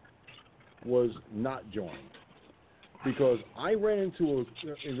did was not join, because I ran into a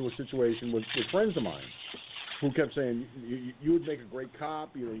situation with friends of mine who kept saying, you would make a great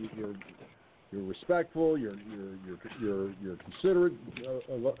cop. You're respectful. You're considerate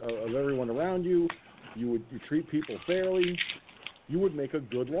of everyone around you. You treat people fairly. You would make a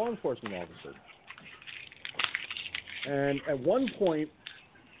good law enforcement officer. And at one point,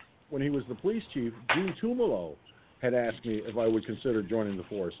 when he was the police chief, Gene Tumalo had asked me if I would consider joining the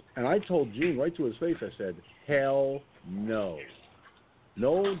force. And I told Gene right to his face, I said, hell no.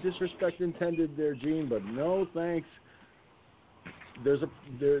 No disrespect intended there, Gene, but no thanks. There's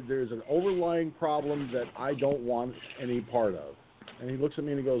an overlying problem that I don't want any part of. And he looks at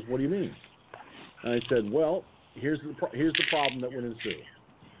me and he goes, what do you mean? And I said, well, here's the problem that would ensue.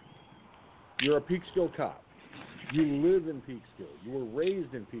 You're a Peekskill cop. You live in Peekskill. You were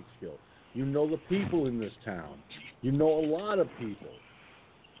raised in Peekskill. You know the people in this town. You know a lot of people.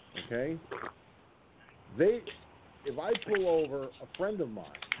 Okay? If I pull over a friend of mine,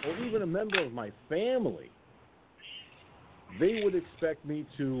 or even a member of my family, they would expect me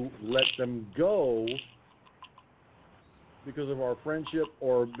to let them go because of our friendship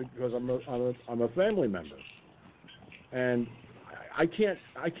or because I'm a family member. And I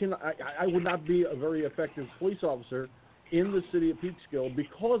would not be a very effective police officer in the city of Peekskill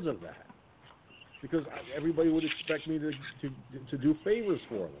because of that. Because everybody would expect me to do favors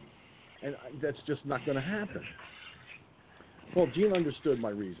for them. And that's just not going to happen. Well, Gene understood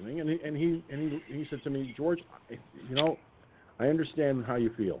my reasoning, and he said to me, George, I understand how you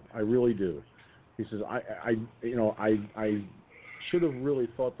feel. I really do. He says, I should have really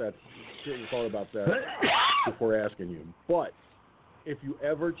thought about that before asking you. But if you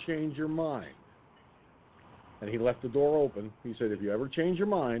ever change your mind, and he left the door open, he said, if you ever change your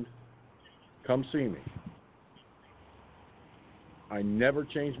mind, come see me. I never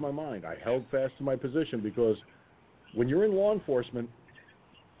changed my mind. I held fast to my position because when you're in law enforcement,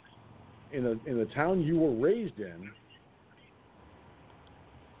 in the town you were raised in,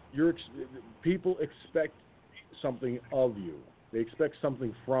 people expect something of you. They expect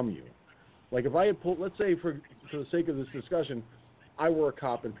something from you. Like if I had pulled, let's say for the sake of this discussion, I were a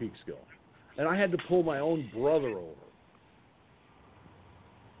cop in Peekskill, and I had to pull my own brother over.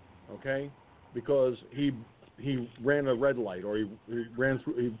 Okay, because he ran a red light, or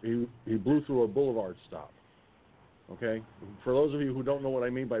he blew through a boulevard stop. Okay, for those of you who don't know what I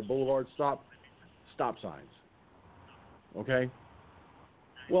mean by boulevard stop signs. Okay,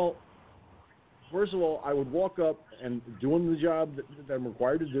 well, first of all, I would walk up and doing the job that I'm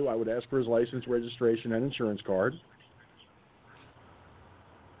required to do, I would ask for his license, registration, and insurance card,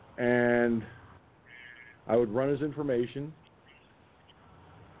 and I would run his information,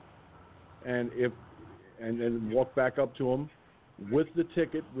 and then walk back up to him with the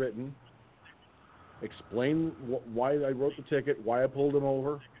ticket written, explain why I wrote the ticket, why I pulled him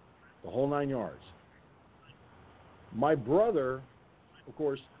over, the whole 9 yards. My brother, of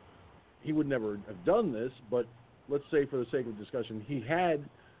course, he would never have done this, but let's say for the sake of discussion, he had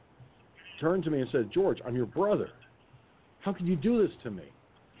turned to me and said, George, I'm your brother. How can you do this to me?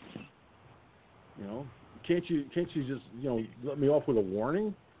 You know, can't you just, you know, let me off with a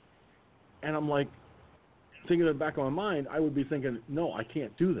warning? And I'm like, thinking in the back of my mind, I would be thinking, no, I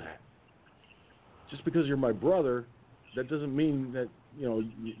can't do that. Just because you're my brother, that doesn't mean that, you know,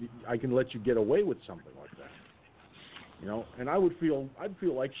 I can let you get away with something like that. You know, and I'd feel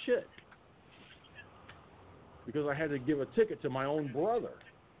like shit because I had to give a ticket to my own brother.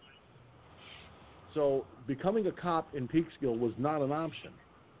 So becoming a cop in Peekskill was not an option.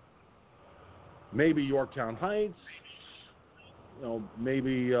 Maybe Yorktown Heights, you know,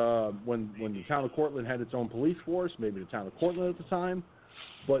 maybe when the town of Cortland had its own police force, maybe the town of Cortland at the time,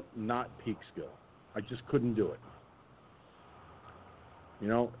 but not Peekskill. I just couldn't do it. You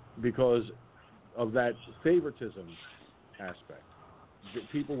know, because of that favoritism aspect.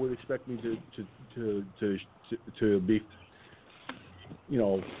 People would expect me to be, you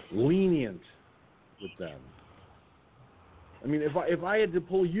know, lenient with them. I mean, if I had to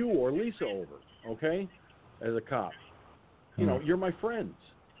pull you or Lisa over, okay, as a cop, you know, you're my friends.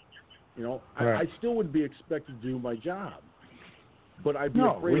 You know, right. I still would be expected to do my job, but I'd be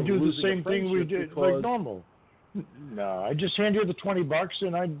afraid of losing. No, we do the same thing we did like normal. No, I just hand you the $20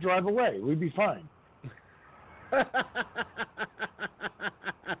 and I'd drive away. We'd be fine.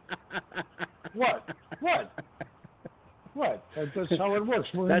 What? That's how it works.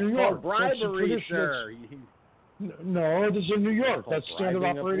 We're in New York. That's bribery, sir. No, this is in New York. That's standard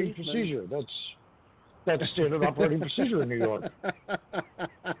operating procedure. That's standard operating procedure in New York.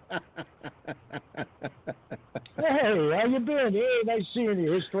 Hey, how you been? Hey, nice seeing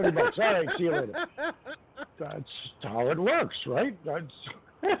you. Here's $20. All right, see you later. That's how it works, right? That's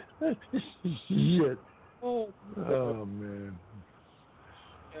shit. Oh man.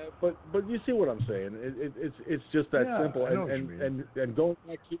 But you see what I'm saying? It's just that simple. And going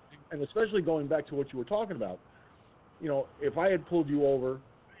back to, and especially going back to what you were talking about. You know, if I had pulled you over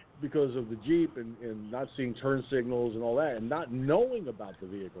because of the Jeep and not seeing turn signals and all that, and not knowing about the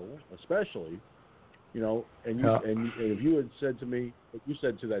vehicle, especially, you know, and if you had said to me what you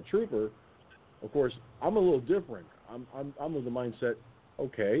said to that trooper, of course, I'm a little different. I'm of the mindset,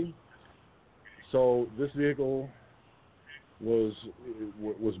 okay, so this vehicle was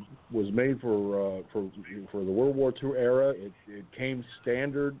made for the World War II era. It came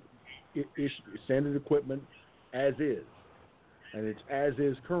standard equipment as is, and it's as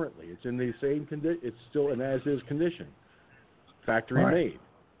is currently. It's in the same condition. It's still an as is condition, factory made.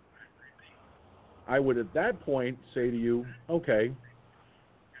 I would at that point say to you, okay,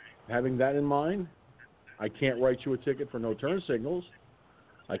 having that in mind, I can't write you a ticket for no turn signals.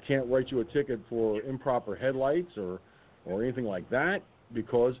 I can't write you a ticket for improper headlights or anything like that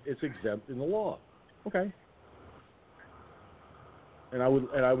because it's exempt in the law. Okay. And I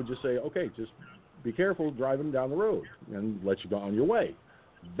would just say, okay, just be careful driving down the road and let you go on your way.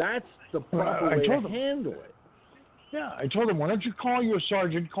 That's the proper way to handle it. Yeah, I told him, why don't you call your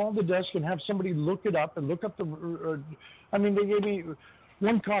sergeant, call the desk, and have somebody look it up and look up the. I mean, they gave me.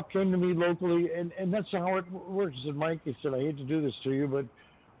 One cop came to me locally, and that's how it works. He said, Mike, he said, I hate to do this to you, but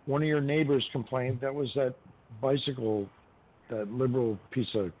one of your neighbors complained. That was that bicycle, that liberal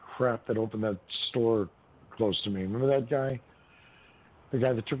piece of crap that opened that store close to me. Remember that guy? The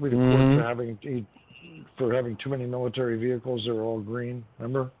guy that took me to court for having too many military vehicles that were all green.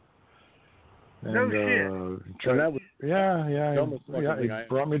 Remember? And, no shit.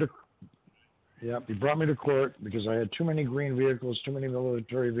 He brought me to court because I had too many green vehicles, too many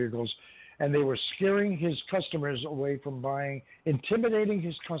military vehicles, and they were scaring his customers away from buying, intimidating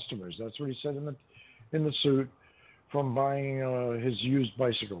his customers. That's what he said in the suit, from buying his used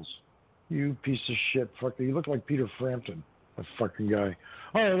bicycles. You piece of shit, fucker! You look like Peter Frampton, that fucking guy.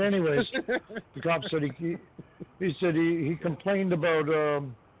 All right, anyways, the cop said he complained about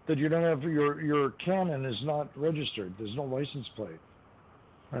that you don't have your Canon is not registered. There's no license plate.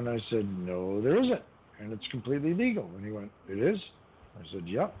 And I said, no, there isn't. And it's completely legal. And he went, it is? I said,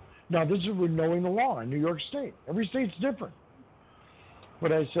 yep. Now, this is with knowing the law in New York State. Every state's different.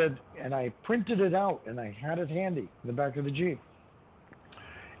 But I said, and I printed it out, and I had it handy in the back of the Jeep.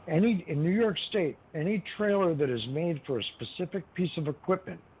 In New York State, any trailer that is made for a specific piece of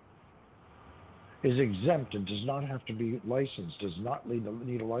equipment is exempt and does not have to be licensed, does not need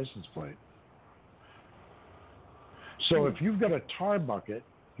a license plate. So if you've got a tar bucket,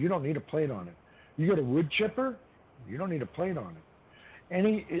 you don't need a plate on it. You got a wood chipper, you don't need a plate on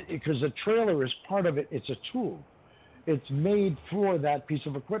it. Because the trailer is part of it, it's a tool. It's made for that piece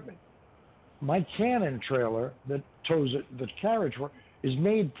of equipment. My Canon trailer that tows it, the carriage, is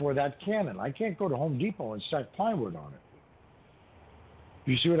made for that cannon. I can't go to Home Depot and stack plywood on it.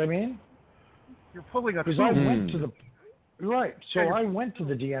 You see what I mean? You're pulling a because I went to the right. So I went to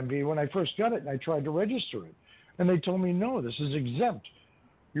the DMV when I first got it, and I tried to register it, and they told me no, this is exempt.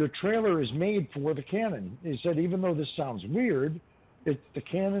 Your trailer is made for the cannon. They said even though this sounds weird, the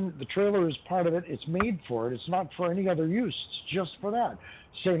trailer is part of it. It's made for it. It's not for any other use. It's just for that.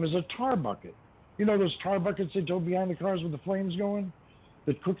 Same as a tar bucket. You know those tar buckets they tow behind the cars with the flames going,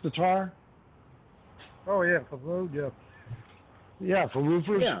 that cook the tar? Oh yeah, for road, yeah. Yeah, for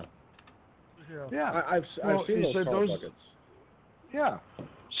roofers. Yeah. I've seen those tar buckets. Yeah.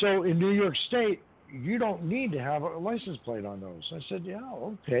 So in New York State, you don't need to have a license plate on those. I said, yeah,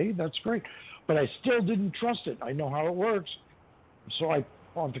 okay, that's great. But I still didn't trust it. I know how it works. So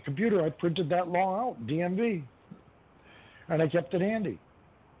on the computer, I printed that law out, DMV. And I kept it handy.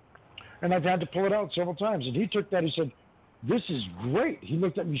 And I've had to pull it out several times. And he took that, he said, this is great. He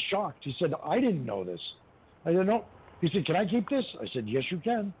looked at me shocked. He said, I didn't know this. I said, no. He said, can I keep this? I said, yes, you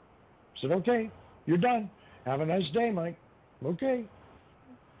can. I said, okay, you're done. Have a nice day, Mike. Okay.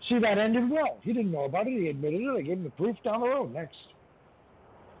 See, that ended well. He didn't know about it. He admitted it. I gave him the proof down the road. Next.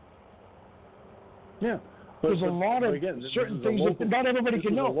 Yeah. There's a lot of certain things that not everybody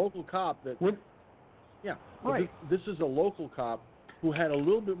can know. This is a local cop that... Yeah. Right. This is a local cop who had a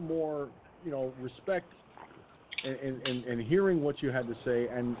little bit more, respect and hearing what you had to say,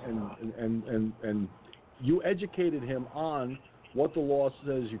 and you educated him on what the law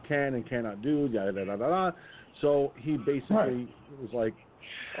says you can and cannot do, da da da da da. So he basically was like,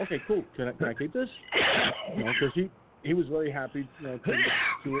 okay, cool. Can I keep this? Because he was very happy,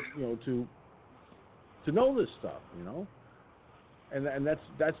 to know this stuff, and that's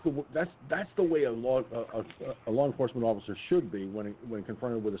the way a law enforcement officer should be when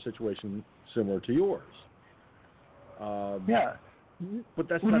confronted with a situation similar to yours. Yeah, but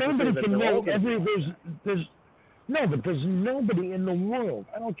that's not to say that they're all going to but there's nobody in the world,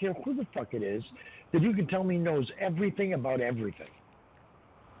 I don't care who the fuck it is, that you can tell me knows everything about everything.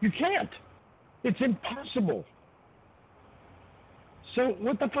 You can't. It's impossible. So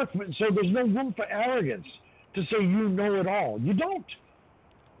what the fuck? So there's no room for arrogance to say you know it all. You don't.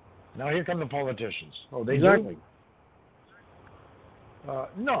 Now here come the politicians. Oh, they exactly. Do?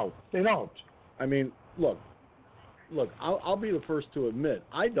 No, they don't. I mean, look. I'll be the first to admit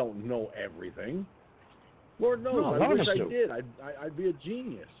I don't know everything. Lord knows, I wish I did. I'd be a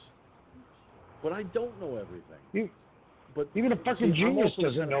genius. But I don't know everything. But even a fucking genius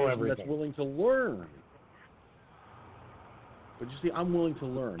doesn't know everything. That's willing to learn. But you see, I'm willing to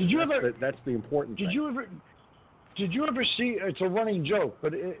learn. That's the important thing. Did you ever see? It's a running joke,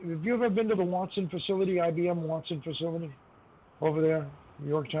 but have you ever been to the Watson facility, IBM Watson facility, over there,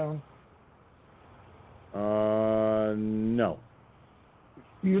 Yorktown? No.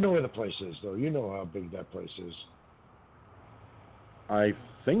 You know where the place is, though. You know how big that place is. I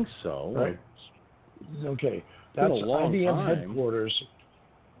think so. Right. Okay. That's IBM headquarters.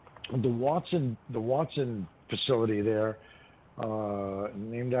 The Watson facility there,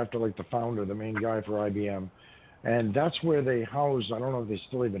 named after like the founder, the main guy for IBM, and that's where they housed. I don't know if they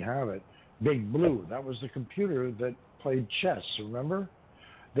still even have it. Big Blue. That was the computer that played chess. Remember?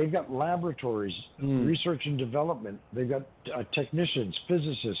 They've got laboratories, research and development. They've got technicians,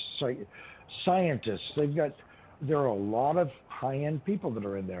 physicists, scientists. There are a lot of high-end people that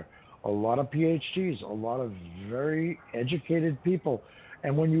are in there. A lot of PhDs, a lot of very educated people.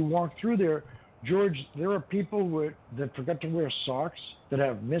 And when you walk through there, George, there are people that forgot to wear socks, that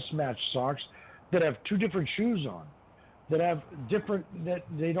have mismatched socks, that have two different shoes on, that have different,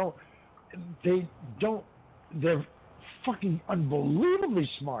 they're fucking unbelievably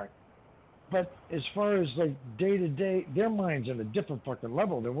smart. But as far as like day to day, their mind's on a different fucking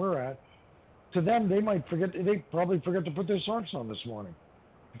level than we're at. To them, they probably forgot to put their socks on this morning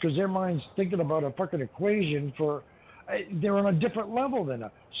because their mind's thinking about a fucking equation they're on a different level than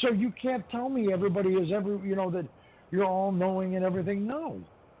us. So you can't tell me everybody is that you're all knowing and everything. No.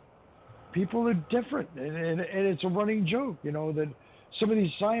 People are different, and it's a running joke, that some of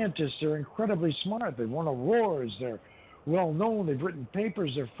these scientists are incredibly smart. They won awards. They're well known. They've written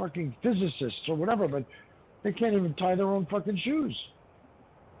papers. They're fucking physicists or whatever, but they can't even tie their own fucking shoes.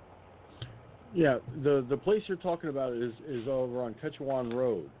 Yeah, the place you're talking about is over on Ketchewan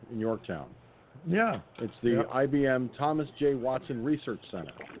Road in Yorktown. Yeah. It's the IBM Thomas J. Watson Research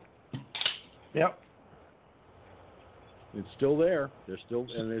Center. Yep. It's still there. They still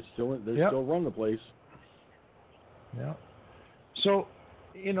run the place. Yeah. So,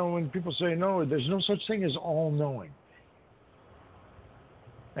 when people say no, there's no such thing as all-knowing.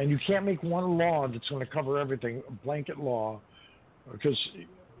 And you can't make one law that's going to cover everything, a blanket law, because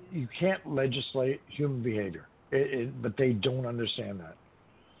you can't legislate human behavior, but they don't understand that.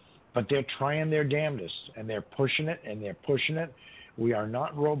 But they're trying their damnedest, and they're pushing it, and they're pushing it. We are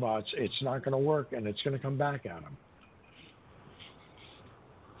not robots. It's not going to work, and it's going to come back at them.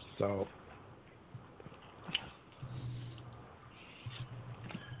 So,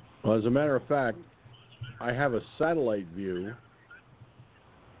 well, as a matter of fact, I have a satellite view.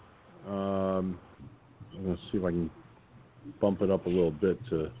 I'm going to see if I can bump it up a little bit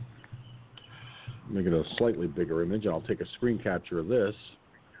to make it a slightly bigger image. I'll take a screen capture of this.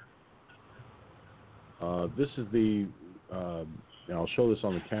 This is the, and I'll show this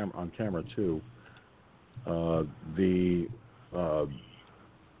on the on camera too. The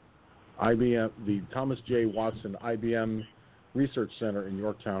IBM, the Thomas J. Watson IBM Research Center in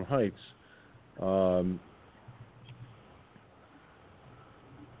Yorktown Heights. Let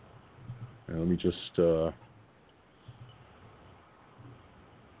me just. There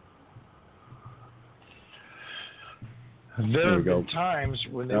have been times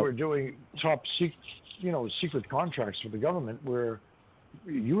when they were doing top secret contracts with the government where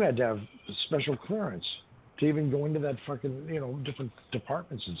you had to have special clearance to even go into that fucking, different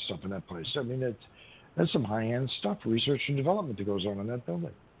departments and stuff in that place. I mean, that's some high-end stuff, research and development that goes on in that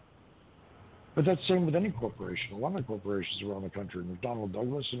building. But that's the same with any corporation. A lot of corporations around the country, McDonnell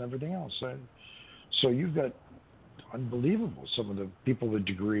Douglas and everything else. And so you've got unbelievable, some of the people with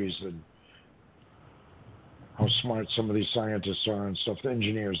degrees and how smart some of these scientists are and stuff, the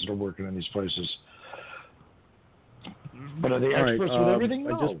engineers that are working in these places. But are they experts with everything?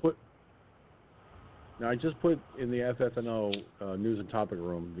 No. I just put in the FFNO News and Topic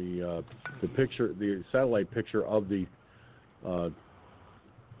Room the picture, the satellite picture of the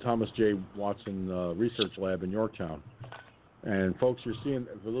Thomas J. Watson Research Lab in Yorktown. And folks, you're seeing,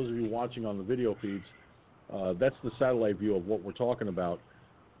 for those of you watching on the video feeds, that's the satellite view of what we're talking about.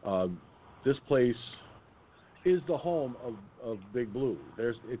 This place is the home of Big Blue.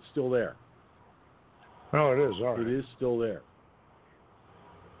 It's still there. Oh, it is. All right. It is still there.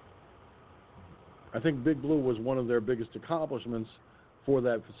 I think Big Blue was one of their biggest accomplishments for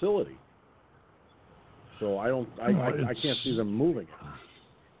that facility. So I can't see them moving it.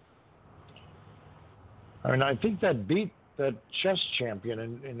 I mean, I think that beat that chess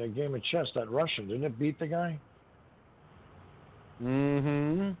champion in a game of chess, that Russian. Didn't it beat the guy?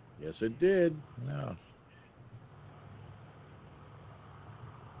 Mm-hmm. Yes, it did. Yeah.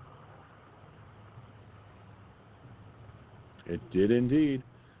 It did indeed,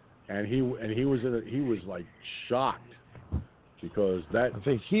 and he was like shocked because that I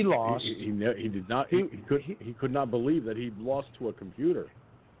think he lost. He did not he could not believe that he'd lost to a computer.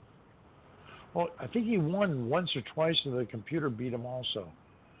 Well, I think he won once or twice, and the computer beat him also.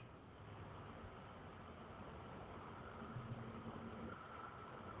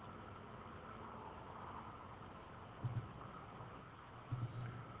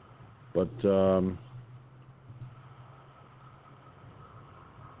 But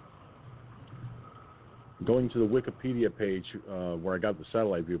going to the Wikipedia page where I got the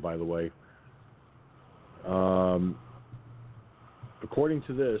satellite view, by the way, according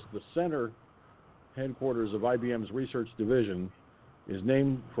to this, the center headquarters of IBM's research division is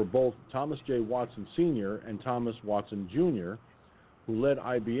named for both Thomas J. Watson Sr. and Thomas Watson Jr., who led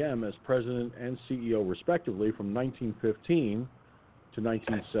IBM as president and CEO respectively from 1915 to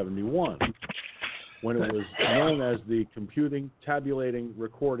 1971, when it was known as the Computing, Tabulating,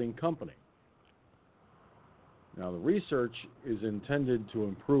 Recording Company. Now, the research is intended to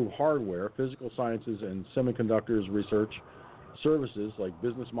improve hardware, physical sciences, and semiconductors research services like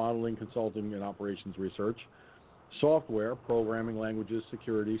business modeling, consulting, and operations research, software, programming languages,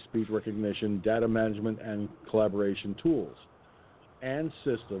 security, speech recognition, data management, and collaboration tools, and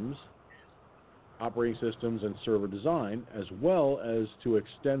systems, operating systems, and server design, as well as to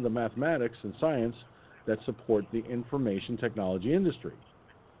extend the mathematics and science that support the information technology industry.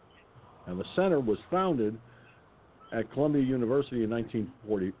 And the center was founded at Columbia University in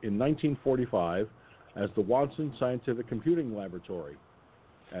 1945 as the Watson Scientific Computing Laboratory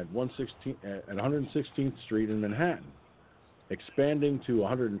at 116th Street in Manhattan, expanding to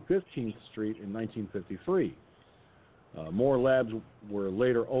 115th Street in 1953. More labs were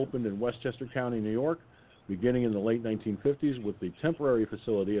later opened in Westchester County, New York, beginning in the late 1950s with the temporary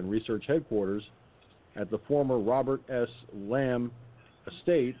facility and research headquarters at the former Robert S. Lamb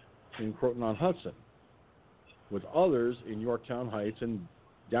Estate in Croton-on-Hudson, with others in Yorktown Heights and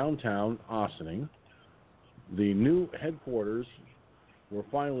downtown Ossining. The new headquarters were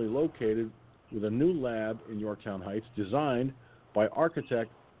finally located with a new lab in Yorktown Heights designed by architect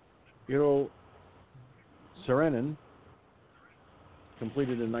Iro Serenin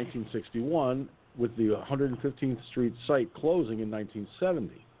completed in 1961, with the 115th Street site closing in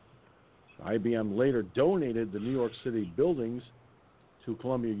 1970. IBM later donated the New York City buildings to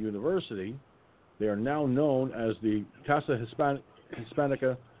Columbia University. They are now known as the Casa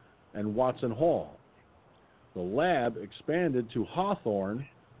Hispanica and Watson Hall. The lab expanded to Hawthorne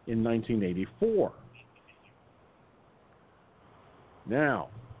in 1984. Now,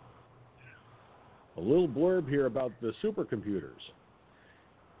 a little blurb here about the supercomputers.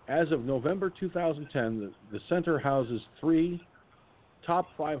 As of November 2010, the center houses 3 top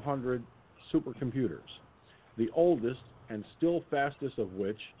 500 supercomputers, the oldest and still fastest of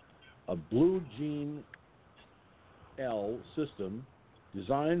which, a Blue Gene L system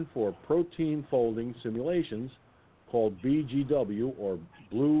designed for protein folding simulations called BGW, or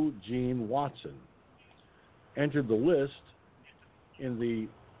Blue Gene Watson, entered the list in the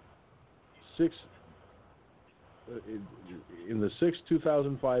sixth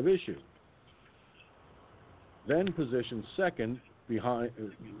 2005 issue. Then positioned second behind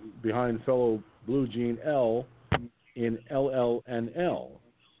fellow Blue Gene L in LLNL.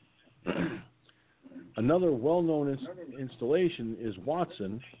 Another well-known installation is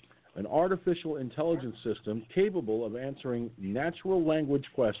Watson, an artificial intelligence system capable of answering natural language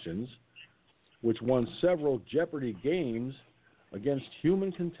questions, which won several Jeopardy games against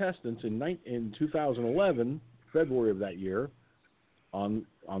human contestants in 2011, February of that year, on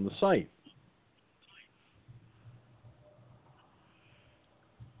the site.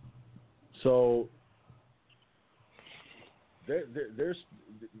 So that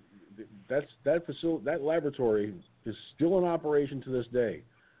laboratory is still in operation to this day,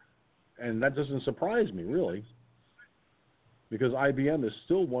 and that doesn't surprise me really, because IBM is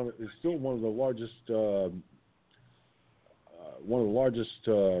still one of the largest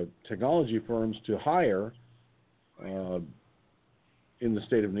technology firms to hire in the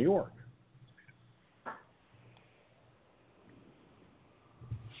state of New York.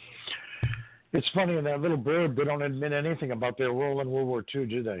 It's funny, in that little blurb, they don't admit anything about their role in World War II,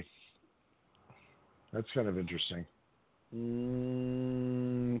 do they? That's kind of interesting.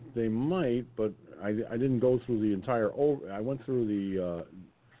 They might, but I didn't go through the entire. I went through the.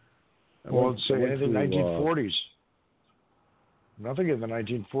 Let's say in the 1940s. Nothing in the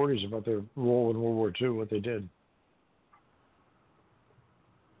 1940s about their role in World War II, what they did.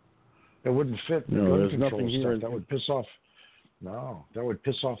 It wouldn't fit the gun control stuff. That would piss off. No, that would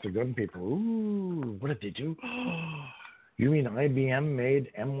piss off the gun people. Ooh, what did they do? You mean IBM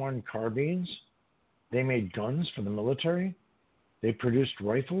made M1 carbines? They made guns for the military? They produced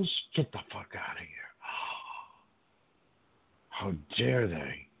rifles? Get the fuck out of here. How dare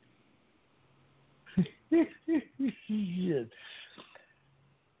they? Shit.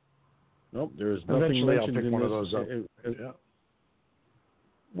 Nope, there's nothing Eventually mentioned I'll pick in one this. of those up. Yeah.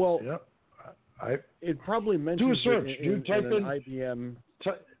 Well, yeah. It probably mentions do a search. in type in IBM.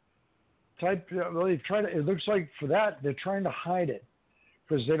 Type. Well, they try to. It looks like for that they're trying to hide it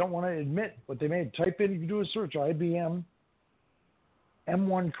because they don't want to admit what they made. Type in. You can do a search. IBM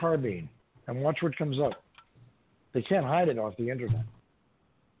M1 carbine and watch what comes up. They can't hide it off the internet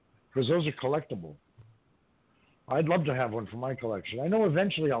because those are collectible. I'd love to have one for my collection. I know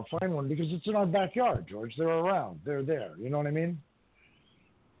eventually I'll find one because it's in our backyard, George. They're around. They're there. You know what I mean?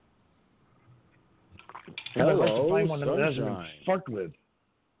 And I'd like to find one that hasn't been fucked with.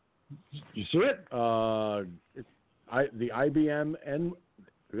 You see it? The IBM M1.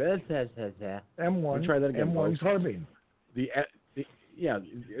 Try that again. M1 carbine. Yeah,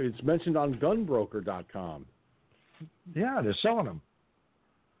 it's mentioned on gunbroker.com. Yeah, they're selling them.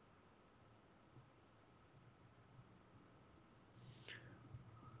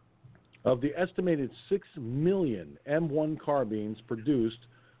 Of the estimated 6 million M1 carbines produced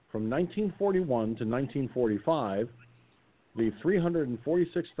from 1941 to 1945, the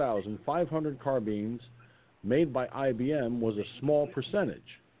 346,500 carbines made by IBM was a small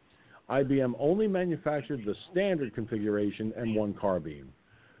percentage. IBM only manufactured the standard configuration M1 carbine.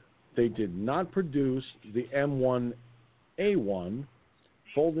 They did not produce the M1A1,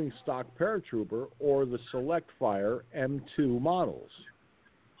 folding stock paratrooper, or the Select Fire M2 models.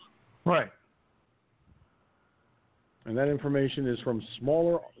 Right. And that information is from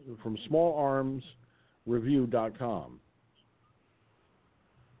smallarmsreview.com.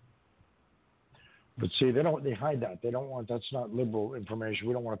 But see, they hide that. They don't want, that's not liberal information.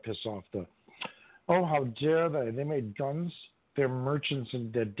 We don't want to piss off the, oh, how dare they? They made guns. They're merchants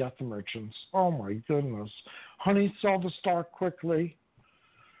and they're death merchants. Oh my goodness. Honey, sell the stock quickly.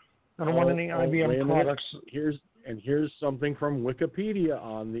 I don't want any IBM products. Here's something from Wikipedia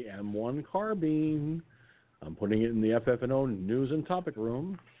on the M1 carbine. I'm putting it in the FF&O news and topic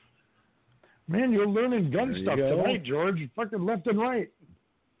room. Man, you're learning gun stuff tonight, George. Fucking left and right.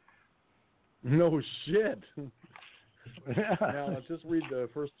 No shit. Now, let's just read the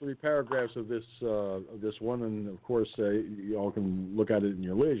first 3 paragraphs of this one, and of course, you all can look at it in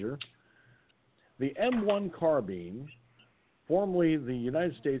your leisure. The M1 carbine, formerly the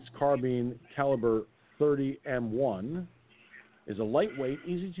United States Carbine Caliber 30 M1, is a lightweight,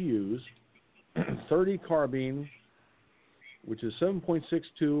 easy-to-use 30 carbine, which is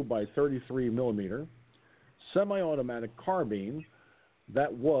 7.62 by 33 millimeter, semi-automatic carbine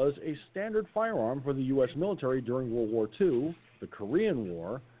that was a standard firearm for the U.S. military during World War II, the Korean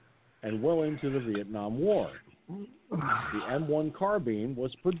War, and well into the Vietnam War. The M1 carbine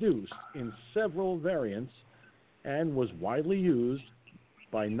was produced in several variants and was widely used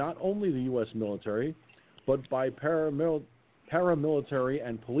by not only the U.S. military, but by paramilitary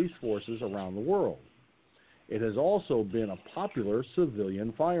and police forces around the world. It has also been a popular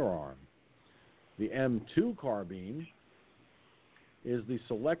civilian firearm. The M2 carbine is the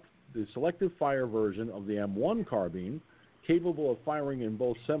selective fire version of the M1 carbine, capable of firing in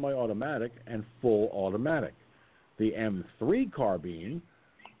both semi-automatic and full automatic. The M3 carbine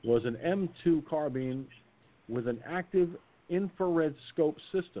was an M2 carbine with an active infrared scope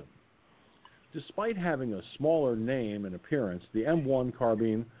system. Despite having a smaller name and appearance, the M1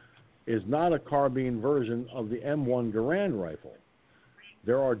 carbine is not a carbine version of the M1 Garand rifle.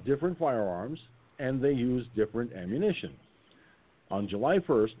 There are different firearms, and they use different ammunition. On July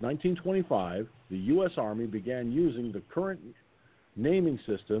 1st, 1925, the U.S. Army began using the current naming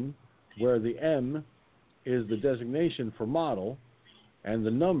system where the M is the designation for model and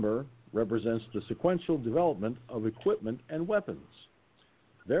the number represents the sequential development of equipment and weapons.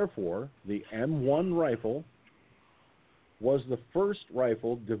 Therefore, the M1 rifle was the first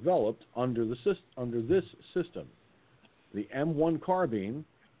rifle developed under this system. The M1 carbine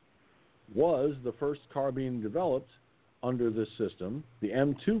was the first carbine developed under this system. The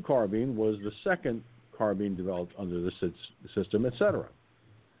M2 carbine was the second carbine developed under the system, etc.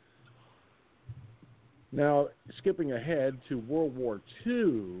 Now, skipping ahead to World War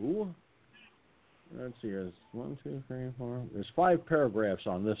II, let's see, there's 1, 2, 3, 4. There's 5 paragraphs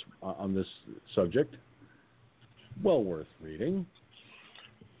on this subject. Well worth reading.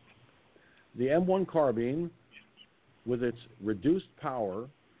 The M1 carbine, with its reduced power,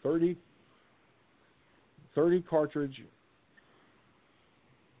 30 cartridge,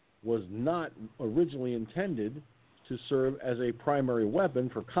 was not originally intended to serve as a primary weapon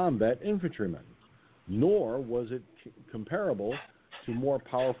for combat infantrymen, nor was it comparable to more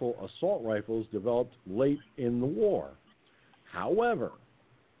powerful assault rifles developed late in the war. However,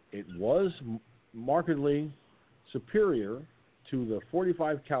 it was markedly superior to the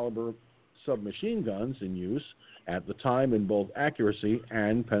 .45 caliber submachine guns in use at the time in both accuracy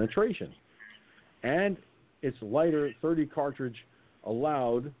and penetration. And its lighter 30 cartridge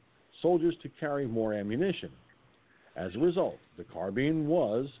allowed soldiers to carry more ammunition. As a result, the carbine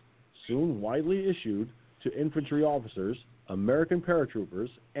was soon widely issued to infantry officers, American paratroopers,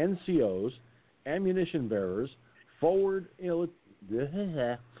 NCOs, ammunition bearers, forward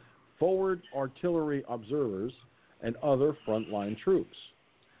artillery observers, and other frontline troops.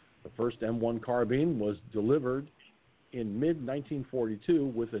 The first M1 carbine was delivered in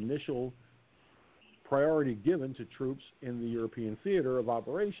mid-1942 with initial priority given to troops in the European theater of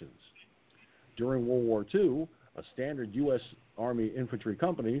operations. During World War II, a standard U.S. Army infantry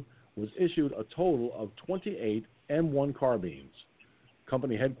company was issued a total of 28 M1 carbines.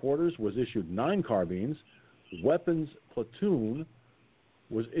 Company headquarters was issued 9 carbines. Weapons platoon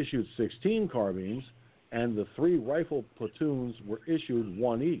was issued 16 carbines, and the 3 rifle platoons were issued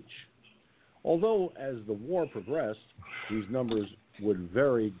 1 each. Although as the war progressed, these numbers would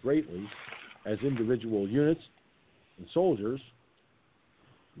vary greatly, as individual units and soldiers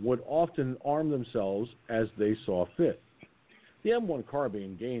would often arm themselves as they saw fit. The M1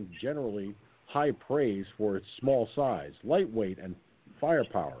 carbine gained generally high praise for its small size, lightweight, and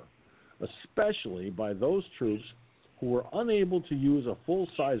firepower, especially by those troops who were unable to use a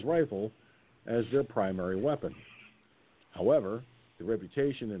full-size rifle as their primary weapon. However, the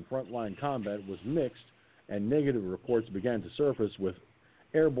reputation in frontline combat was mixed, and negative reports began to surface with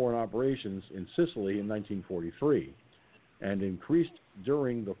airborne operations in Sicily in 1943, and increased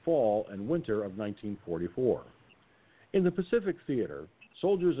during the fall and winter of 1944. In the Pacific Theater,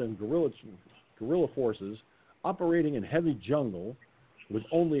 soldiers and guerrilla forces operating in heavy jungle with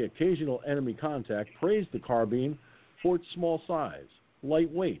only occasional enemy contact praised the carbine for its small size,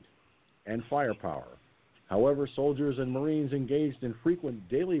 light weight, and firepower. However, soldiers and Marines engaged in frequent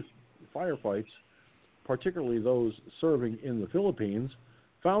daily firefights particularly those serving in the Philippines,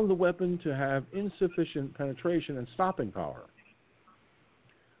 found the weapon to have insufficient penetration and stopping power.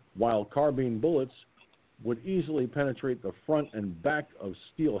 While carbine bullets would easily penetrate the front and back of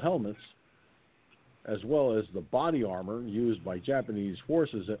steel helmets, as well as the body armor used by Japanese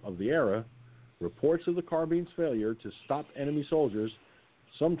forces of the era, reports of the carbine's failure to stop enemy soldiers,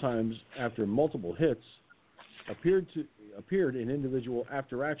 sometimes after multiple hits, appeared in individual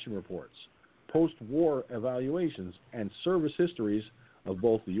after-action reports, post-war evaluations, and service histories of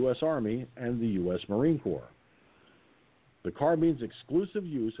both the U.S. Army and the U.S. Marine Corps. The carbine's exclusive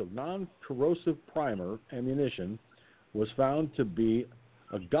use of non-corrosive primer ammunition was found to be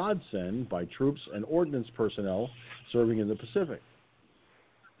a godsend by troops and ordnance personnel serving in the Pacific,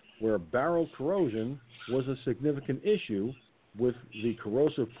 where barrel corrosion was a significant issue with the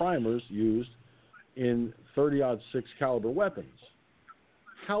corrosive primers used in .30-06 caliber weapons.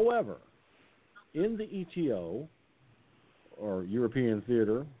 However, in the ETO, or European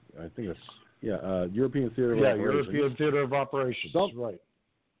Theater, I think it's, European Theater of Operations. European Theater of Operations, right.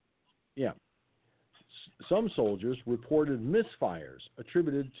 Yeah. Some soldiers reported misfires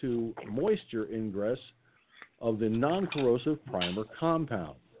attributed to moisture ingress of the non-corrosive primer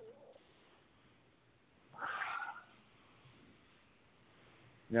compound.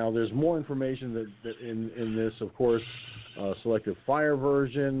 Now, there's more information that in this, of course, selective fire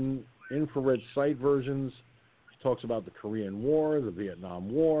version, infrared sight versions, talks about the Korean War, the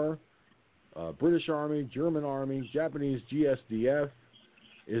Vietnam War, British Army, German Army, Japanese GSDF,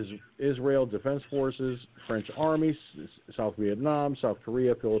 Israel Defense Forces, French Army, South Vietnam, South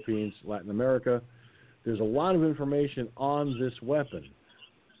Korea, Philippines, Latin America. There's a lot of information on this weapon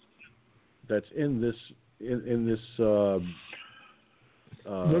that's in this go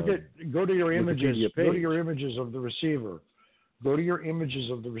to your images. Go to your images of the receiver. Go to your images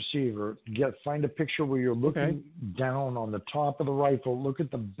of the receiver. Find a picture where you're looking down on the top of the rifle. Look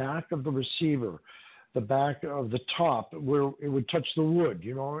at the back of the receiver, the back of the top where it would touch the wood,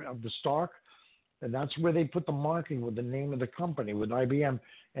 of the stock. And that's where they put the marking with the name of the company, with IBM.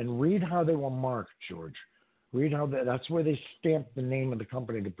 And read how they were marked, George. Read how that's where they stamped the name of the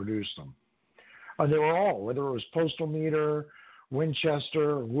company that produced them. And they were all, whether it was Postal Meter,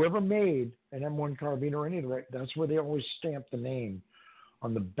 Winchester, whoever made an M1 carbine or any of the that's where they always stamp the name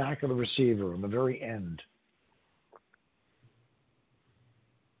on the back of the receiver on the very end.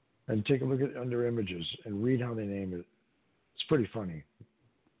 And take a look at under images and read how they name it. It's pretty funny.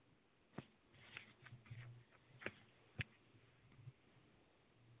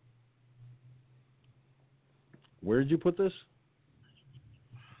 Where did you put this?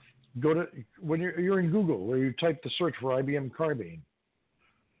 Go to when you're in Google, where you type the search for IBM carbine.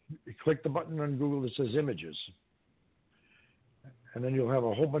 You click the button on Google that says images, and then you'll have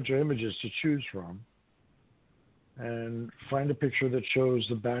a whole bunch of images to choose from, and find a picture that shows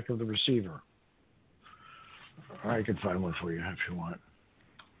the back of the receiver. I can find one for you if you want.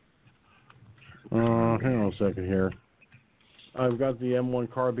 Hang on a second here. I've got the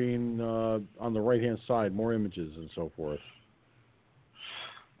M1 carbine on the right-hand side, more images and so forth.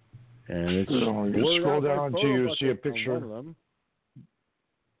 And it's you scroll down until you see a picture.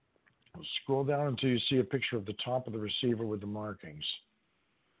 Scroll down until you see a picture of the top of the receiver with the markings.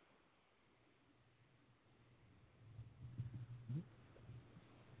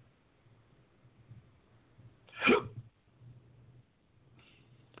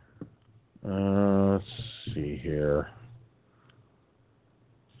 Let's see here.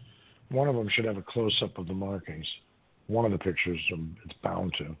 One of them should have a close-up of the markings. One of the pictures, it's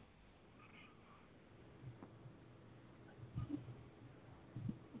bound to.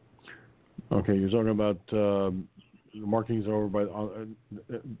 Okay, you're talking about the markings over by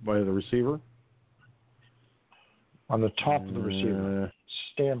the receiver? On the top of the receiver,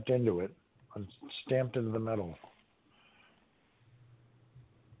 stamped into it, stamped into the metal.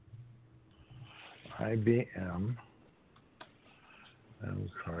 IBM and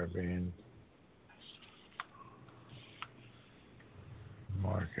carbine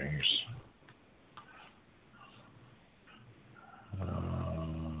markings.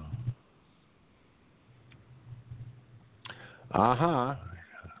 I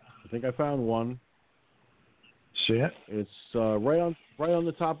think I found one. See it? It's right on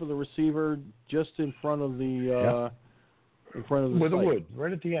the top of the receiver, just in front of the in front of the with sight. the wood,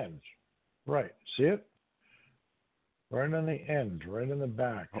 right at the end. Right. See it? Right on the end, right in the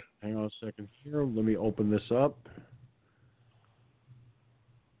back. Oh, hang on a second here. Let me open this up.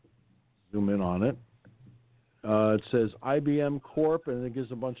 Zoom in on it. It says IBM Corp, and it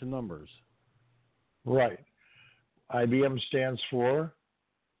gives a bunch of numbers. Right. IBM stands for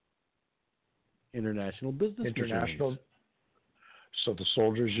International business machines. So the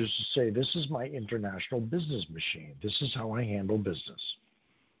soldiers used to say, "This is my international business machine. This is how I handle business."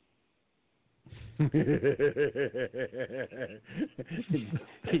 Can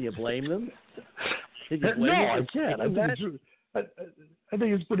you blame them? I can't. I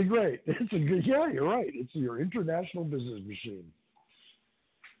think it's pretty great. It's a good. Yeah, you're right. It's your international business machine.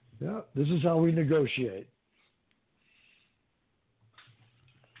 Yeah, this is how we negotiate.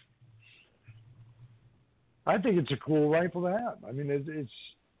 I think it's a cool rifle to have. I mean,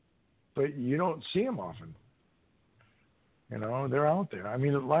 but you don't see them often. You know, they're out there. I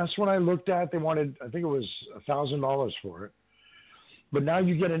mean, the last one I looked at, they wanted, I think it was $1,000 for it. But now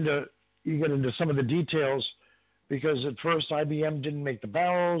you get into some of the details, because at first IBM didn't make the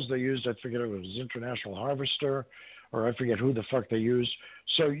barrels. They used, I forget, it was International Harvester, or I forget who the fuck they used.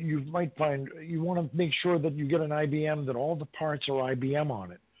 So you might find, you want to make sure that you get an IBM that all the parts are IBM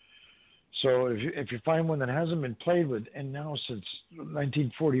on it. So if you find one that hasn't been played with, and now since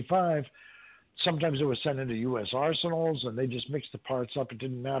 1945, sometimes it was sent into U.S. arsenals, and they just mixed the parts up. It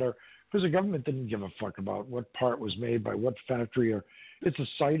didn't matter, because the government didn't give a fuck about what part was made by what factory. Or it's a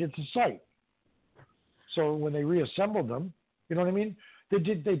site. So when they reassembled them, you know what I mean?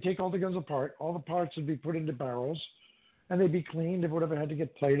 They'd take all the guns apart. All the parts would be put into barrels, and they'd be cleaned if whatever had to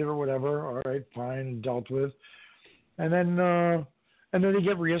get plated or whatever. All right, fine, dealt with. And then they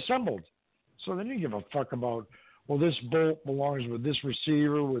get reassembled. So then you give a fuck about, well, this bolt belongs with this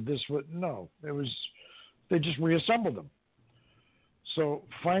receiver, with this. No, they just reassembled them. So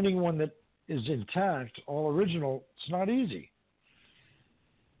finding one that is intact, all original, it's not easy.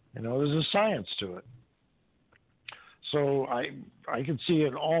 You know, there's a science to it. So I can see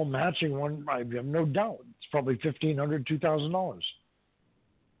an all matching one. I have no doubt it's probably $1,500, $2,000.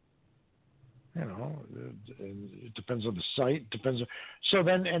 You know, it depends on the site. So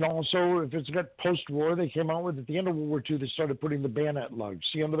then, and also if it's got post-war, they came out with, at the end of World War II, they started putting the bayonet lug.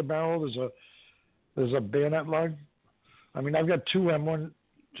 See under the barrel, there's a bayonet lug. I mean, I've got two M1.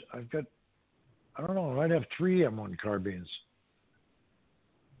 I don't know. I might have three M1 carbines.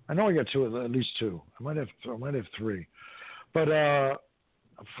 I know I got at least two. I might have three. But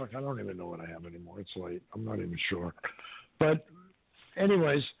fuck, I don't even know what I have anymore. It's late. I'm not even sure. But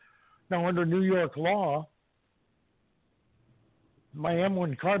anyways. Now, under New York law, my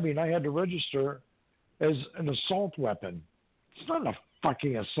M1 carbine, I had to register as an assault weapon. It's not a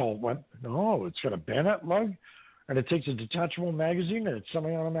fucking assault weapon. No, it's got a bayonet lug, and it takes a detachable magazine, and it's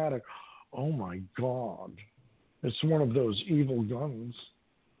semi-automatic. Oh, my God. It's one of those evil guns.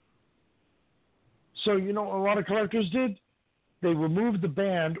 So, you know, a lot of collectors did? They removed the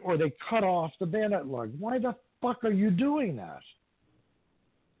band, or they cut off the bayonet lug. Why the fuck are you doing that?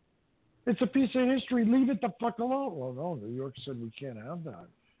 It's a piece of history. Leave it the fuck alone. Well, no, New York said we can't have that.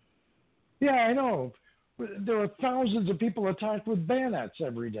 Yeah, I know. There are thousands of people attacked with bayonets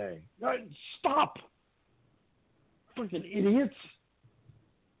every day. Stop. Fucking idiots.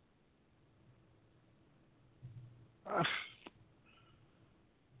 But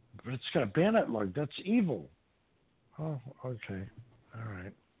it's got a bayonet lug. That's evil. Oh, okay. All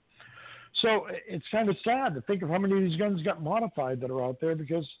right. So it's kind of sad to think of how many of these guns got modified that are out there,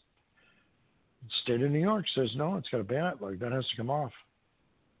 because the state of New York says, no, it's got a bayonet lug. That has to come off.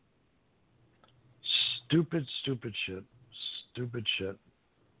 Stupid shit. Stupid shit.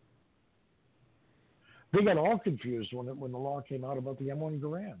 They got all confused when the law came out about the M1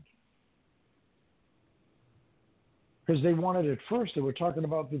 Garand. Because they wanted, at first, they were talking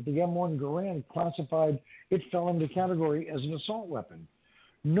about that the M1 Garand classified, it fell into category as an assault weapon.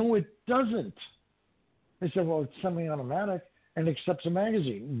 No, it doesn't. They said, well, it's semi-automatic and accepts a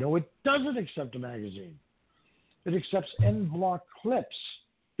magazine. No, it doesn't accept a magazine. It accepts end block clips.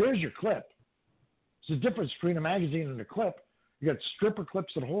 There's your clip. There's a difference between a magazine and a clip. You got stripper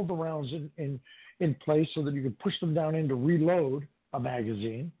clips that hold the rounds in place so that you can push them down in to reload a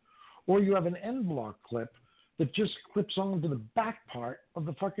magazine. Or you have an end block clip that just clips onto the back part of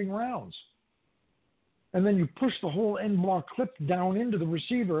the fucking rounds. And then you push the whole end block clip down into the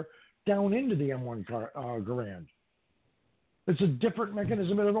receiver, down into the M1 Garand. It's a different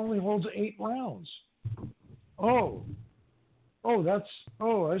mechanism, and it only holds 8 rounds. Oh,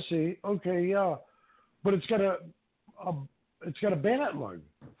 I see. Okay, yeah, but it's got a bayonet lug.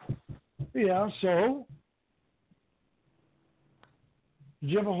 Yeah, so did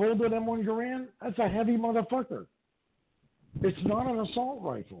you ever hold an M1 Garand? That's a heavy motherfucker. It's not an assault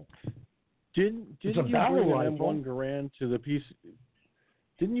rifle. Didn't you bring an M1 Garand to the PC?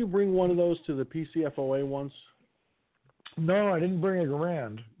 Didn't you bring one of those to the PCFOA once? No, I didn't bring a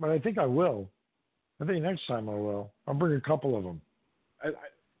Garand, but I think I will. I think next time I will. I'll bring a couple of them.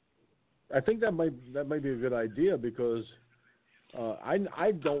 I think that might be a good idea because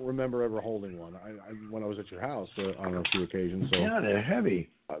I don't remember ever holding one. I when I was at your house on a few occasions. So, yeah, they're heavy.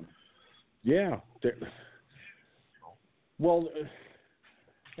 Yeah. Well,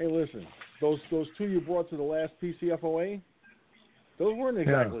 hey, listen, those two you brought to the last PCFOA, those weren't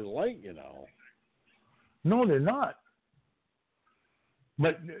exactly light, you know. No, they're not.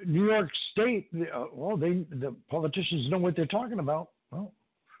 But New York State, the politicians know what they're talking about. Well,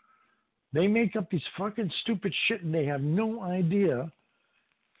 they make up these fucking stupid shit, and they have no idea.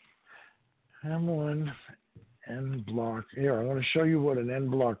 M1 N block. Here, I want to show you what an N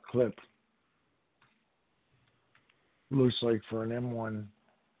block clip looks like for an M1.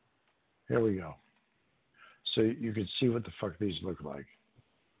 Here we go. So you can see what the fuck these look like.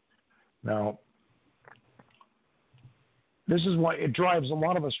 Now, this is why it drives a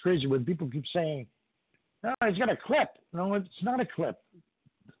lot of us crazy when people keep saying, no, it's got a clip. No, it's not a clip.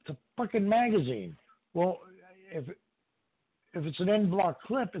 It's a fucking magazine. Well, if it's an end block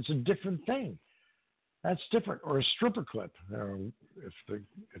clip, it's a different thing. That's different. Or a stripper clip.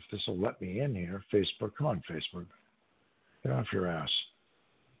 If this will let me in here, Facebook. Come on, Facebook. Get off your ass.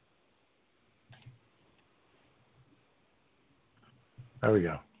 There we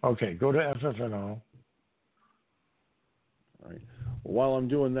go. Okay, go to FFNO. All right. While I'm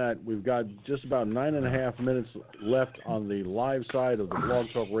doing that, we've got just about 9.5 minutes left on the live side of the Blog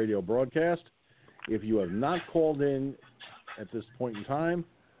Talk Radio broadcast. If you have not called in at this point in time,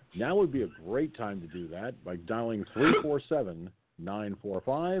 now would be a great time to do that by dialing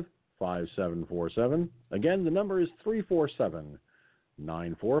 347-945-5747. Again, the number is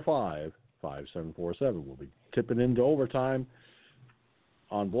 347-945-5747. We'll be tipping into overtime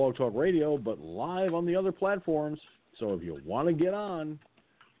on Blog Talk Radio, but live on the other platforms. So if you want to get on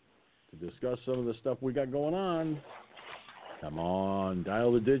to discuss some of the stuff we got going on, come on,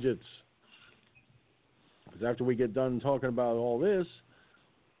 dial the digits. Because after we get done talking about all this,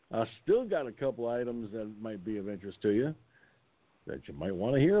 I still got a couple items that might be of interest to you that you might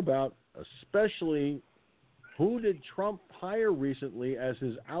want to hear about, especially who did Trump hire recently as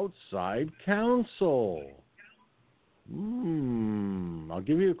his outside counsel? I'll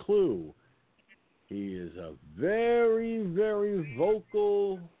give you a clue. He is a very, very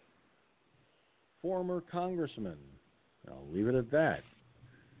vocal former congressman. I'll leave it at that.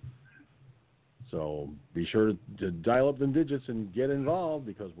 So be sure to dial up the digits and get involved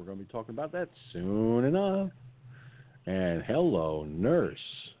because we're going to be talking about that soon enough. And hello, nurse.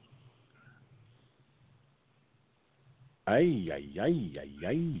 Ay, ay, ay, ay,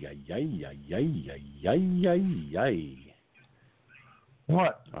 ay, ay, ay, ay, ay, ay, ay, ay.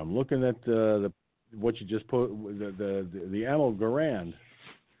 What? I'm looking at what you just put, the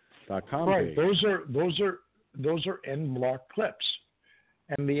AmmoGarand.com right. page. Those are end block clips,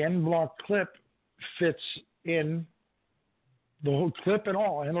 and the end block clip fits in the whole clip and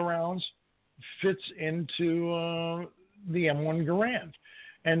all and the rounds fits into the M1 Garand.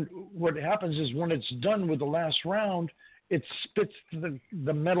 And what happens is when it's done with the last round, it spits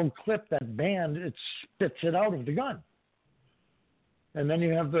the metal clip, that band, it spits it out of the gun. And then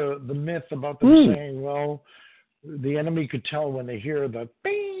you have the myth about them saying, well, the enemy could tell when they hear the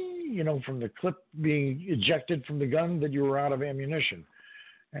bing, from the clip being ejected from the gun that you were out of ammunition.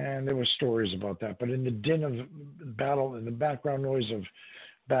 And there were stories about that. But in the din of battle, in the background noise of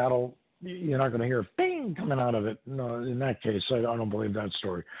battle, you're not going to hear bing coming out of it. No, in that case, I don't believe that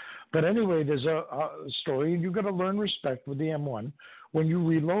story. But anyway, there's a story, and you've got to learn respect with the M1. When you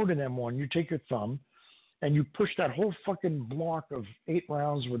reload an M1, you take your thumb, and you push that whole fucking block of 8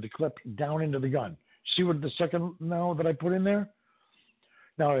 rounds with the clip down into the gun. See what the second now that I put in there?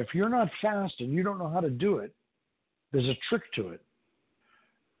 Now, if you're not fast and you don't know how to do it, there's a trick to it.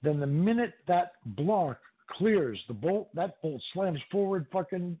 Then the minute that block clears the bolt, that bolt slams forward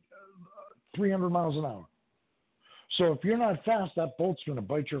fucking 300 miles an hour. So if you're not fast, that bolt's going to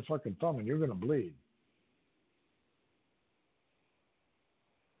bite your fucking thumb and you're going to bleed.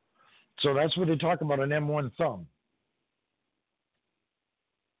 So that's what they talk about, an M1 thumb.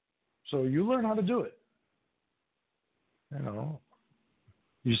 So you learn how to do it.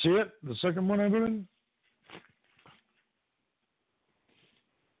 You see it? The second one I put in?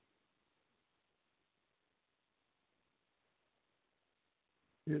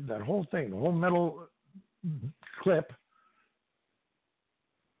 That whole thing, the whole metal clip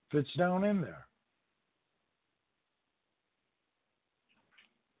fits down in there.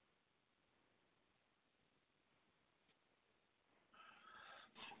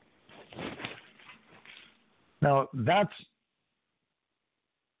 Now, that's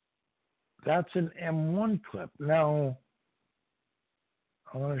an M1 clip. Now,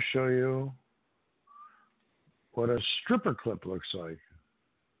 I want to show you what a stripper clip looks like.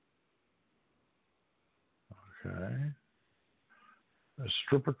 Okay. A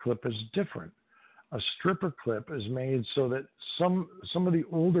stripper clip is different. A stripper clip is made so that some of the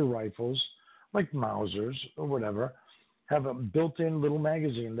older rifles, like Mausers or whatever, have a built-in little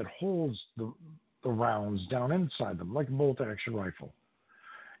magazine that holds the rounds down inside them, like a bolt-action rifle.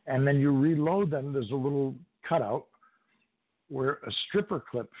 And then you reload them. There's a little cutout where a stripper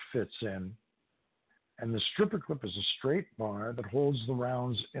clip fits in. And the stripper clip is a straight bar that holds the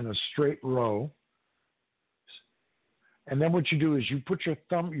rounds in a straight row. And then what you do is you put it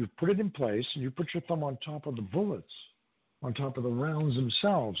in place, and you put your thumb on top of the bullets, on top of the rounds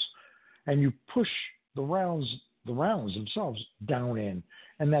themselves, and you push the rounds themselves down in.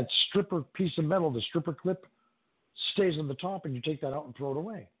 And that stripper piece of metal, the stripper clip, stays on the top, and you take that out and throw it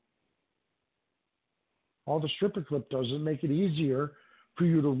away. All the stripper clip does is make it easier for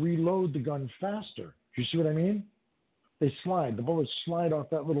you to reload the gun faster. You see what I mean? They slide. The bullets slide off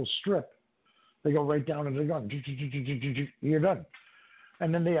that little strip. They go right down into the gun. You're done.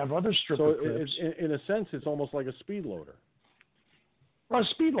 And then they have other stripper clips. So in a sense, it's almost like a speed loader. Well, a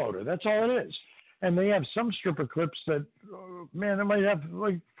speed loader. That's all it is. And they have some stripper clips that, man, they might have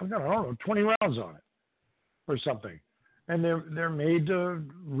like, I don't know, 20 rounds on it or something. And they're made to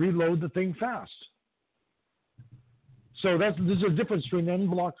reload the thing fast. So there's a difference between an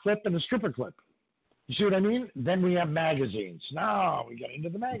end block clip and a stripper clip. You see what I mean? Then we have magazines. Now we get into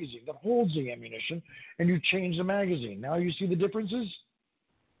the magazine that holds the ammunition, and you change the magazine. Now you see the differences?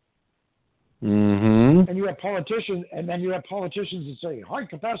 Mm-hmm. And you have politicians, that say,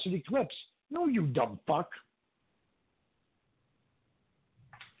 high-capacity clips. No, you dumb fuck.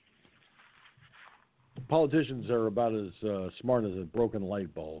 Politicians are about as smart as a broken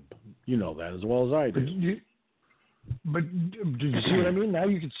light bulb. You know that as well as I do. But do you see what I mean? Now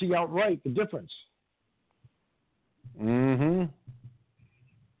you can see outright the difference. Mm-hmm.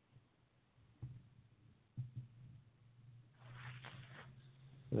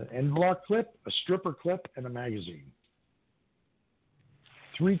 An end block clip, a stripper clip, and a magazine.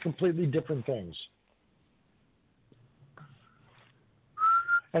 3 completely different things.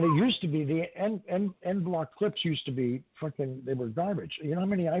 And it used to be, the end block clips used to be fucking, they were garbage. You know how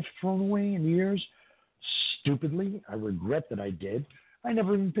many I've thrown away in years? Stupidly. I regret that I did. I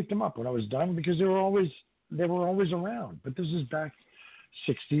never even picked them up when I was done because they were always around. But this is back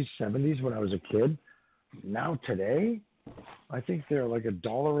 60s, 70s when I was a kid. Now today, I think they're like $1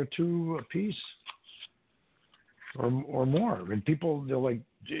 or $2 a piece or more. And people, they're like,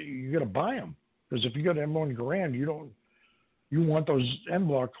 you got to buy them. Because if you got M1 Garand, you want those end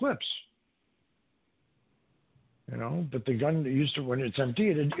block clips. You know, but the gun used to, when it's empty,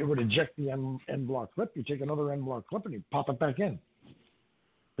 it would eject the end block clip. You take another end block clip and you pop it back in.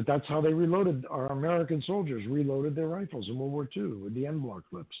 But that's how they reloaded. Our American soldiers reloaded their rifles in World War II with the end block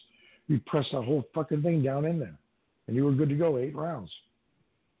clips. You press the whole fucking thing down in there, and you were good to go, 8 rounds.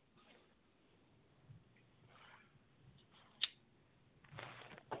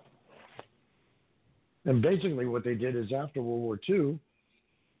 And basically what they did is after World War II,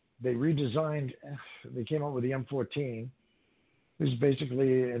 they redesigned, they came out with the M14. This is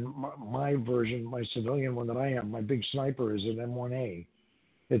basically, in my version, my civilian one that I have, my big sniper is an M1A.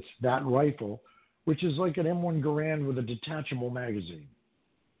 It's that rifle, which is like an M1 Garand with a detachable magazine.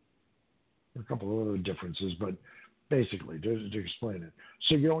 A couple of other differences, but basically, to explain it.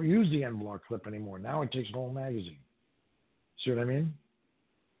 So you don't use the end block clip anymore. Now it takes a whole magazine. See what I mean?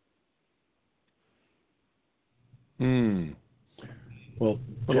 Well,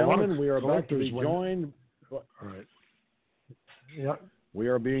 gentlemen, we are about to be joined. All right. Yeah. We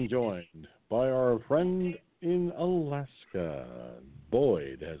are being joined by our friend in Alaska.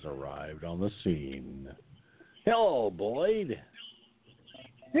 Boyd has arrived on the scene. Hello, Boyd.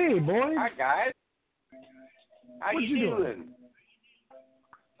 Hey, Boyd. Hi, guys. How what you doing?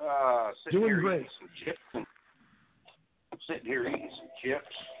 Doing great. Sitting here eating some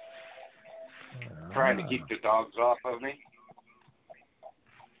chips. Trying to keep the dogs off of me.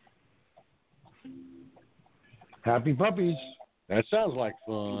 Happy puppies. That sounds like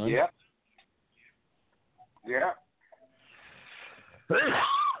fun. Yep. Yeah.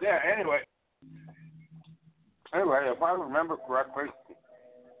 Yeah, anyway, if I remember correctly,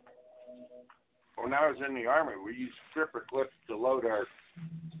 when I was in the Army, we used stripper clips to load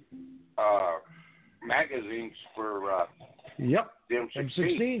our magazines for yep. the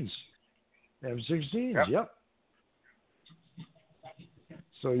M16s. M16s, yep.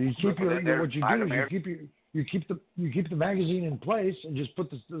 So you keep what you do is you keep the magazine in place and just put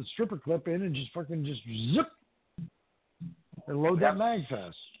the stripper clip in and just zip. and load that mag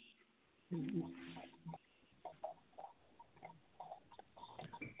fast.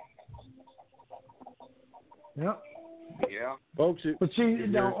 Yep. Yeah. Folks, but see,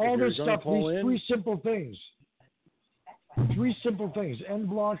 now all this stuff, these three simple things, end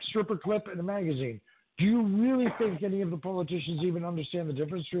block, stripper clip, and a magazine. Do you really think any of the politicians even understand the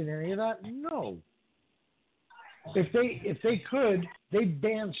difference between any of that? No. If they could, they'd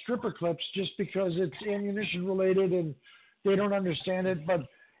ban stripper clips just because it's ammunition related and they don't understand it, but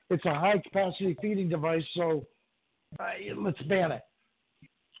it's a high capacity feeding device, so let's ban it.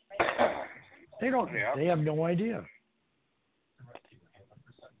 They don't. Yeah. They have no idea.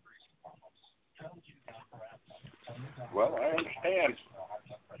 Well, I understand.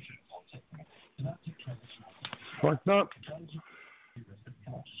 Fucked up.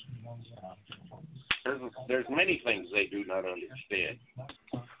 There's many things they do not understand.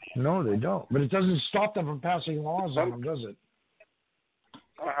 No, they don't. But it doesn't stop them from passing laws on them, does it?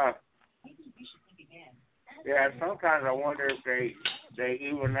 Yeah, sometimes I wonder if they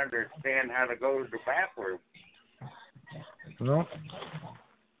even understand how to go to the bathroom. No.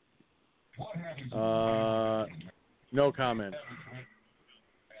 No comment.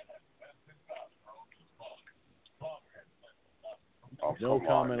 Oh, no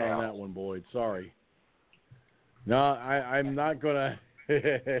comment on that one, Boyd. Sorry. No, I'm not gonna.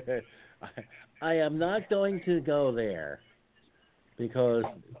 I am not going to go there because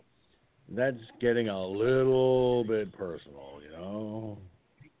that's getting a little bit personal, you know.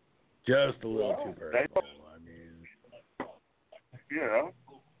 Just a little too personal.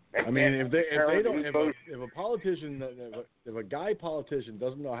 I mean, if a politician, if a guy politician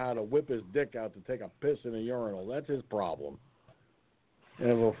doesn't know how to whip his dick out to take a piss in a urinal, that's his problem.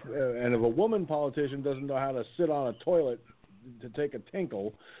 And if a woman politician doesn't know how to sit on a toilet to take a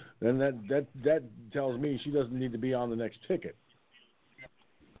tinkle, then that tells me she doesn't need to be on the next ticket.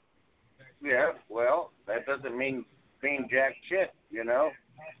 Yeah, well, that doesn't mean jack shit, you know,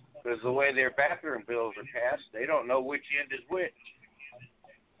 because the way their bathroom bills are passed, they don't know which end is which.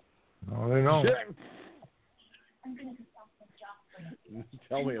 No, they don't.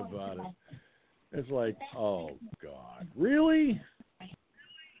 Tell me about it. It's like, oh God, really?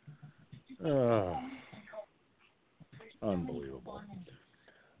 Unbelievable.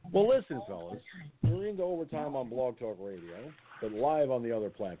 Well, listen, fellas, we're into overtime on Blog Talk Radio, but live on the other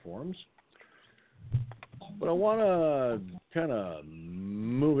platforms. But I want to kind of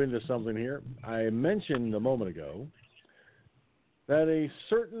move into something here. I mentioned a moment ago that a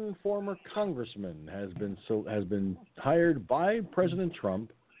certain former congressman has been hired by President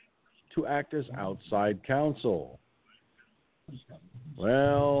Trump to act as outside counsel.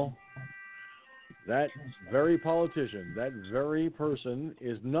 Well, that very politician, that very person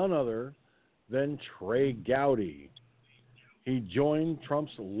is none other than Trey Gowdy. He joined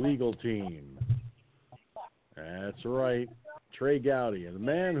Trump's legal team. That's right, Trey Gowdy, a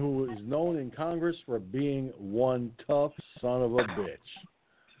man who is known in Congress for being one tough son of a bitch.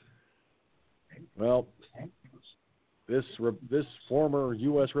 Well, this former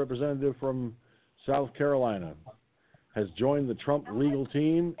U.S. representative from South Carolina has joined the Trump legal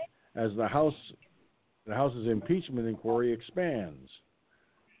team as the House's impeachment inquiry expands.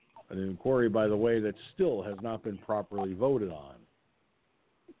 An inquiry, by the way, that still has not been properly voted on.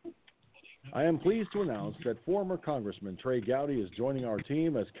 I am pleased to announce that former Congressman Trey Gowdy is joining our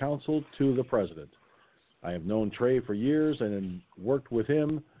team as counsel to the President. I have known Trey for years and worked with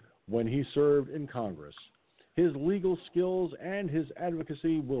him when he served in Congress. His legal skills and his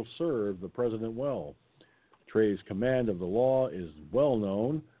advocacy will serve the President well. Trey's command of the law is well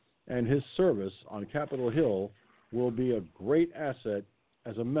known, and his service on Capitol Hill will be a great asset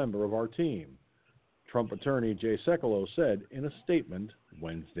as a member of our team, Trump attorney Jay Sekulow said in a statement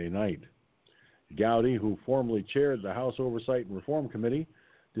Wednesday night. Gowdy, who formerly chaired the House Oversight and Reform Committee,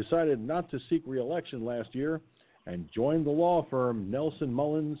 decided not to seek re-election last year and joined the law firm Nelson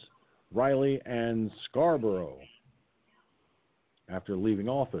Mullins, Riley, and Scarborough after leaving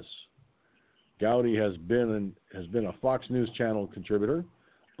office. Gowdy has been a Fox News Channel contributor,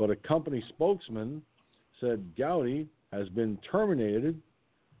 but a company spokesman said Gowdy has been terminated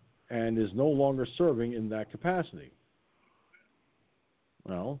and is no longer serving in that capacity.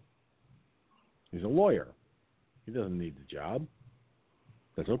 Well, he's a lawyer. He doesn't need the job.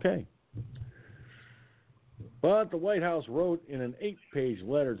 That's okay. But the White House wrote in an 8-page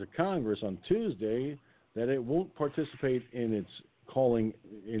letter to Congress on Tuesday that it won't participate in its calling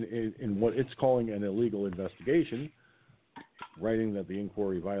in what it's calling an illegal investigation, writing that the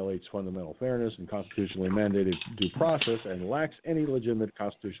inquiry violates fundamental fairness and constitutionally mandated due process and lacks any legitimate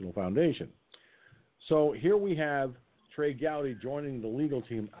constitutional foundation. So here we have Trey Gowdy joining the legal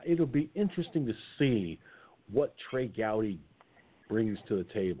team, it'll be interesting to see what Trey Gowdy brings to the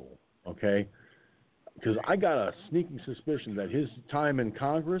table, okay? Because I got a sneaking suspicion that his time in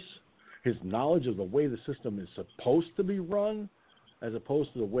Congress, his knowledge of the way the system is supposed to be run, as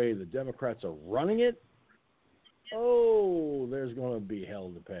opposed to the way the Democrats are running it, there's going to be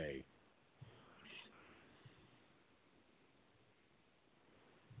hell to pay.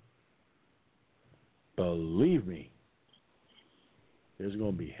 Believe me, there's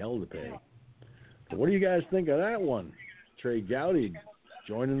going to be hell to pay. So what do you guys think of that one? Trey Gowdy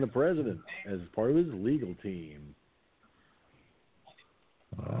joining the president as part of his legal team.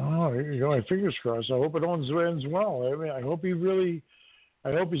 Oh, you know, my fingers crossed. I hope it ends well. I mean, I hope he's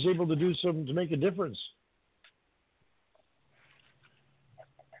able to do something to make a difference.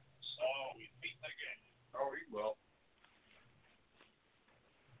 Oh, he's beating again. Oh, he will.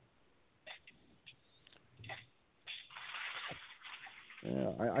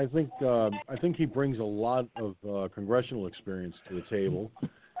 Yeah, I think he brings a lot of congressional experience to the table.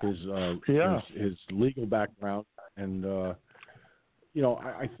 His legal background, and I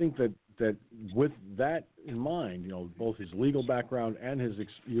think that with that in mind, both his legal background and his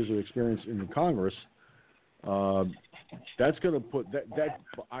years of experience in the Congress, that's going to put that.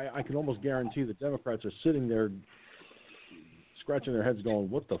 I can almost guarantee the Democrats are sitting there scratching their heads, going,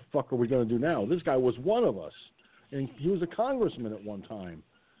 "What the fuck are we going to do now?" This guy was one of us. And he was a congressman at one time.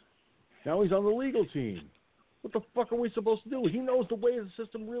 Now he's on the legal team. What the fuck are we supposed to do? He knows the way the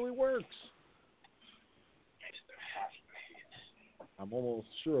system really works. I'm almost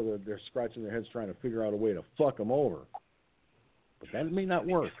sure that they're scratching their heads trying to figure out a way to fuck him over. But that may not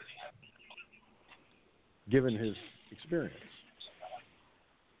work, given his experience.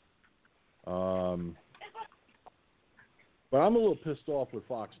 But I'm a little pissed off with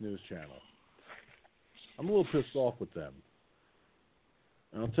Fox News Channel. I'm a little pissed off with them.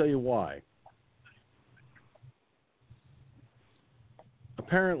 And I'll tell you why.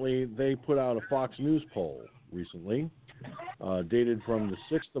 Apparently, they put out a Fox News poll recently, dated from the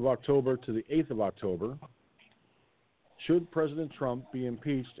 6th of October to the 8th of October. Should President Trump be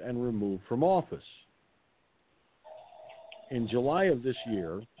impeached and removed from office? In July of this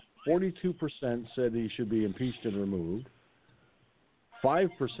year, 42% said he should be impeached and removed.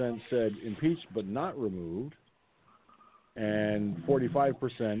 5% said impeached but not removed, and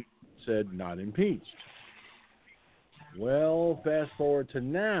 45% said not impeached. Well, fast forward to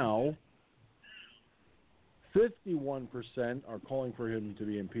now, 51% are calling for him to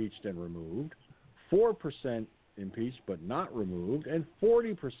be impeached and removed, 4% impeached but not removed, and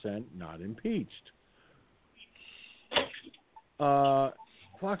 40% not impeached.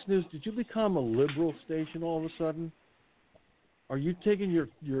 Fox News, did you become a liberal station all of a sudden? Are you taking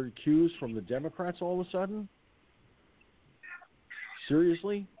your cues from the Democrats all of a sudden?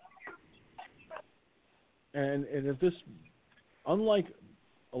 Seriously? And if this, unlike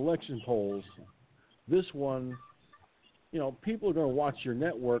election polls, this one, people are going to watch your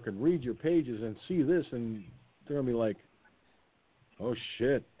network and read your pages and see this, and they're going to be like, oh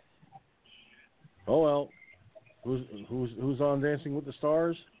shit. Oh well, who's on Dancing with the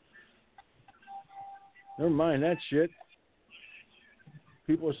Stars? Never mind that shit.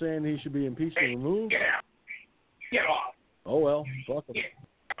 People are saying he should be impeached and removed. Get out. Get off. Oh, well, fuck him.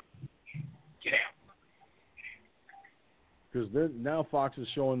 Get out. Because now Fox is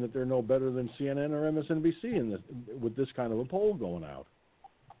showing that they're no better than CNN or MSNBC with this kind of a poll going out.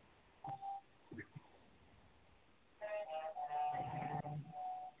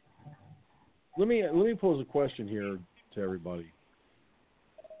 Let me pose a question here to everybody.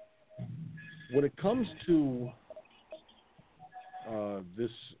 When it comes to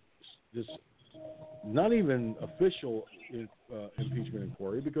this not even official impeachment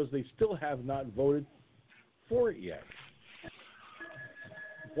inquiry, because they still have not voted for it yet.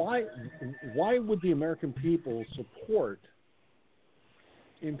 Why would the American people support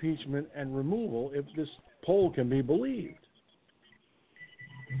impeachment and removal if this poll can be believed?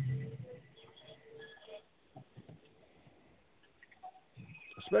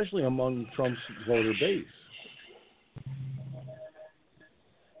 Especially among Trump's voter base.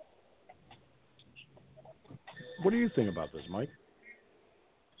 What do you think about this, Mike?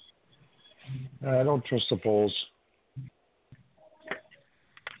 I don't trust the polls.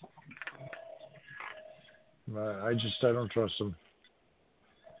 I don't trust them.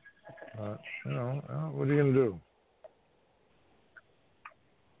 What are you going to do?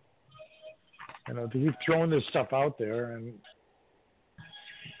 They keep throwing this stuff out there, and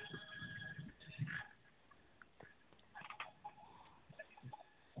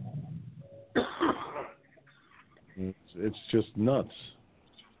it's just nuts.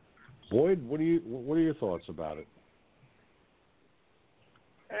 Boyd, what are your thoughts about it?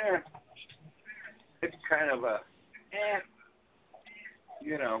 It's kind of a,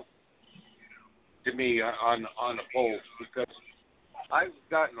 to me on the polls, because I've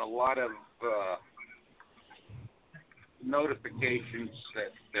gotten a lot of notifications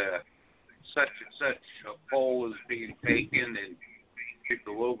that such and such a poll is being taken, and you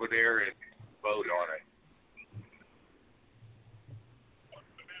go over there and vote on it.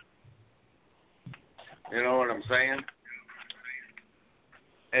 You know what I'm saying?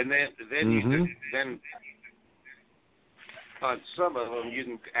 And then then on some of them you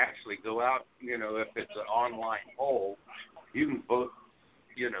can actually go out. If it's an online poll, you can vote.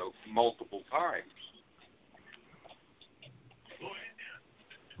 Multiple times.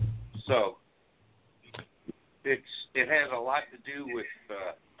 So it has a lot to do with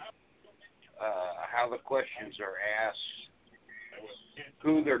how the questions are asked,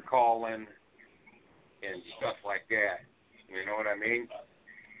 who they're calling, and stuff like that. You know what I mean?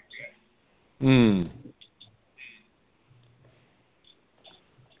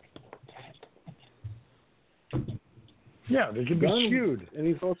 Yeah, they can be skewed.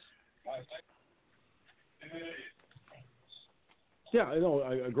 Any thoughts? Yeah,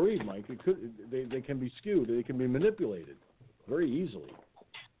 I agree, Mike. They can be skewed. They can be manipulated very easily.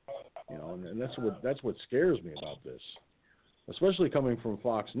 And that's what scares me about this, especially coming from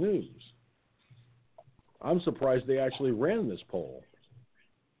Fox News. I'm surprised they actually ran this poll.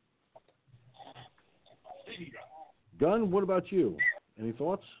 Gunn, what about you? Any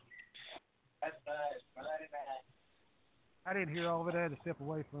thoughts? I didn't hear all of it. I had to step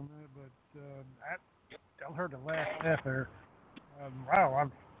away from it, but I heard the last half there.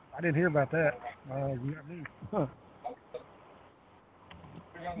 Wow, I didn't hear about that. You got me. Huh.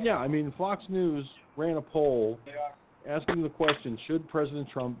 Yeah, I mean, Fox News ran a poll asking the question, should President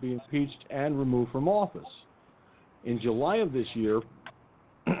Trump be impeached and removed from office? In July of this year,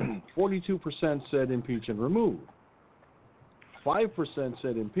 42% said impeach and remove. 5%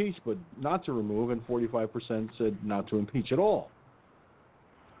 said impeach but not to remove, and 45% said not to impeach at all.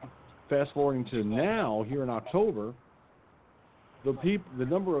 Fast forwarding to now, here in October, the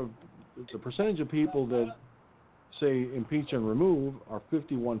percentage of people that say impeach and remove are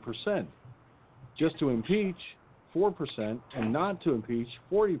 51%. Just to impeach, 4%, and not to impeach,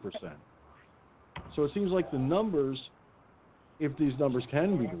 40%. So it seems like the numbers, if these numbers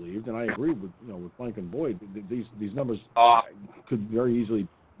can be believed, and I agree with Mike and Boyd, these numbers could very easily be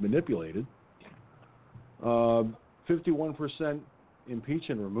manipulated. 51% impeach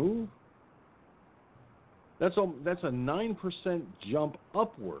and remove. That's a 9% jump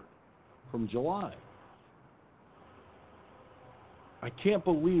upward from July. I can't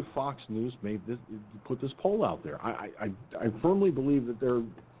believe Fox News put this poll out there. I firmly believe that they're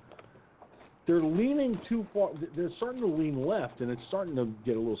leaning too far. They're starting to lean left, and it's starting to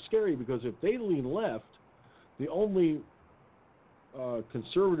get a little scary, because if they lean left, the only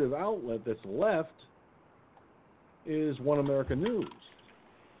conservative outlet that's left is One American News.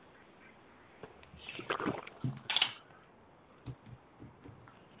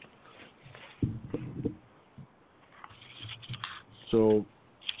 So,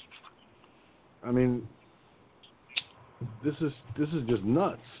 I mean, this is just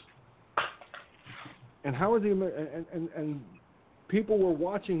nuts. And how are and people were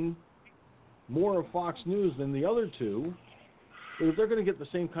watching more of Fox News than the other two. But if they're going to get the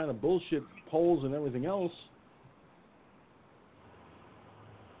same kind of bullshit polls and everything else,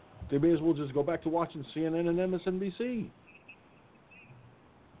 they may as well just go back to watching CNN and MSNBC.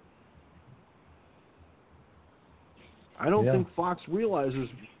 I don't think Fox realizes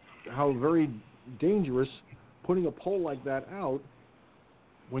how very dangerous putting a poll like that out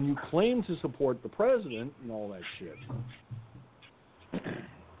when you claim to support the president and all that shit.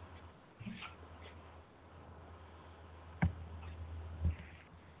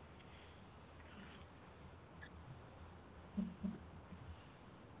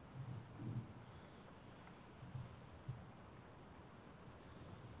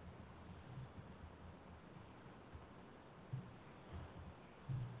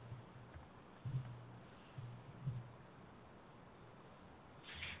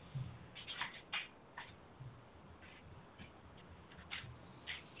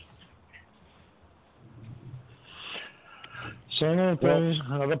 Same thing,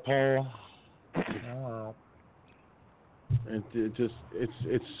 another poll. Oh.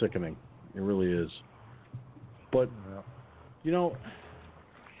 It's sickening. It really is. But to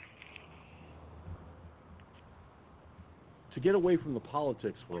get away from the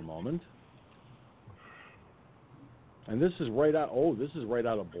politics for a moment, And this is right out. Oh, this is right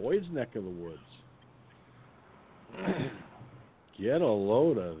out of Boyd's neck of the woods. Get a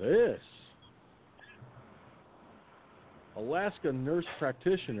load of this. Alaska nurse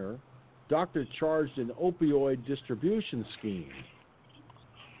practitioner, doctor charged in opioid distribution scheme.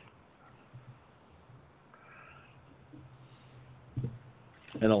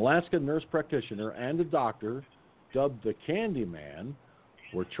 An Alaska nurse practitioner and a doctor, dubbed the Candyman,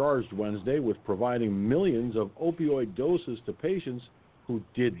 were charged Wednesday with providing millions of opioid doses to patients who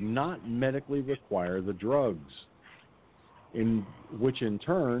did not medically require the drugs, which in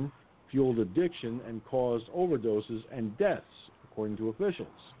turn fueled addiction and caused overdoses and deaths, according to officials.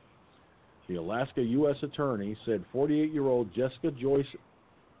 The Alaska U.S. Attorney said 48-year-old Jessica Joyce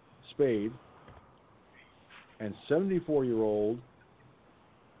Spade and 74-year-old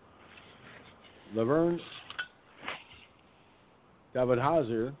Laverne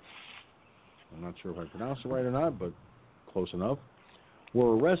Davidhauser, I'm not sure if I pronounced it right or not, but close enough,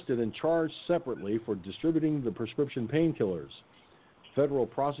 were arrested and charged separately for distributing the prescription painkillers. Federal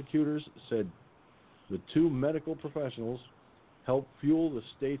prosecutors said the two medical professionals helped fuel the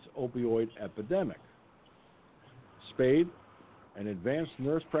state's opioid epidemic. Spade, an advanced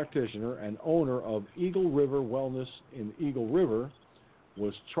nurse practitioner and owner of Eagle River Wellness in Eagle River,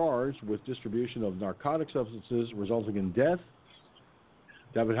 was charged with distribution of narcotic substances resulting in death.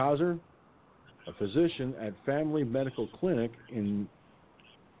 David Hauser, a physician at Family Medical Clinic in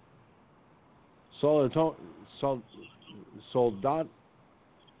Soldotna,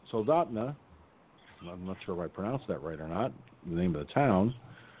 I'm not sure if I pronounced that right or not, the name of the town,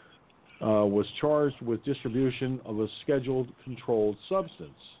 was charged with distribution of a scheduled controlled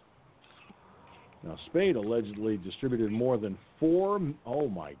substance. Now, Spade allegedly distributed more than 4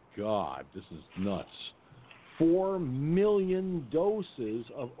 million doses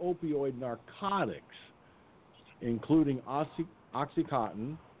of opioid narcotics, including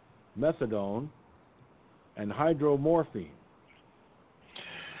Oxycontin, methadone, and hydromorphine,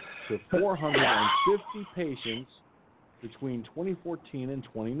 to 450 patients between 2014 and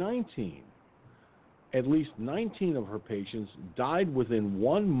 2019. At least 19 of her patients died within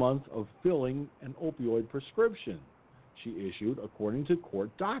 1 month of filling an opioid prescription she issued, according to court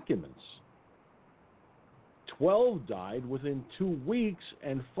documents. 12 died within 2 weeks,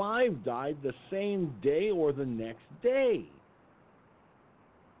 and 5 died the same day or the next day.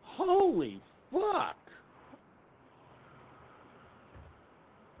 Holy fuck!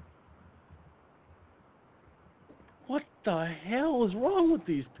 What the hell is wrong with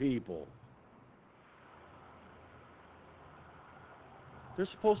these people? They're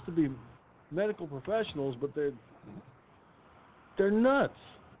supposed to be medical professionals, but they're nuts.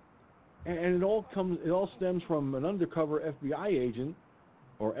 And it all stems from an undercover FBI agent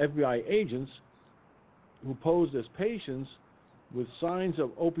or FBI agents who posed as patients with signs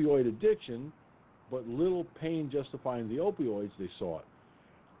of opioid addiction, but little pain justifying the opioids they sought.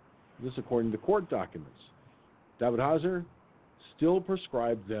 This according to court documents. David Hauser still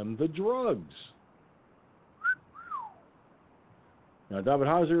prescribed them the drugs. Now, David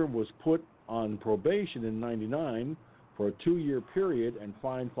Hauser was put on probation in '99 for a 2-year period and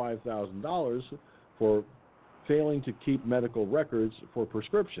fined $5,000 for failing to keep medical records for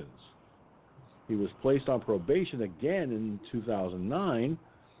prescriptions. He was placed on probation again in 2009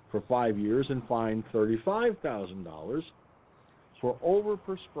 for 5 years and fined $35,000 for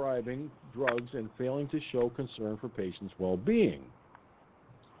overprescribing drugs and failing to show concern for patients' well-being.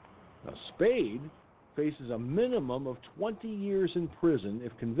 Now, Spade faces a minimum of 20 years in prison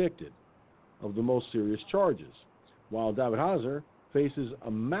if convicted of the most serious charges, while David Hauser faces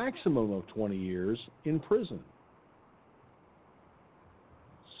a maximum of 20 years in prison.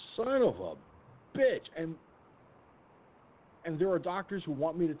 Son of a bitch. And there are doctors who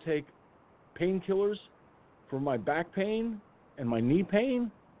want me to take painkillers for my back pain and my knee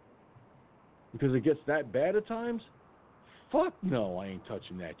pain because it gets that bad at times? Fuck no, I ain't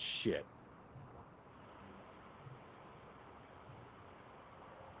touching that shit.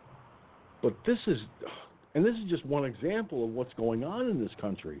 But this is just one example of what's going on in this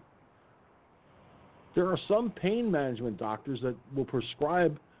country. There are some pain management doctors that will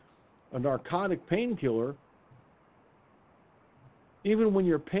prescribe a narcotic painkiller even when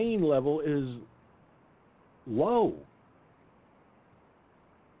your pain level is low.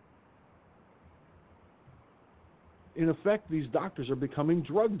 In effect, these doctors are becoming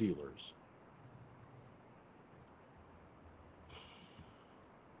drug dealers.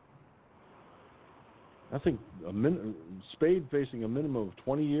 I think Spade facing a minimum of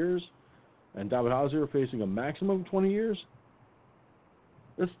 20 years and David Hauser facing a maximum of 20 years.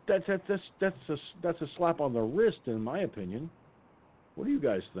 That's a slap on the wrist, in my opinion. What do you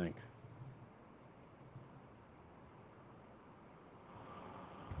guys think?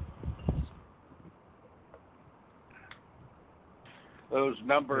 Those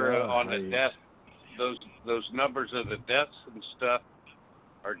on the death, those numbers of the deaths and stuff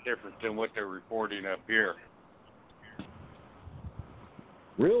are different than what they're reporting up here.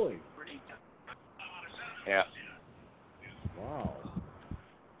 Really? Yeah. Wow.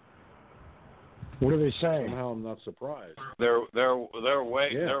 What are they saying? Somehow I'm not surprised. They're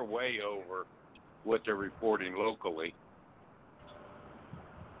way over what they're reporting locally.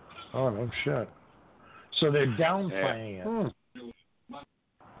 Oh no shit. So they're downplaying it.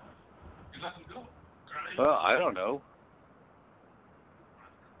 Well, I don't know.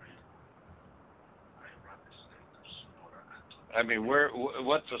 I mean,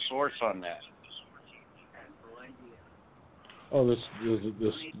 what's the source on that? Oh,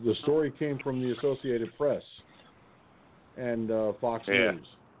 the story came from the Associated Press and Fox News.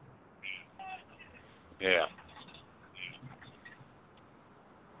 Yeah.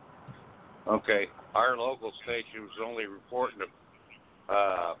 Okay. Our local station was only reporting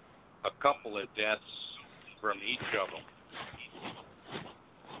a couple of deaths from each of them.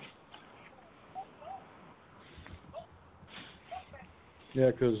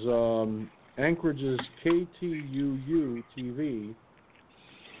 Yeah, because Anchorage's KTUU TV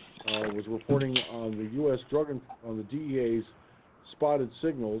was reporting on the U.S. on the DEA's spotted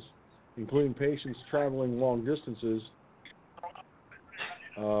signals, including patients traveling long distances,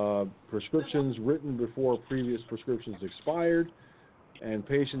 prescriptions written before previous prescriptions expired, and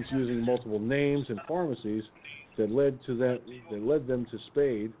patients using multiple names and pharmacies that led them to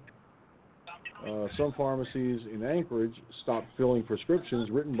Spade. Some pharmacies in Anchorage stopped filling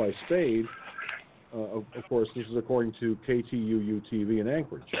prescriptions written by Spade. Of course, this is according to KTUU TV in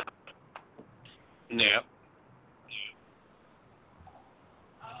Anchorage. Yeah.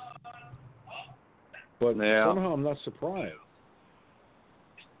 But somehow I'm not surprised.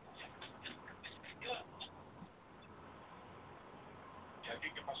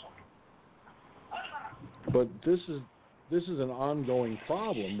 But this is an ongoing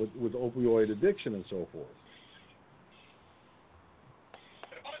problem with opioid addiction and so forth.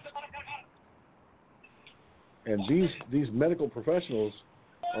 And these medical professionals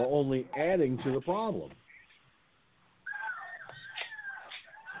are only adding to the problem.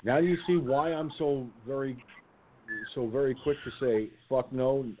 Now do you see why I'm so very quick to say, fuck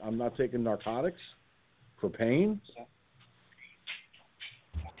no, I'm not taking narcotics for pain?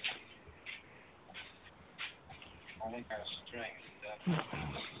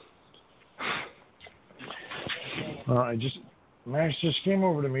 Max just came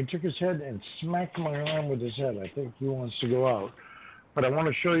over to me, took his head and smacked my arm with his head. I think he wants to go out. But I want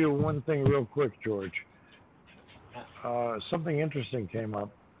to show you one thing real quick, George. Something interesting came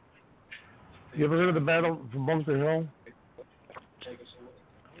up. You ever heard of the battle for Bunker Hill?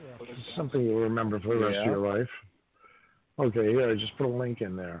 It's something you'll remember for the rest of your life. Okay, here, I just put a link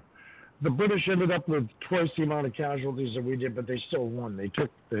in there. The British ended up with twice the amount of casualties that we did, but they still won. They took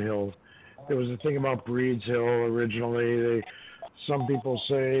the hill. There was a thing about Breed's Hill originally. Some people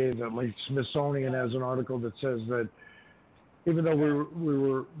say that, like Smithsonian has an article that says that even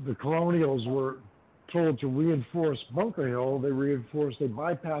though the colonials were told to reinforce Bunker Hill, they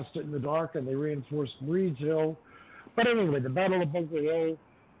bypassed it in the dark and they reinforced Breed's Hill. But anyway, the Battle of Bunker Hill,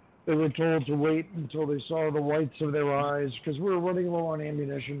 they were told to wait until they saw the whites of their eyes because we were running low on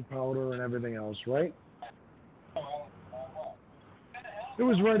ammunition, powder, and everything else, right? It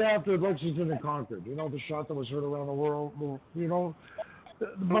was right after Lexington and Concord. You know, the shot that was heard around the world. You know, the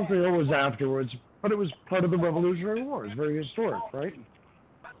Bunker Hill was afterwards, but it was part of the Revolutionary War. It's very historic, right?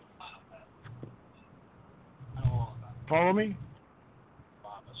 Follow me?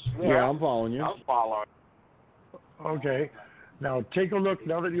 Yeah, I'm following you. I'm following. Okay. Now, take a look.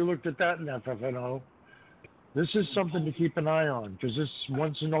 Now that you looked at that in FFNO, this is something to keep an eye on because this is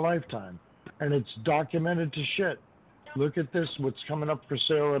once in a lifetime, and it's documented to shit. Look at this, what's coming up for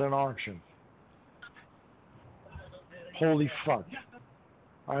sale at an auction. Holy fuck.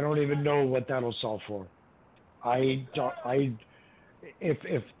 I don't even know what that'll sell for.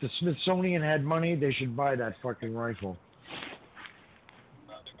 If the Smithsonian had money, they should buy that fucking rifle.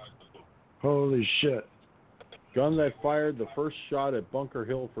 Holy shit. Gun that fired the first shot at Bunker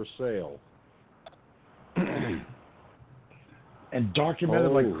Hill for sale. And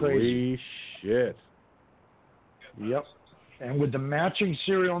documented like crazy. Holy shit. Yep. And with the matching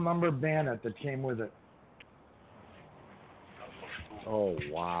serial number bayonet that came with it. Oh,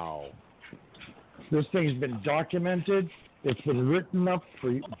 wow. This thing's been documented, It's been written up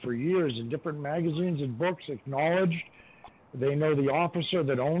for years in different magazines and books, acknowledged. They know the officer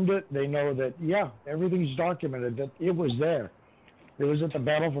that owned it. They know that, yeah, everything's documented, that it was there. It was at the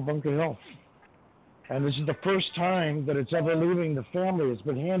Battle for Bunker Hill. And this is the first time that it's ever leaving the family. It's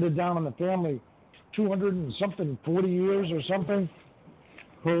been handed down in the family 200 and something, 40 years or something.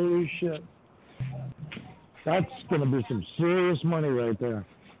 Holy shit. That's going to be some serious money right there.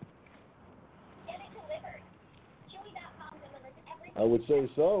 I would say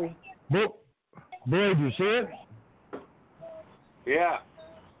so. Boy, did you see it? Yeah.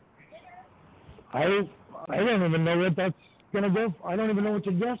 I don't even know what that's going to go for. I don't even know what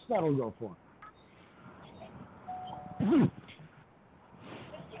to guess that'll go for.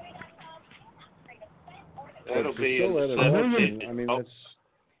 That'll be still at $1 million. I mean, that's...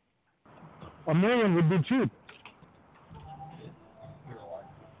 $1 million would be cheap.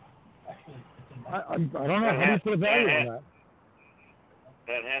 I don't know. How do you put a value on that?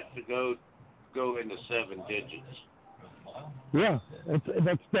 That has to go into 7 digits. Yeah,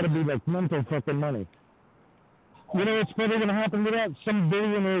 that's got to be like mental fucking money. You know what's probably going to happen to that? Some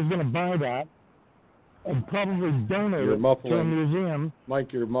billionaire is going to buy that and probably donate it to a museum.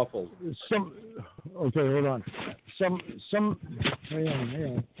 Mike, you're muffled. Okay, hold on. Hang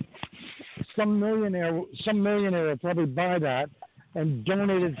on. Some millionaire will probably buy that and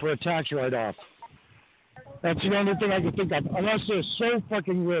donate it for a tax write-off. That's the only thing I can think of. Unless they're so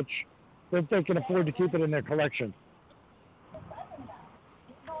fucking rich that they can afford to keep it in their collection.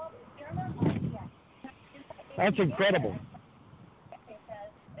 That's incredible.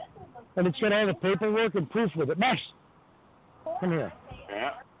 And it's got all the paperwork and proof with it. Max, come here.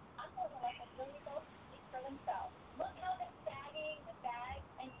 Yeah.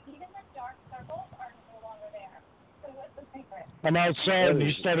 I'm outside and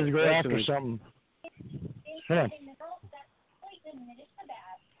he started to go after something. Come on.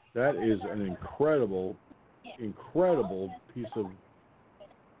 That is an incredible piece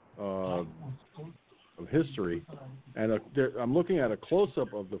of history. And I'm looking at a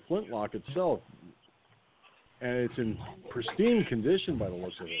close-up of the flintlock itself, and it's in pristine condition by the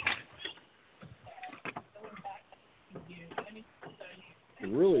looks of it. It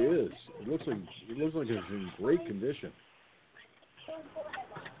really is. It looks like it's in great condition.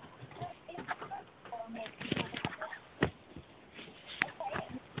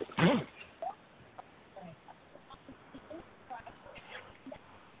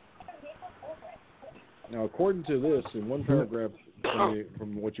 Now, according to this, in one paragraph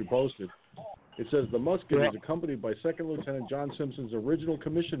from what you posted, it says the musket is accompanied by Second Lieutenant John Simpson's original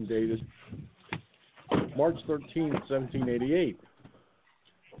commission dated March 13, 1788,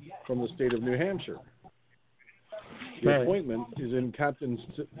 from the state of New Hampshire. The appointment is in Captain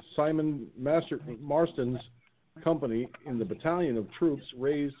Simon Marston's company in the battalion of troops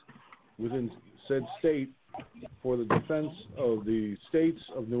raised within said state for the defense of the states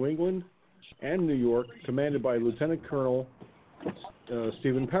of New England and New York, commanded by Lieutenant Colonel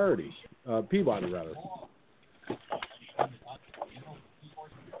Stephen Peabody.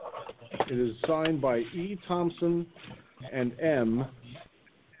 It is signed by E. Thompson and M.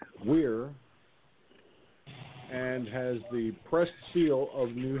 Weir, and has the pressed seal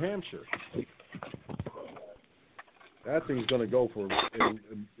of New Hampshire. That thing's going to go for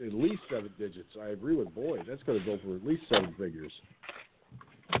at least 7 digits. I agree with Boyd. That's going to go for at least 7 figures.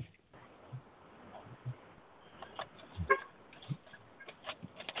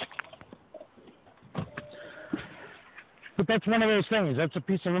 But that's one of those things. That's a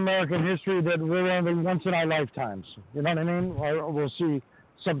piece of American history that we're only once in our lifetimes. You know what I mean? Or we'll see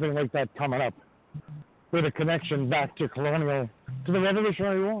something like that coming up with a connection back to the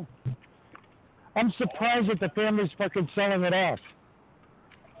Revolutionary War. I'm surprised that the family's fucking selling it off.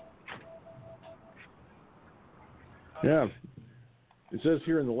 Yeah. It says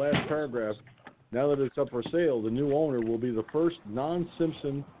here in the last paragraph, now that it's up for sale, the new owner will be the first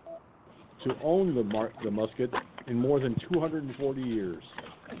non-Simpson to own the musket in more than 240 years.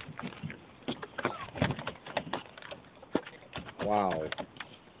 Wow.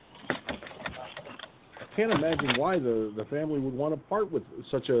 I can't imagine why the family would want to part with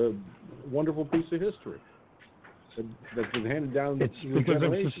such a wonderful piece of history that's been handed down through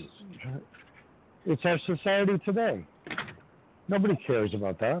generations. It's our society today. Nobody cares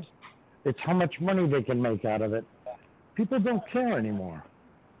about that. It's how much money they can make out of it. People don't care anymore.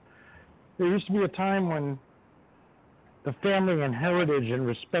 There used to be a time when the family and heritage and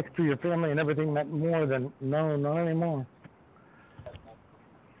respect for your family and everything meant more than, no, not anymore.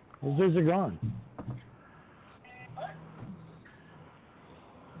 Those days are gone.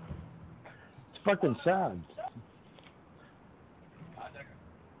 It's fucking sad.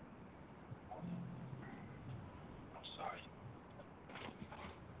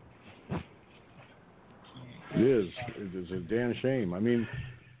 is a damn shame. I mean,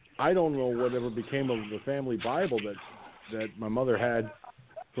 I don't know whatever became of the family Bible that my mother had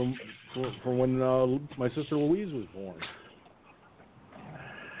from when my sister Louise was born.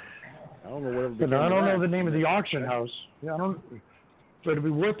 I don't know whatever became But I don't know that. the name of the auction house. Yeah, I don't. But it'd be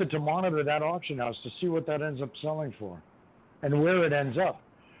worth it to monitor that auction house to see what that ends up selling for, and where it ends up.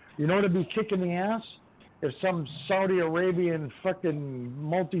 You know, it'd be kicking the ass if some Saudi Arabian fucking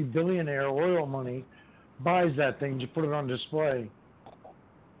multi-billionaire oil money buys that thing to put it on display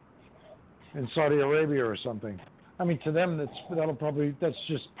in Saudi Arabia or something. I mean, to them, that's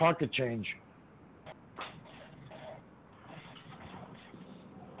just pocket change.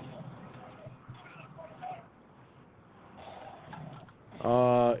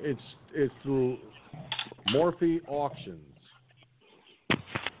 It's through Morphe Auctions.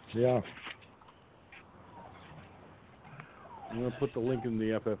 Yeah. I'm going to put the link in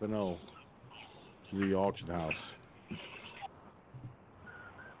the FFNO to the auction house.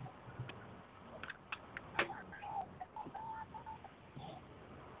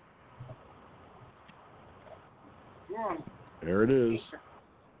 There it is.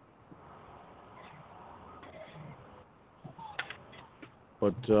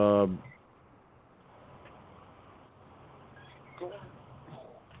 But let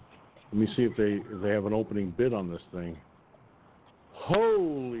me see if they have an opening bid on this thing.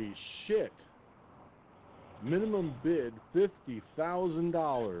 Holy shit! Minimum bid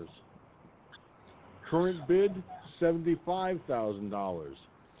 $50,000. Current bid $75,000.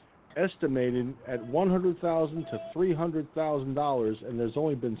 Estimated at $100,000 to $300,000, and there's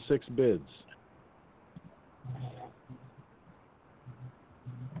only been 6 bids.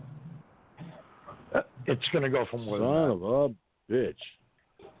 It's going to go for more than that. Son of a bitch.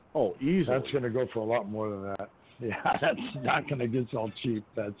 Oh, easily. That's going to go for a lot more than that. Yeah, that's not going to get sold cheap.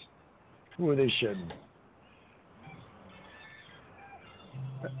 That's who are they shitting?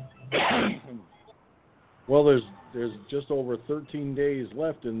 Well, there's just over 13 days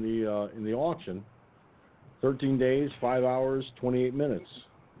left in the auction. 13 days, 5 hours, 28 minutes,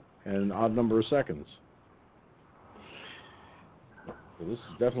 and an odd number of seconds. So this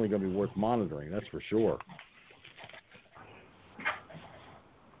is definitely going to be worth monitoring, that's for sure.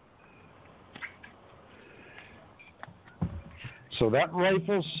 So that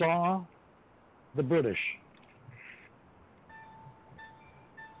rifle saw the British.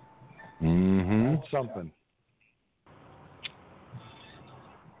 Mm-hmm. That's something.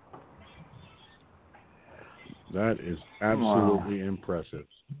 That is absolutely impressive.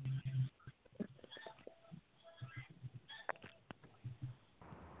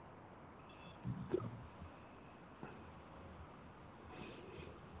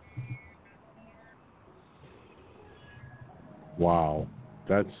 Wow,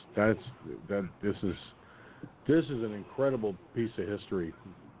 this is an incredible piece of history,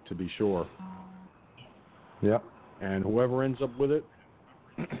 to be sure. Yep. And whoever ends up with it,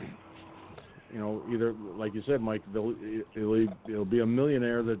 you know, either like you said, Mike, it'll be a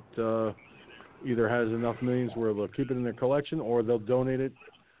millionaire that either has enough millions where they'll keep it in their collection, or they'll donate it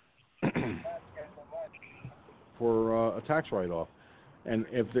for a tax write-off. And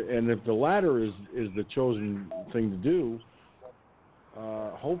if the latter is the chosen thing to do.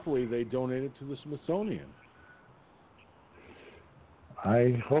 Hopefully they donate it to the Smithsonian.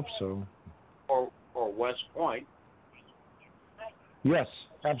 I hope so. Or West Point. Yes,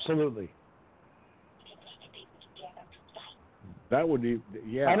 absolutely. That would be,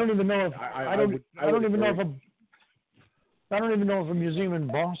 yeah. I don't even know if I don't even know if a museum in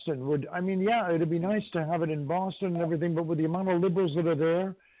Boston would. I mean, yeah, it'd be nice to have it in Boston and everything, but with the amount of liberals that are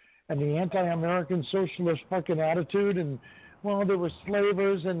there, and the anti-American socialist fucking attitude, and well, there were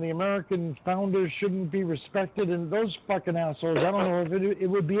slavers, and the American founders shouldn't be respected, and those fucking assholes, I don't know if it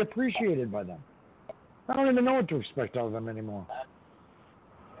would be appreciated by them. I don't even know what to expect out of them anymore.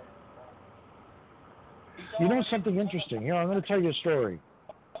 You know something interesting? Here, I'm going to tell you a story.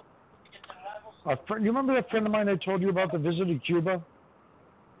 You remember that friend of mine I told you about that visited Cuba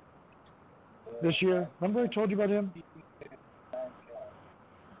this year? Remember I told you about him?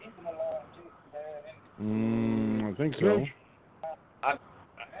 I think so.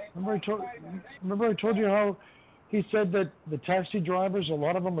 Remember I told you how he said that the taxi drivers, a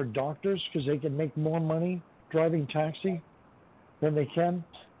lot of them are doctors because they can make more money driving taxi than they can.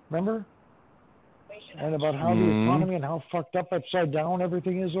 Remember? And about how the economy and how fucked up, upside down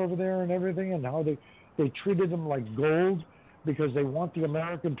everything is over there and everything, and how they treated them like gold because they want the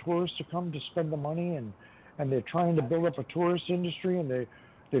American tourists to come to spend the money, and they're trying to build up a tourist industry, and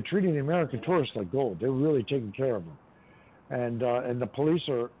they're treating the American tourists like gold. They're really taking care of them. and the police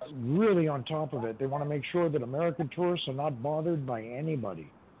are really on top of it. They want to make sure that American tourists are not bothered by anybody.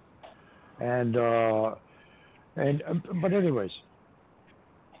 But anyways,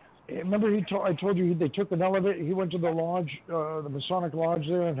 remember I told you they took an elevator. He went to the lodge, the Masonic Lodge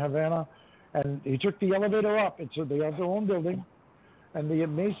there in Havana, and he took the elevator up. They have their own building, and the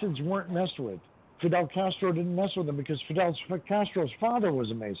Masons weren't messed with. Fidel Castro didn't mess with them because Fidel Castro's father was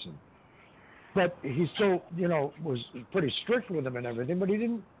a Mason. But he still, was pretty strict with them and everything, but he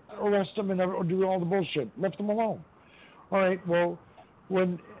didn't arrest them or do all the bullshit. Left them alone. All right, well,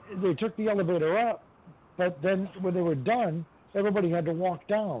 when they took the elevator up, but then when they were done, everybody had to walk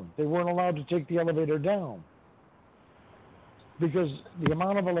down. They weren't allowed to take the elevator down because the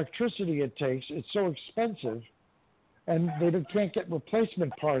amount of electricity it takes, it's so expensive, and they can't get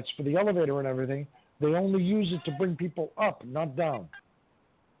replacement parts for the elevator and everything. They only use it to bring people up, not down.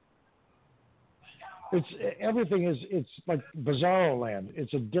 It's like bizarro land.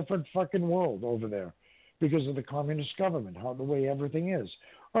 It's a different fucking world over there because of the communist government, the way everything is.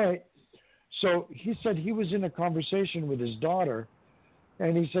 All right. So he said he was in a conversation with his daughter,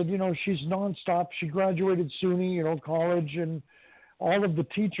 and he said, she's nonstop. She graduated SUNY, college, and all of the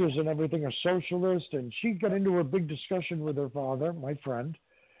teachers and everything are socialist. And she got into a big discussion with her father, my friend,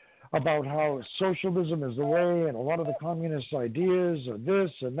 about how socialism is the way, and a lot of the communist ideas are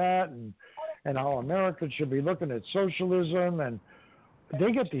this and that, and how America should be looking at socialism, and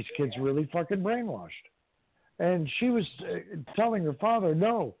they get these kids really fucking brainwashed. And she was telling her father,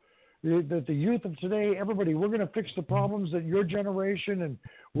 no, that the youth of today, everybody, we're going to fix the problems that your generation, and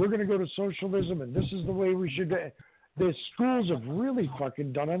we're going to go to socialism, and this is the way we should do. The schools have really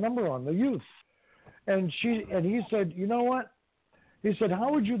fucking done a number on the youth. And he said, you know what? He said,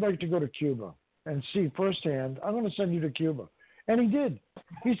 how would you like to go to Cuba and see firsthand? I'm going to send you to Cuba. And he did.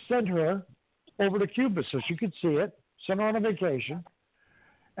 He sent her over to Cuba so she could see it, sent her on a vacation.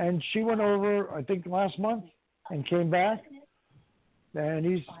 And she went over, I think, last month and came back. And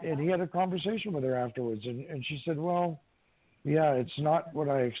he had a conversation with her afterwards. And she said, well, yeah, it's not what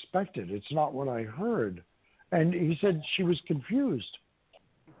I expected. It's not what I heard. And he said she was confused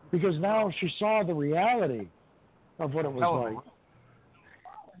because now she saw the reality of what it was like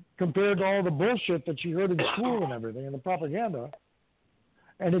compared to all the bullshit that she heard in school and everything and the propaganda.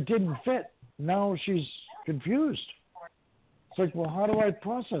 And it didn't fit. Now she's confused. It's like, well, how do I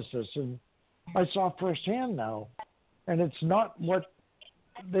process this? And I saw firsthand now, and it's not what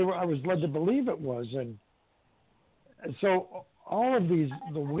I was led to believe it was. And so all of these,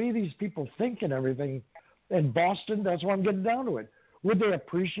 the way these people think and everything, in Boston, that's why I'm getting down to it. Would they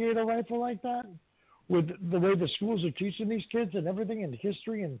appreciate a rifle like that? With the way the schools are teaching these kids and everything in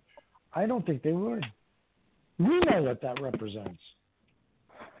history? And I don't think they would. We know what that represents.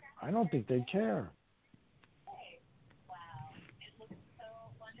 I don't think they care.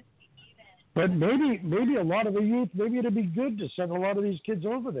 But maybe a lot of the youth, maybe it'd be good to send a lot of these kids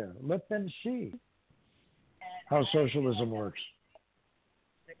over there. Let them see how socialism works.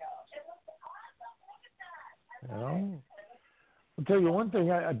 I'll tell you one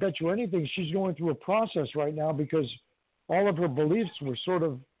thing. I bet you anything she's going through a process right now because all of her beliefs were sort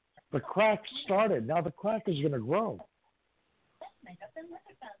of, the crack started. Now the crack is going to grow.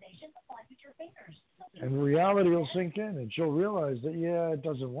 And reality will sink in, and she'll realize that, yeah, it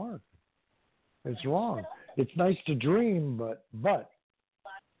doesn't work. It's wrong. It's nice to dream, but.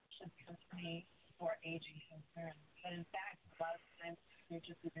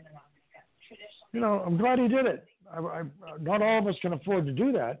 I'm glad he did it. Not all of us can afford to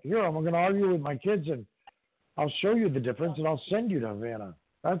do that. Here, I'm going to argue with my kids, and I'll show you the difference, and I'll send you to Havana.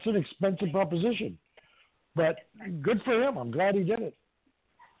 That's an expensive proposition. But good for him. I'm glad he did it.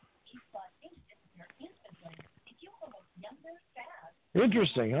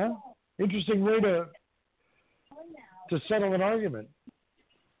 Interesting, huh? Interesting way to settle an argument.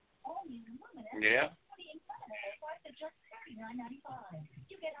 Yeah.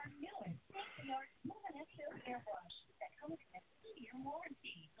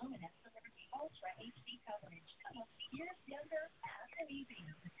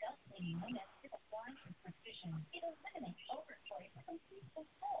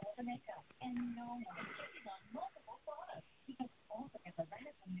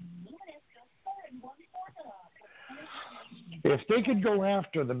 If they could go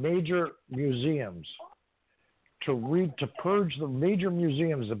after the major museums to purge the major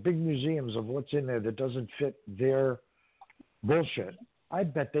museums, the big museums of what's in there that doesn't fit their bullshit, I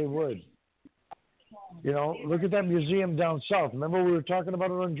bet they would. Look at that museum down south. Remember we were talking about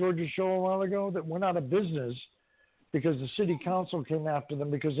it on George's show a while ago that went out of business because the city council came after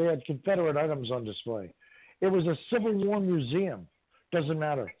them because they had Confederate items on display. It was a Civil War museum. Doesn't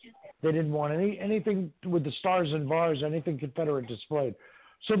matter. They didn't want anything with the stars and bars, anything Confederate displayed.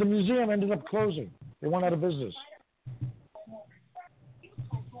 So the museum ended up closing. They went out of business.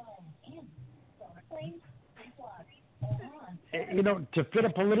 To fit a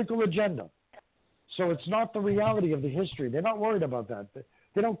political agenda. So it's not the reality of the history. They're not worried about that.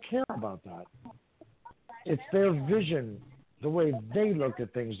 They don't care about that. It's their vision, the way they look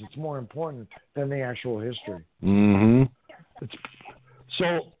at things, that's more important than the actual history. Mm-hmm.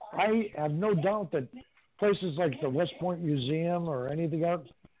 So I have no doubt that places like the West Point Museum or anything else,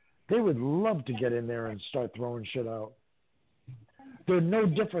 they would love to get in there and start throwing shit out. They're no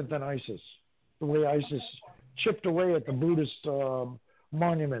different than ISIS, the way ISIS chipped away at the Buddhist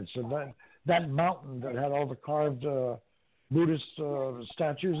monuments and that mountain that had all the carved Buddhist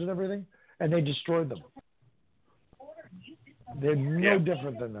statues and everything, and they destroyed them. They're no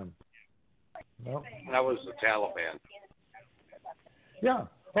different than them. No. That was the Taliban. Yeah.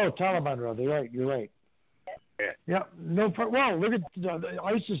 Oh, Taliban, rather. You're right. Yeah. Well, look at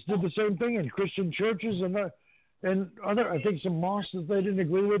ISIS did the same thing in Christian churches and other. I think some mosques that they didn't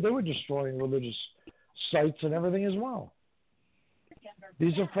agree with, they were destroying religious sites and everything as well.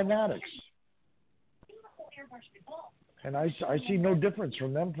 These are fanatics, and I see no difference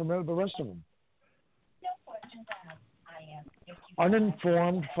from them from the rest of them.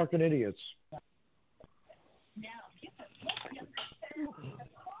 Uninformed fucking idiots.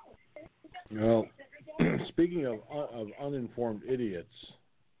 Well, speaking of uninformed idiots,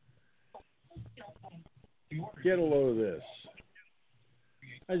 get a load of this.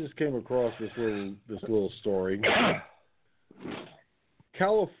 I just came across this little story.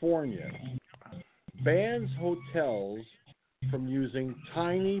 California bans hotels from using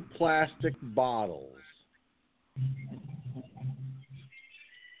tiny plastic bottles.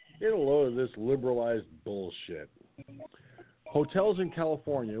 Get a load of this liberalized bullshit. Hotels in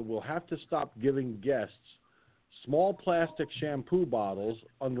California will have to stop giving guests small plastic shampoo bottles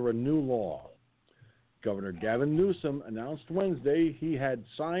under a new law. Governor Gavin Newsom announced Wednesday he had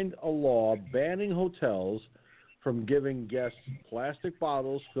signed a law banning hotels from giving guests plastic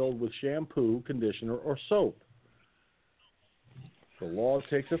bottles filled with shampoo, conditioner, or soap. The law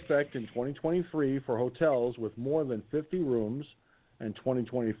takes effect in 2023 for hotels with more than 50 rooms and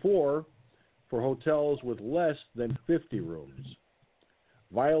 2024 for hotels with less than 50 rooms.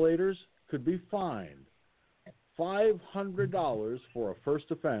 Violators could be fined $500 for a first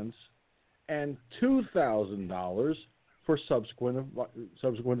offense and $2,000 for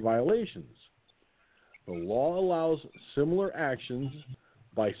subsequent violations. The law allows similar actions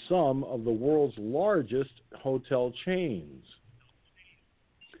by some of the world's largest hotel chains.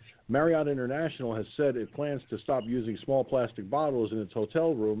 Marriott International has said it plans to stop using small plastic bottles in its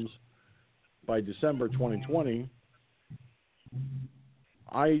hotel rooms by December 2020.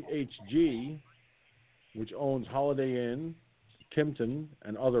 IHG, which owns Holiday Inn, Kimpton,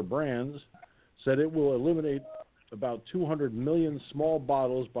 and other brands, said it will eliminate about 200 million small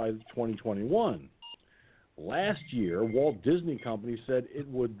bottles by 2021. Last year, Walt Disney Company said it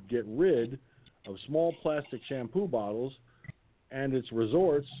would get rid of small plastic shampoo bottles and its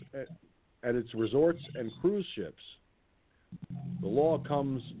resorts and cruise ships. The law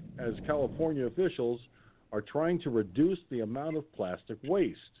comes as California officials are trying to reduce the amount of plastic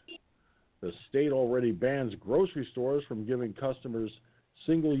waste. The state already bans grocery stores from giving customers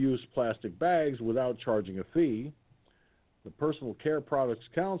single-use plastic bags without charging a fee. The Personal Care Products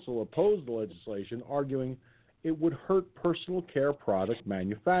Council opposed the legislation, arguing it would hurt personal care product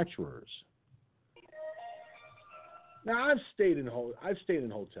manufacturers. Now, I've stayed in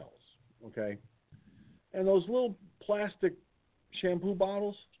hotels, okay, and those little plastic shampoo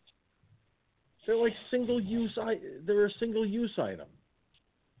bottles, they're like single-use. They're a single-use item.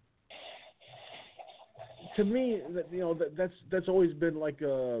 To me, that's always been like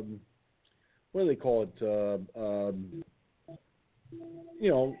what do they call it?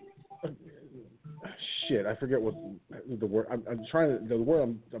 Shit, I forget what the word. The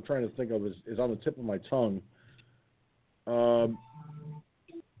word I'm trying to think of is on the tip of my tongue.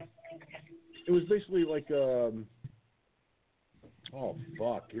 It was basically like oh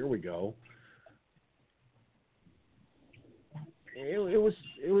fuck, here we go. It was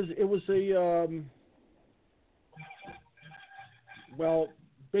a well,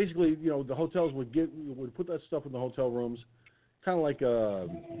 basically, the hotels would put that stuff in the hotel rooms, kind of like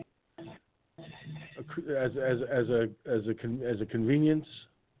as a convenience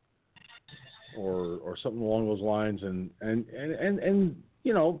or something along those lines, and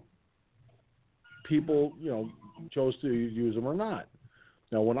people chose to use them or not.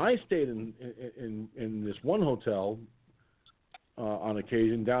 Now, when I stayed in this one hotel on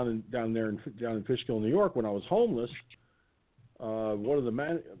occasion down in Fishkill, New York, when I was homeless, one of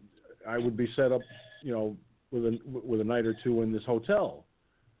the I would be set up, with a night or two in this hotel,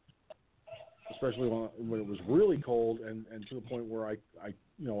 especially when it was really cold and to the point where I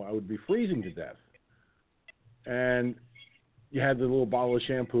would be freezing to death. And you had the little bottle of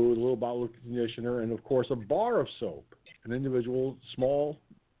shampoo, the little bottle of conditioner, and of course a bar of soap, an individual small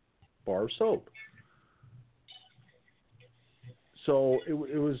bar of soap. So it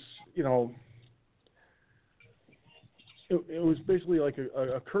was, it was basically like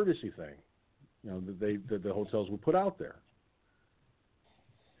a courtesy thing, that the hotels would put out there.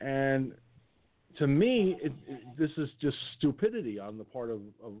 And to me, this is just stupidity on the part of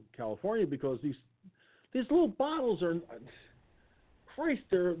California, because these little bottles are, Christ,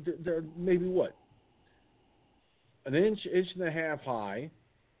 they're maybe what, an inch and a half high.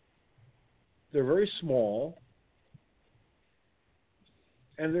 They're very small,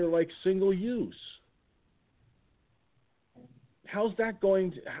 and they're like single use. How's that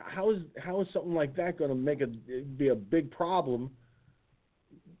going to? How is something like that going to be a big problem?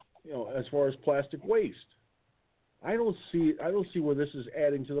 As far as plastic waste, I don't see where this is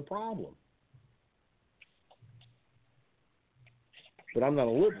adding to the problem. But I'm not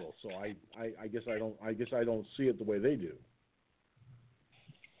a liberal, so I guess I don't see it the way they do.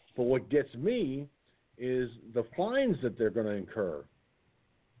 But what gets me is the fines that they're going to incur.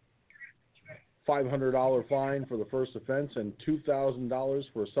 $500 fine for the first offense and $2,000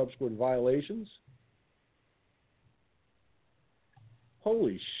 for subsequent violations.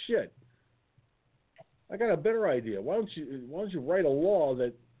 Holy shit! I got a better idea. Why don't you write a law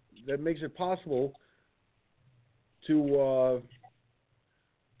that makes it possible to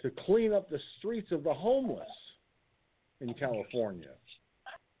clean up the streets of the homeless in California,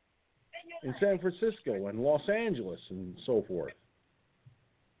 in San Francisco and Los Angeles and so forth.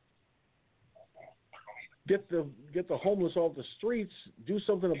 Get the homeless off the streets. Do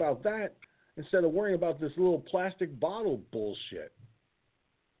something about that instead of worrying about this little plastic bottle bullshit.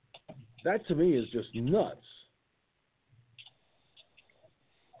 That to me is just nuts.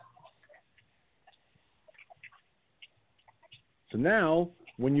 So now,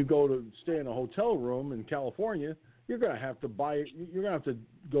 when you go to stay in a hotel room in California, you're going to have to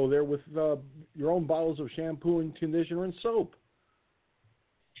go there with your own bottles of shampoo and conditioner and soap.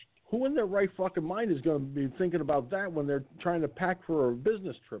 Who in their right fucking mind is going to be thinking about that when they're trying to pack for a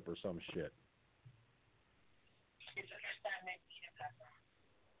business trip or some shit?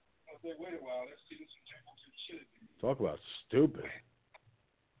 Talk about stupid.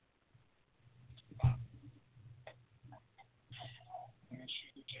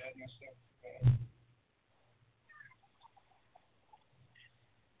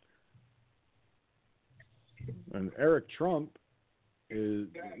 And Eric Trump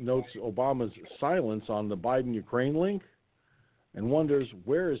notes Obama's silence on the Biden-Ukraine link and wonders,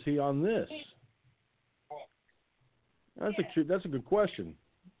 where is he on this? That's a good question.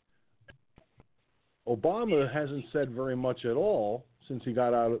 Obama hasn't said very much at all since he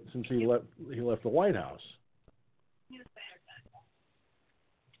left the White House.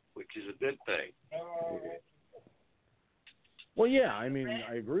 Which is a good thing. Well, yeah, I mean,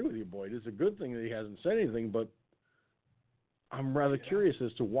 I agree with you, Boyd. It's a good thing that he hasn't said anything, but I'm rather curious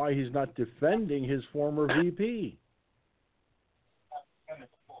as to why he's not defending his former VP.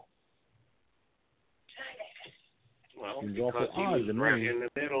 Well, seems because awful he odd was to right me. in the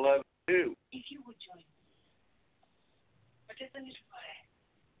middle of it, too. If you would join me, but there's a little way.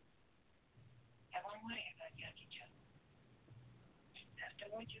 I won't worry about your teacher.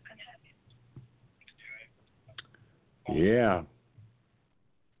 Afterwards, you can have it. Yeah.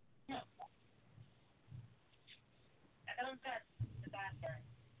 I don't touch the bathroom.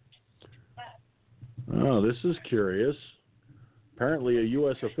 Oh, this is curious. Apparently, a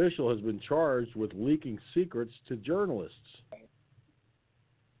U.S. official has been charged with leaking secrets to journalists.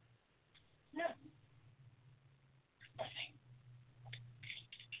 No.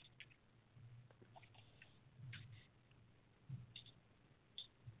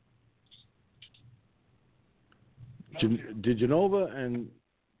 DeGenova and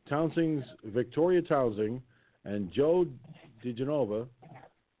Victoria Townsend and Joe DeGenova,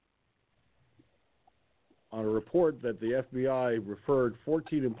 on a report that the FBI referred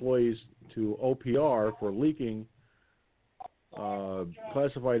 14 employees to OPR for leaking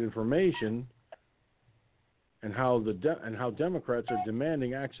classified information, and how Democrats are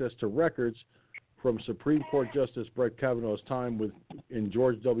demanding access to records from Supreme Court Justice Brett Kavanaugh's time in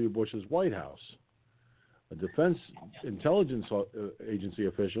George W. Bush's White House. a Defense Intelligence Agency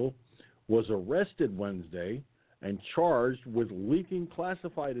official, was arrested Wednesday and charged with leaking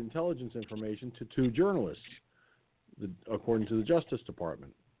classified intelligence information to 2 journalists, according to the Justice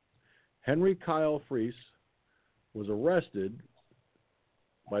Department. Henry Kyle Fries was arrested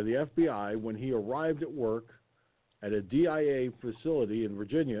by the FBI when he arrived at work at a DIA facility in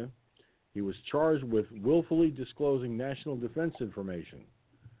Virginia. He was charged with willfully disclosing national defense information.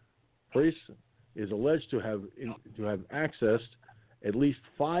 Fries is alleged to have accessed at least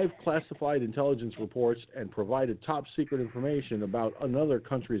 5 classified intelligence reports and provided top secret information about another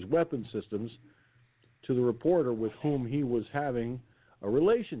country's weapon systems to the reporter with whom he was having a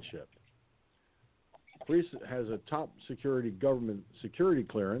relationship. Fries has a top security government security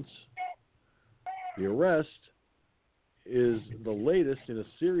clearance. The arrest is the latest in a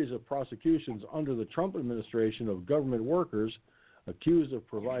series of prosecutions under the Trump administration of government workers accused of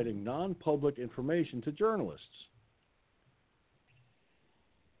providing non-public information to journalists.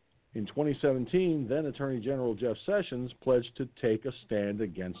 In 2017, then Attorney General Jeff Sessions pledged to take a stand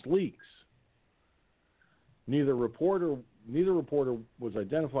against leaks. Neither reporter was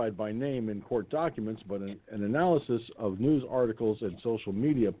identified by name in court documents, but an analysis of news articles and social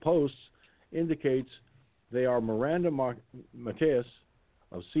media posts indicates they are Miranda Macias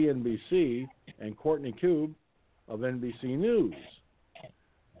of CNBC and Courtney Kube of NBC News.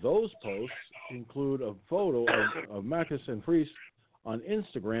 Those posts include a photo of Macias and Fries on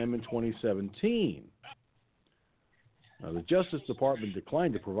Instagram in 2017. Now, the Justice Department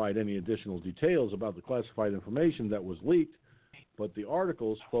declined to provide any additional details about the classified information that was leaked, but the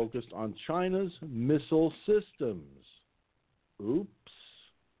articles focused on China's missile systems. Oops.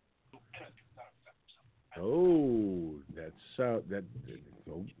 Oh,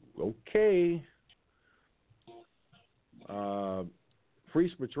 okay.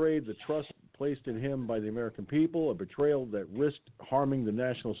 Fries betrayed the trust placed in him by the American people, a betrayal that risked harming the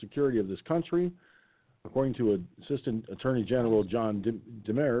national security of this country, according to Assistant Attorney General John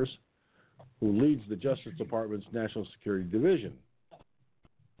Demers, who leads the Justice Department's National Security Division.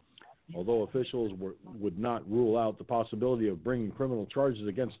 Although officials would not rule out the possibility of bringing criminal charges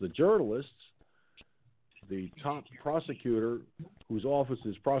against the journalists, the top prosecutor, whose office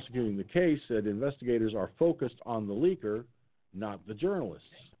is prosecuting the case, said investigators are focused on the leaker, not the journalists.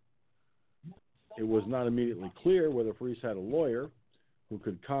 It was not immediately clear whether Fries had a lawyer who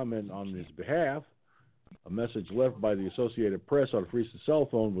could comment on his behalf. A message left by the Associated Press on Fries' cell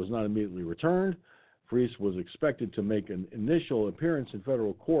phone was not immediately returned. Fries was expected to make an initial appearance in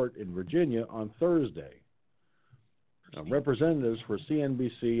federal court in Virginia on Thursday. Now, representatives for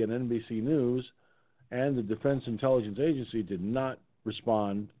CNBC and NBC News and the Defense Intelligence Agency did not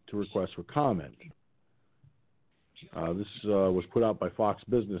respond to requests for comment. This was put out by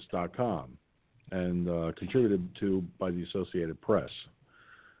FoxBusiness.com and contributed to by the Associated Press.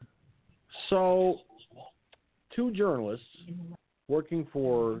 So, 2 journalists working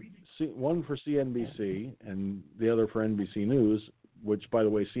for one for CNBC and the other for NBC News, which, by the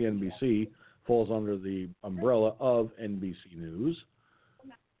way, CNBC falls under the umbrella of NBC News,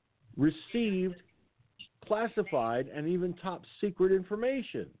 received classified and even top secret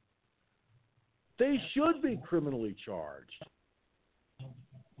information. They should be criminally charged.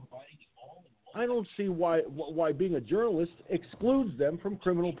 I don't see why being a journalist excludes them from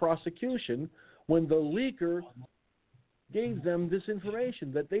criminal prosecution when the leaker gave them this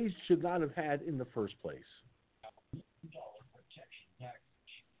information that they should not have had in the first place.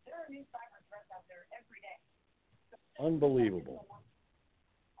 Unbelievable.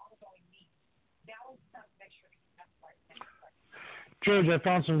 George, I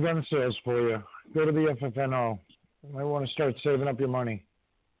found some gun sales for you. Go to the FFNO. You might want to start saving up your money.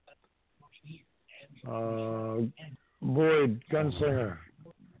 Boyd, Gunslinger.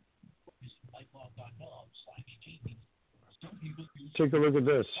 Take a look at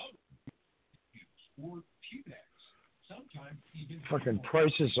this. Fucking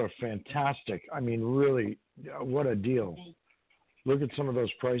prices are fantastic. I mean, really, what a deal. Look at some of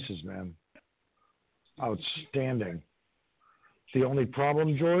those prices, man. Outstanding. The only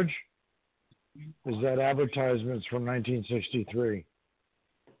problem, George, is that advertisement's from 1963.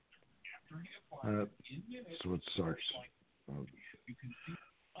 That's what sucks.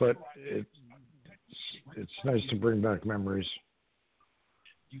 But it's nice to bring back memories.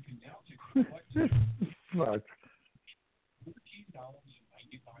 Fuck.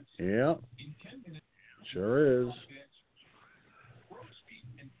 Yeah, sure is.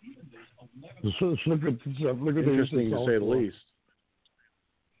 Look at this. Look at interesting to say the least.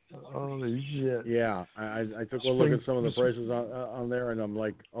 Holy shit! Yeah, I took a look at some of the prices on there, and I'm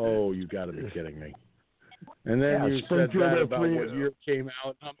like, oh, you got to be kidding me. And then you said that about what year came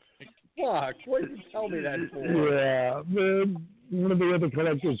out. I'm like, fuck, what did you tell me that for? Yeah, man. One of the other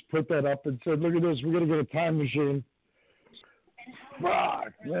collectors put that up and said, look at this, we're going to get a time machine.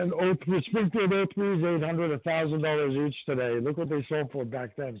 Fuck, man. Springfield 03 is $800, $1,000 each today. Look what they sold for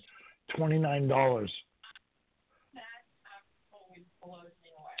back then, $29.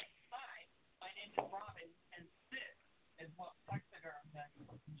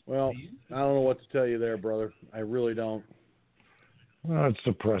 Well, I don't know what to tell you there, brother. I really don't. Well, it's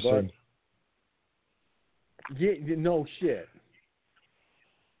depressing. But, no shit.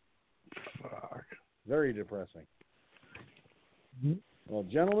 Fuck. Very depressing. Well,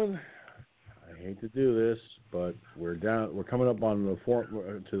 gentlemen, I hate to do this, but we're coming up on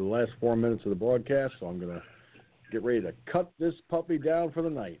to the last 4 minutes of the broadcast, so I'm going to get ready to cut this puppy down for the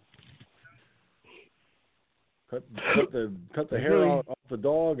night. Cut the hair off the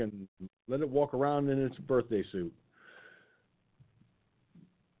dog and let it walk around in its birthday suit.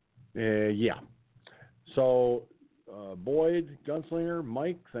 Yeah. So, Boyd, Gunslinger,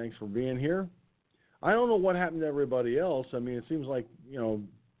 Mike, thanks for being here. I don't know what happened to everybody else. I mean, it seems like, I'm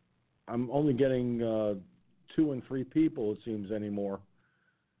only getting 2 and 3 people, it seems, anymore.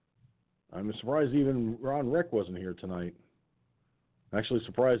 I'm surprised even Ron Rick wasn't here tonight. I'm actually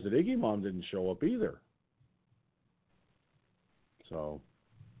surprised that Iggy Mom didn't show up either. So,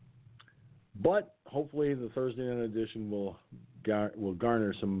 but hopefully the Thursday night edition will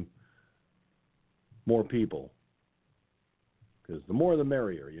garner some more people. Because the more the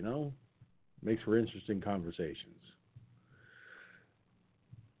merrier, Makes for interesting conversations.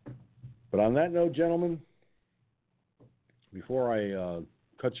 But on that note, gentlemen, before I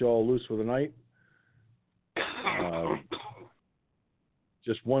cut you all loose for the night,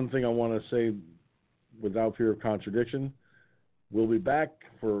 just one thing I want to say without fear of contradiction. We'll be back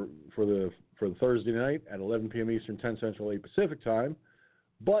for the Thursday night at 11 p.m. Eastern, 10 Central, 8 Pacific time.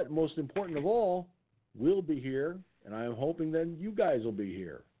 But most important of all, we'll be here, and I am hoping that you guys will be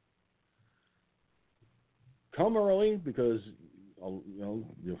here. Come early because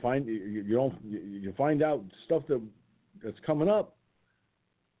you'll find out stuff that's coming up.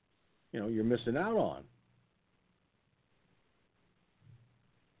 You're missing out on.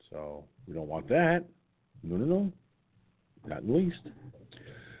 So we don't want that. No. Not in the least.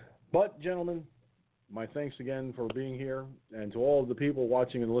 But, gentlemen, my thanks again for being here, and to all of the people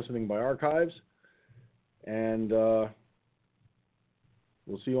watching and listening by archives. And we'll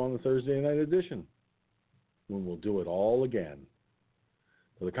see you on the Thursday night edition, when we'll do it all again.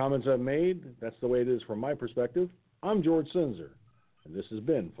 For the comments I've made, that's the way it is from my perspective. I'm George Sinzer, and this has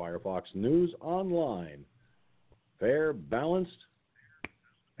been Firefox News Online. Fair, balanced,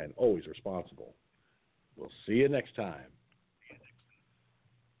 and always responsible. We'll see you next time.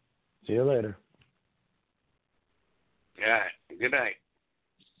 See you later. Yeah. Good night.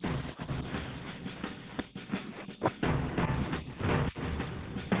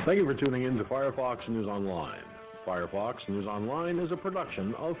 Thank you for tuning in to Firefox News Online. Firefox News Online is a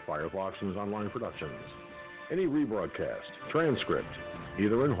production of Firefox News Online Productions. Any rebroadcast, transcript,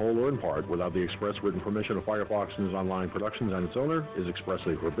 either in whole or in part, without the express written permission of Firefox News Online Productions and its owner, is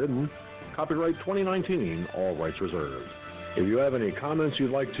expressly forbidden. Copyright 2019, all rights reserved. If you have any comments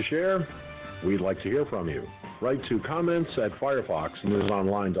you'd like to share, we'd like to hear from you. Write to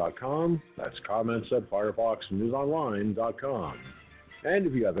comments@firefoxnewsonline.com. That's comments@firefoxnewsonline.com. And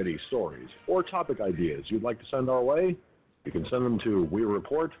if you have any stories or topic ideas you'd like to send our way, you can send them to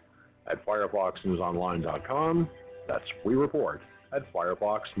WeReport@firefoxnewsonline.com. That's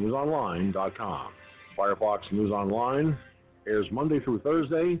WeReport@firefoxnewsonline.com. Firefox News Online airs Monday through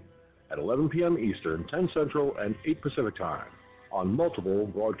Thursday at 11 p.m. Eastern, 10 Central, and 8 Pacific time on multiple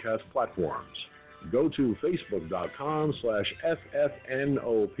broadcast platforms. Go to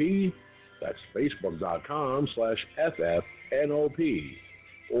facebook.com/FFNOP. That's facebook.com/FFNOP.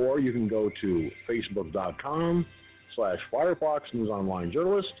 Or you can go to facebook.com/Firefox News Online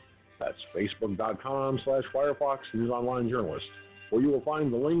Journalist. That's facebook.com/Firefox News Online Journalist, where you will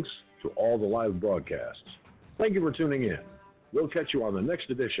find the links to all the live broadcasts. Thank you for tuning in. We'll catch you on the next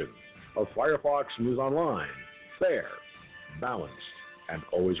edition of Firefox News Online. Fair, balanced, and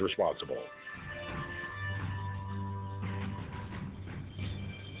always responsible.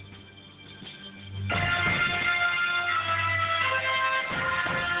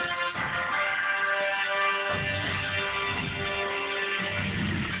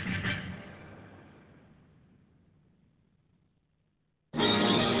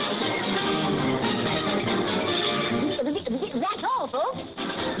 That's all, folks.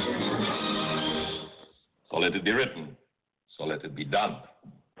 So let it be written. So let it be done.